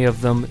if any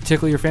of them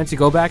tickle your fancy,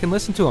 go back and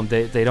listen to them.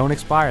 They don't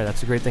expire. That's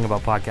the great thing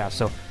about podcasts.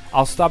 So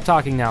I'll stop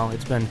talking now.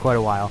 It's been quite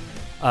a while.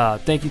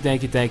 Thank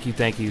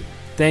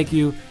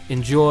you.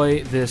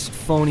 Enjoy this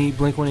phony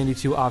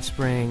Blink-182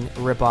 Offspring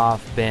ripoff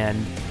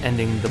band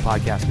ending the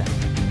podcast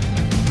now.